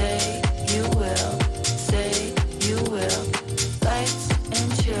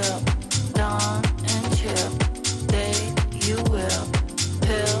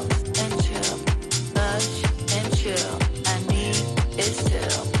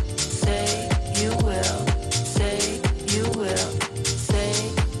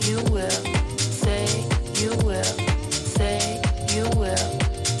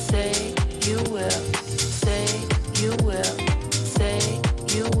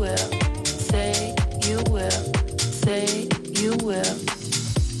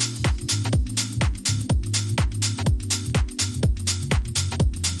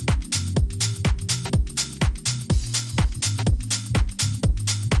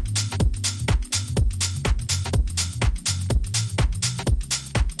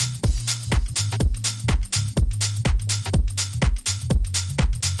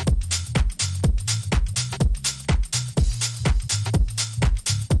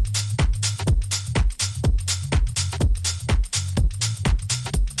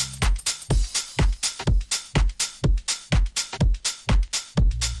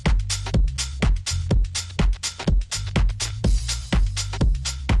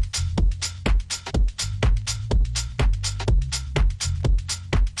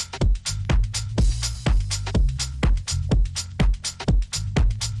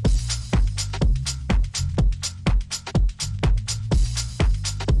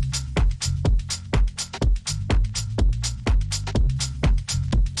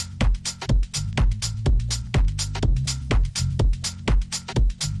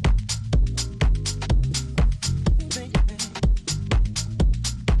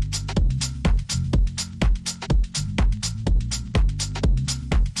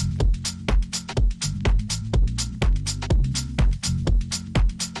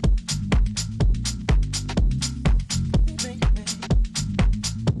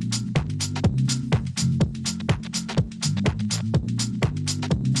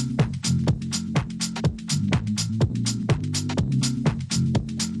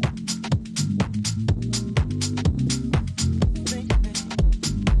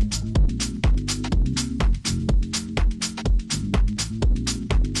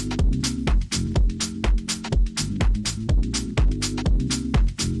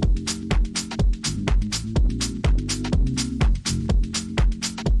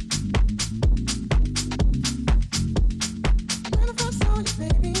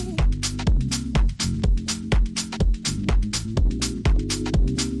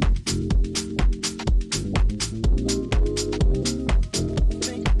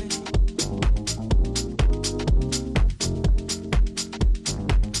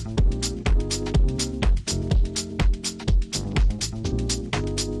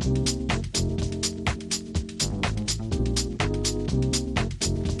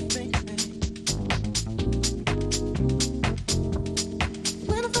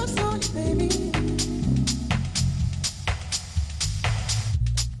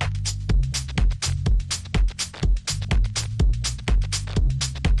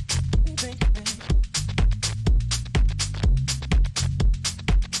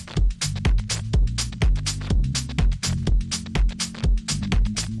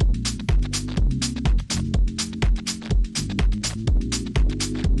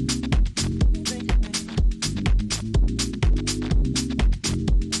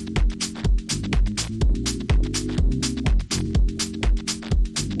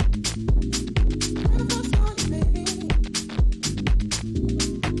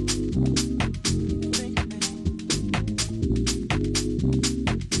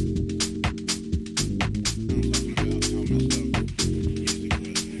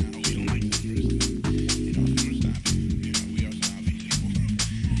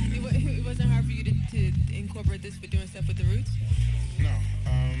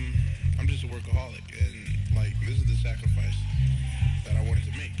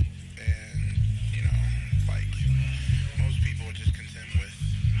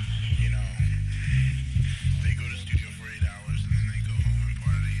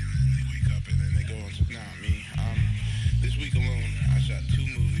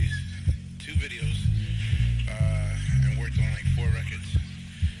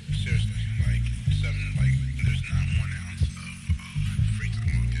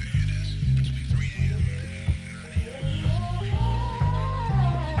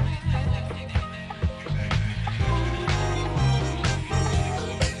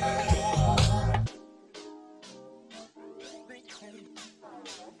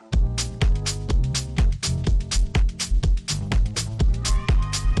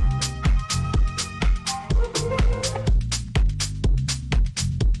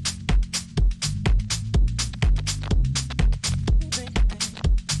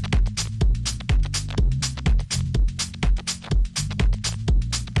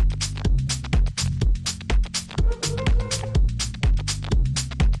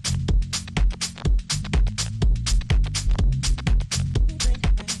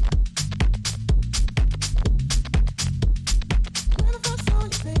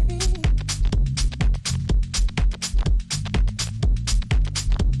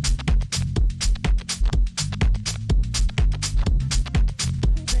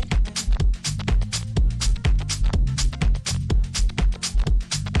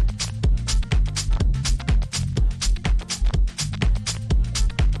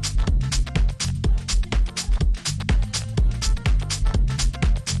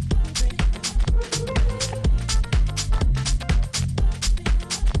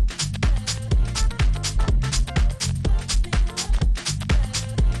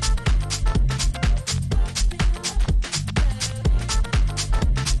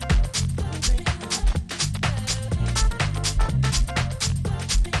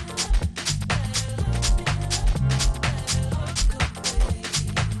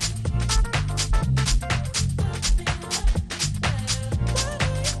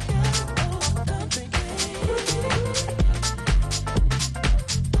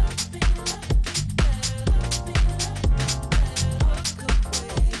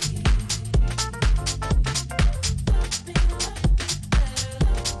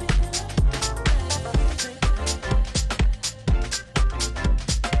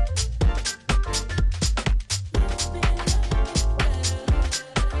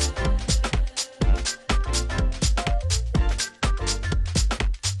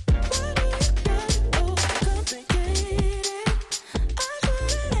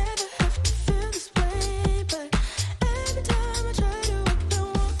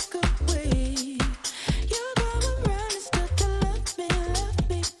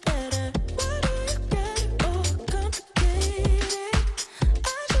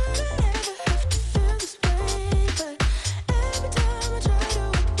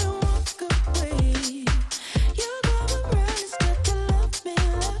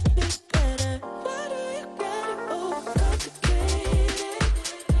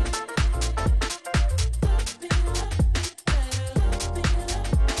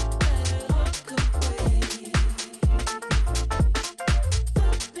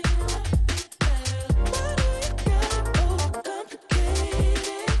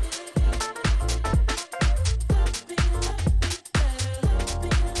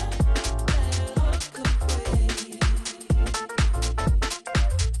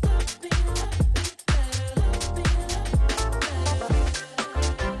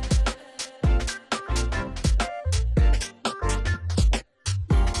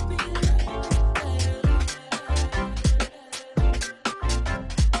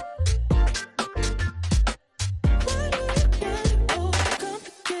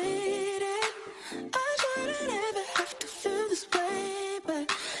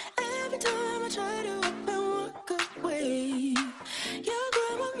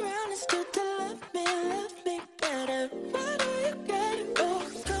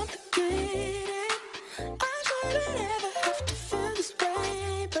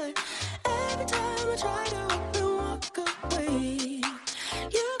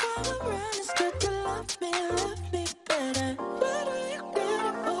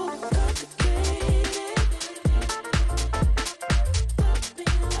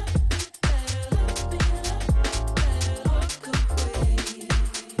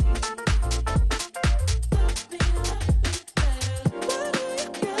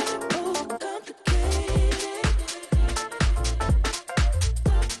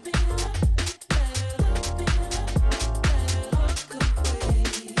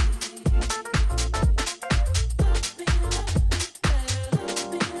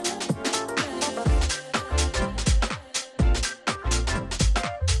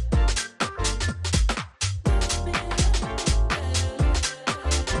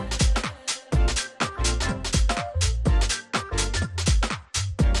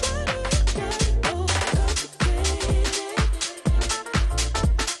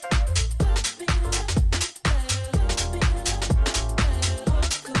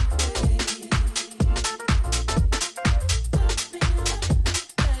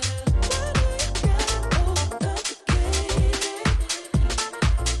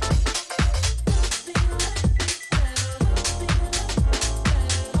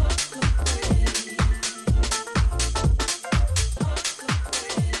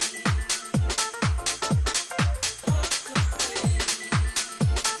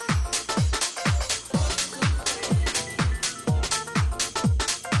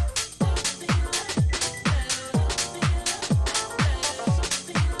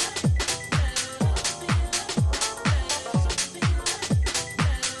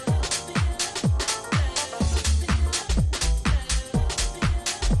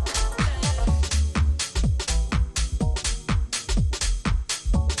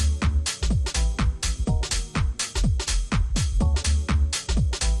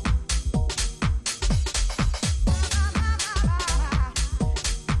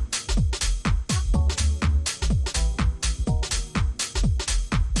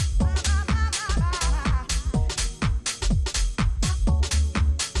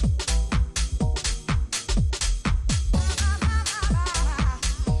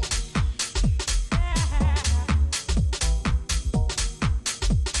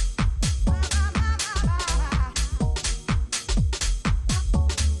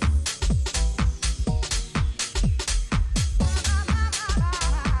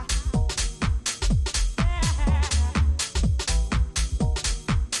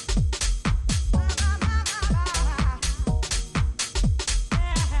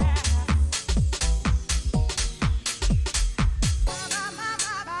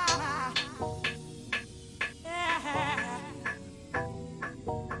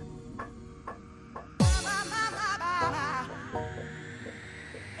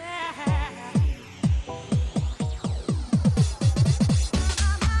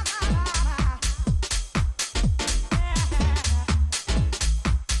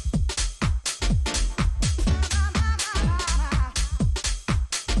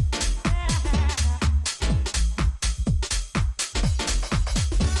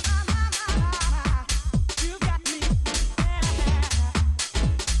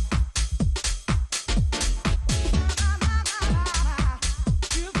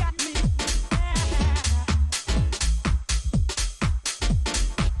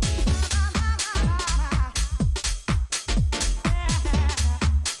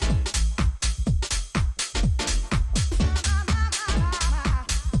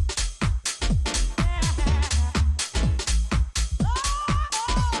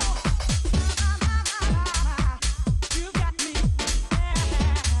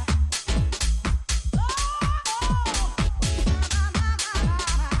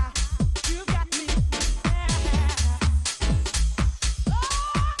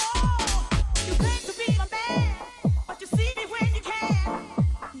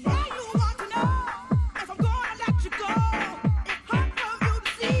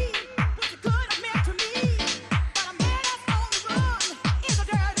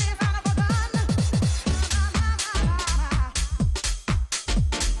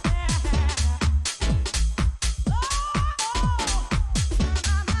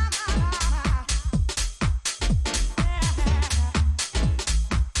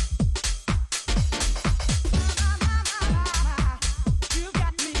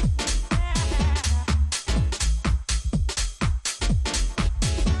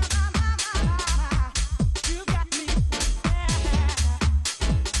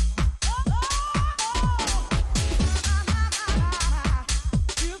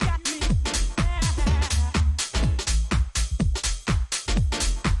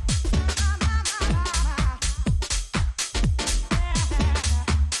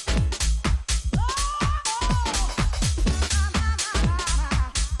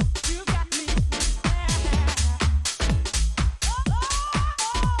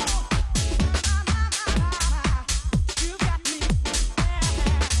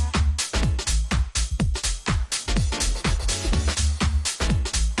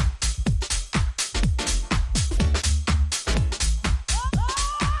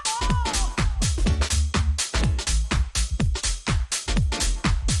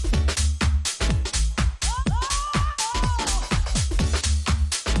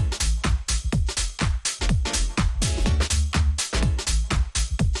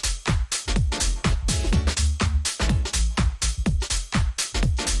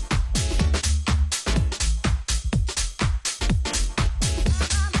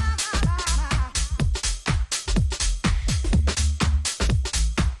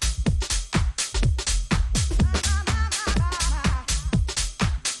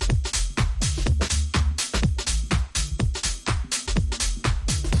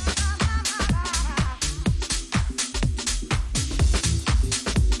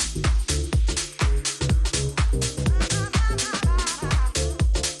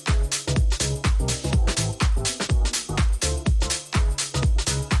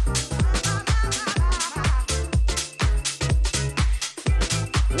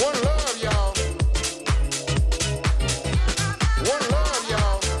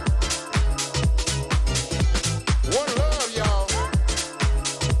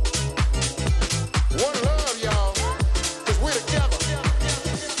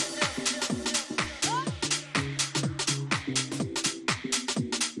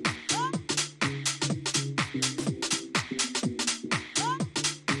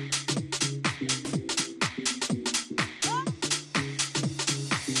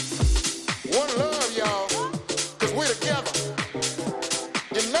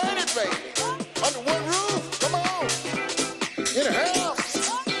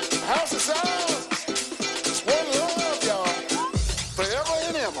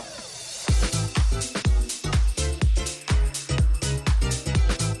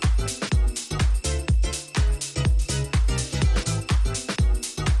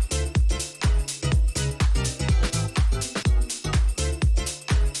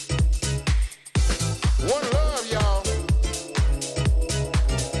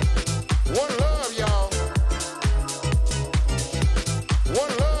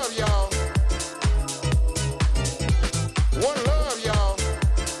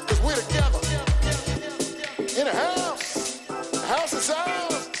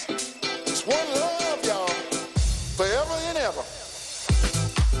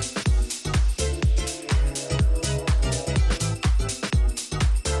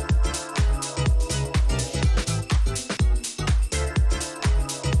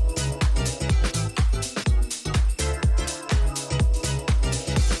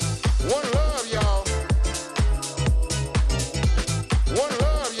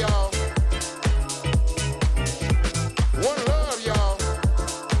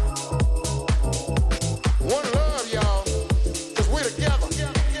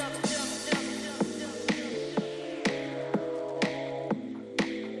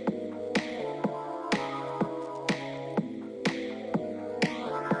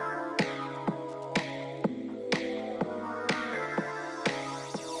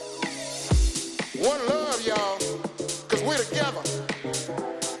One love, y'all, because we're together.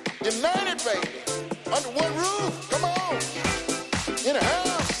 United, baby, under one roof. Come on. In a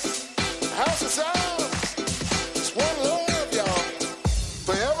house. The house is ours. It's one love, y'all,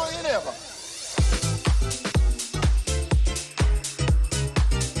 forever and ever.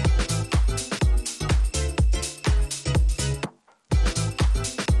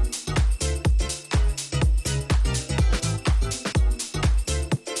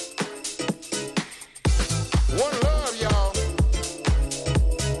 One love, y'all.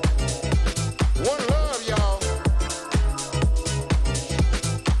 One love, y'all.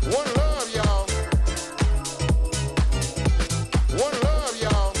 One love, y'all. One love,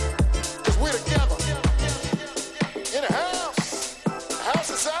 y'all. 'Cause we're together. In a house. The house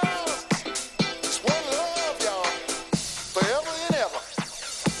is ours. It's one love, y'all. Forever and ever.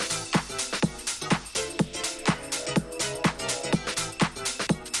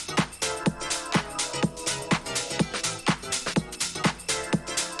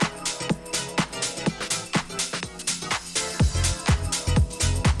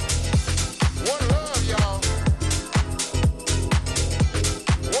 One love, y'all.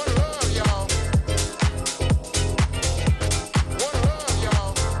 One love, y'all. One love,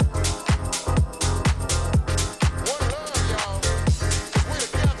 y'all. One love, y'all. 'Cause we're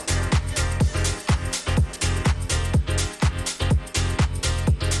together.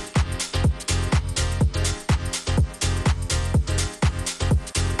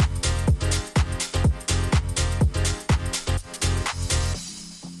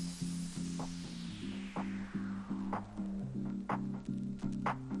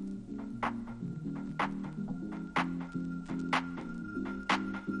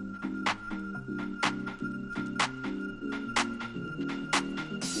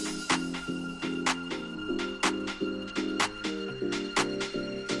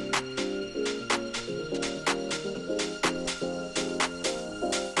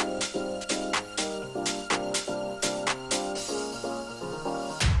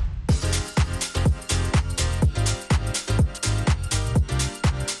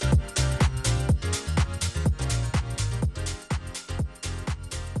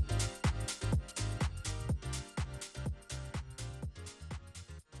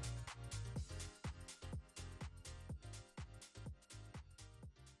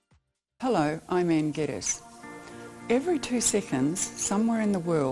 Hello, I'm Ann Geddes. Every 2 seconds, somewhere in the world,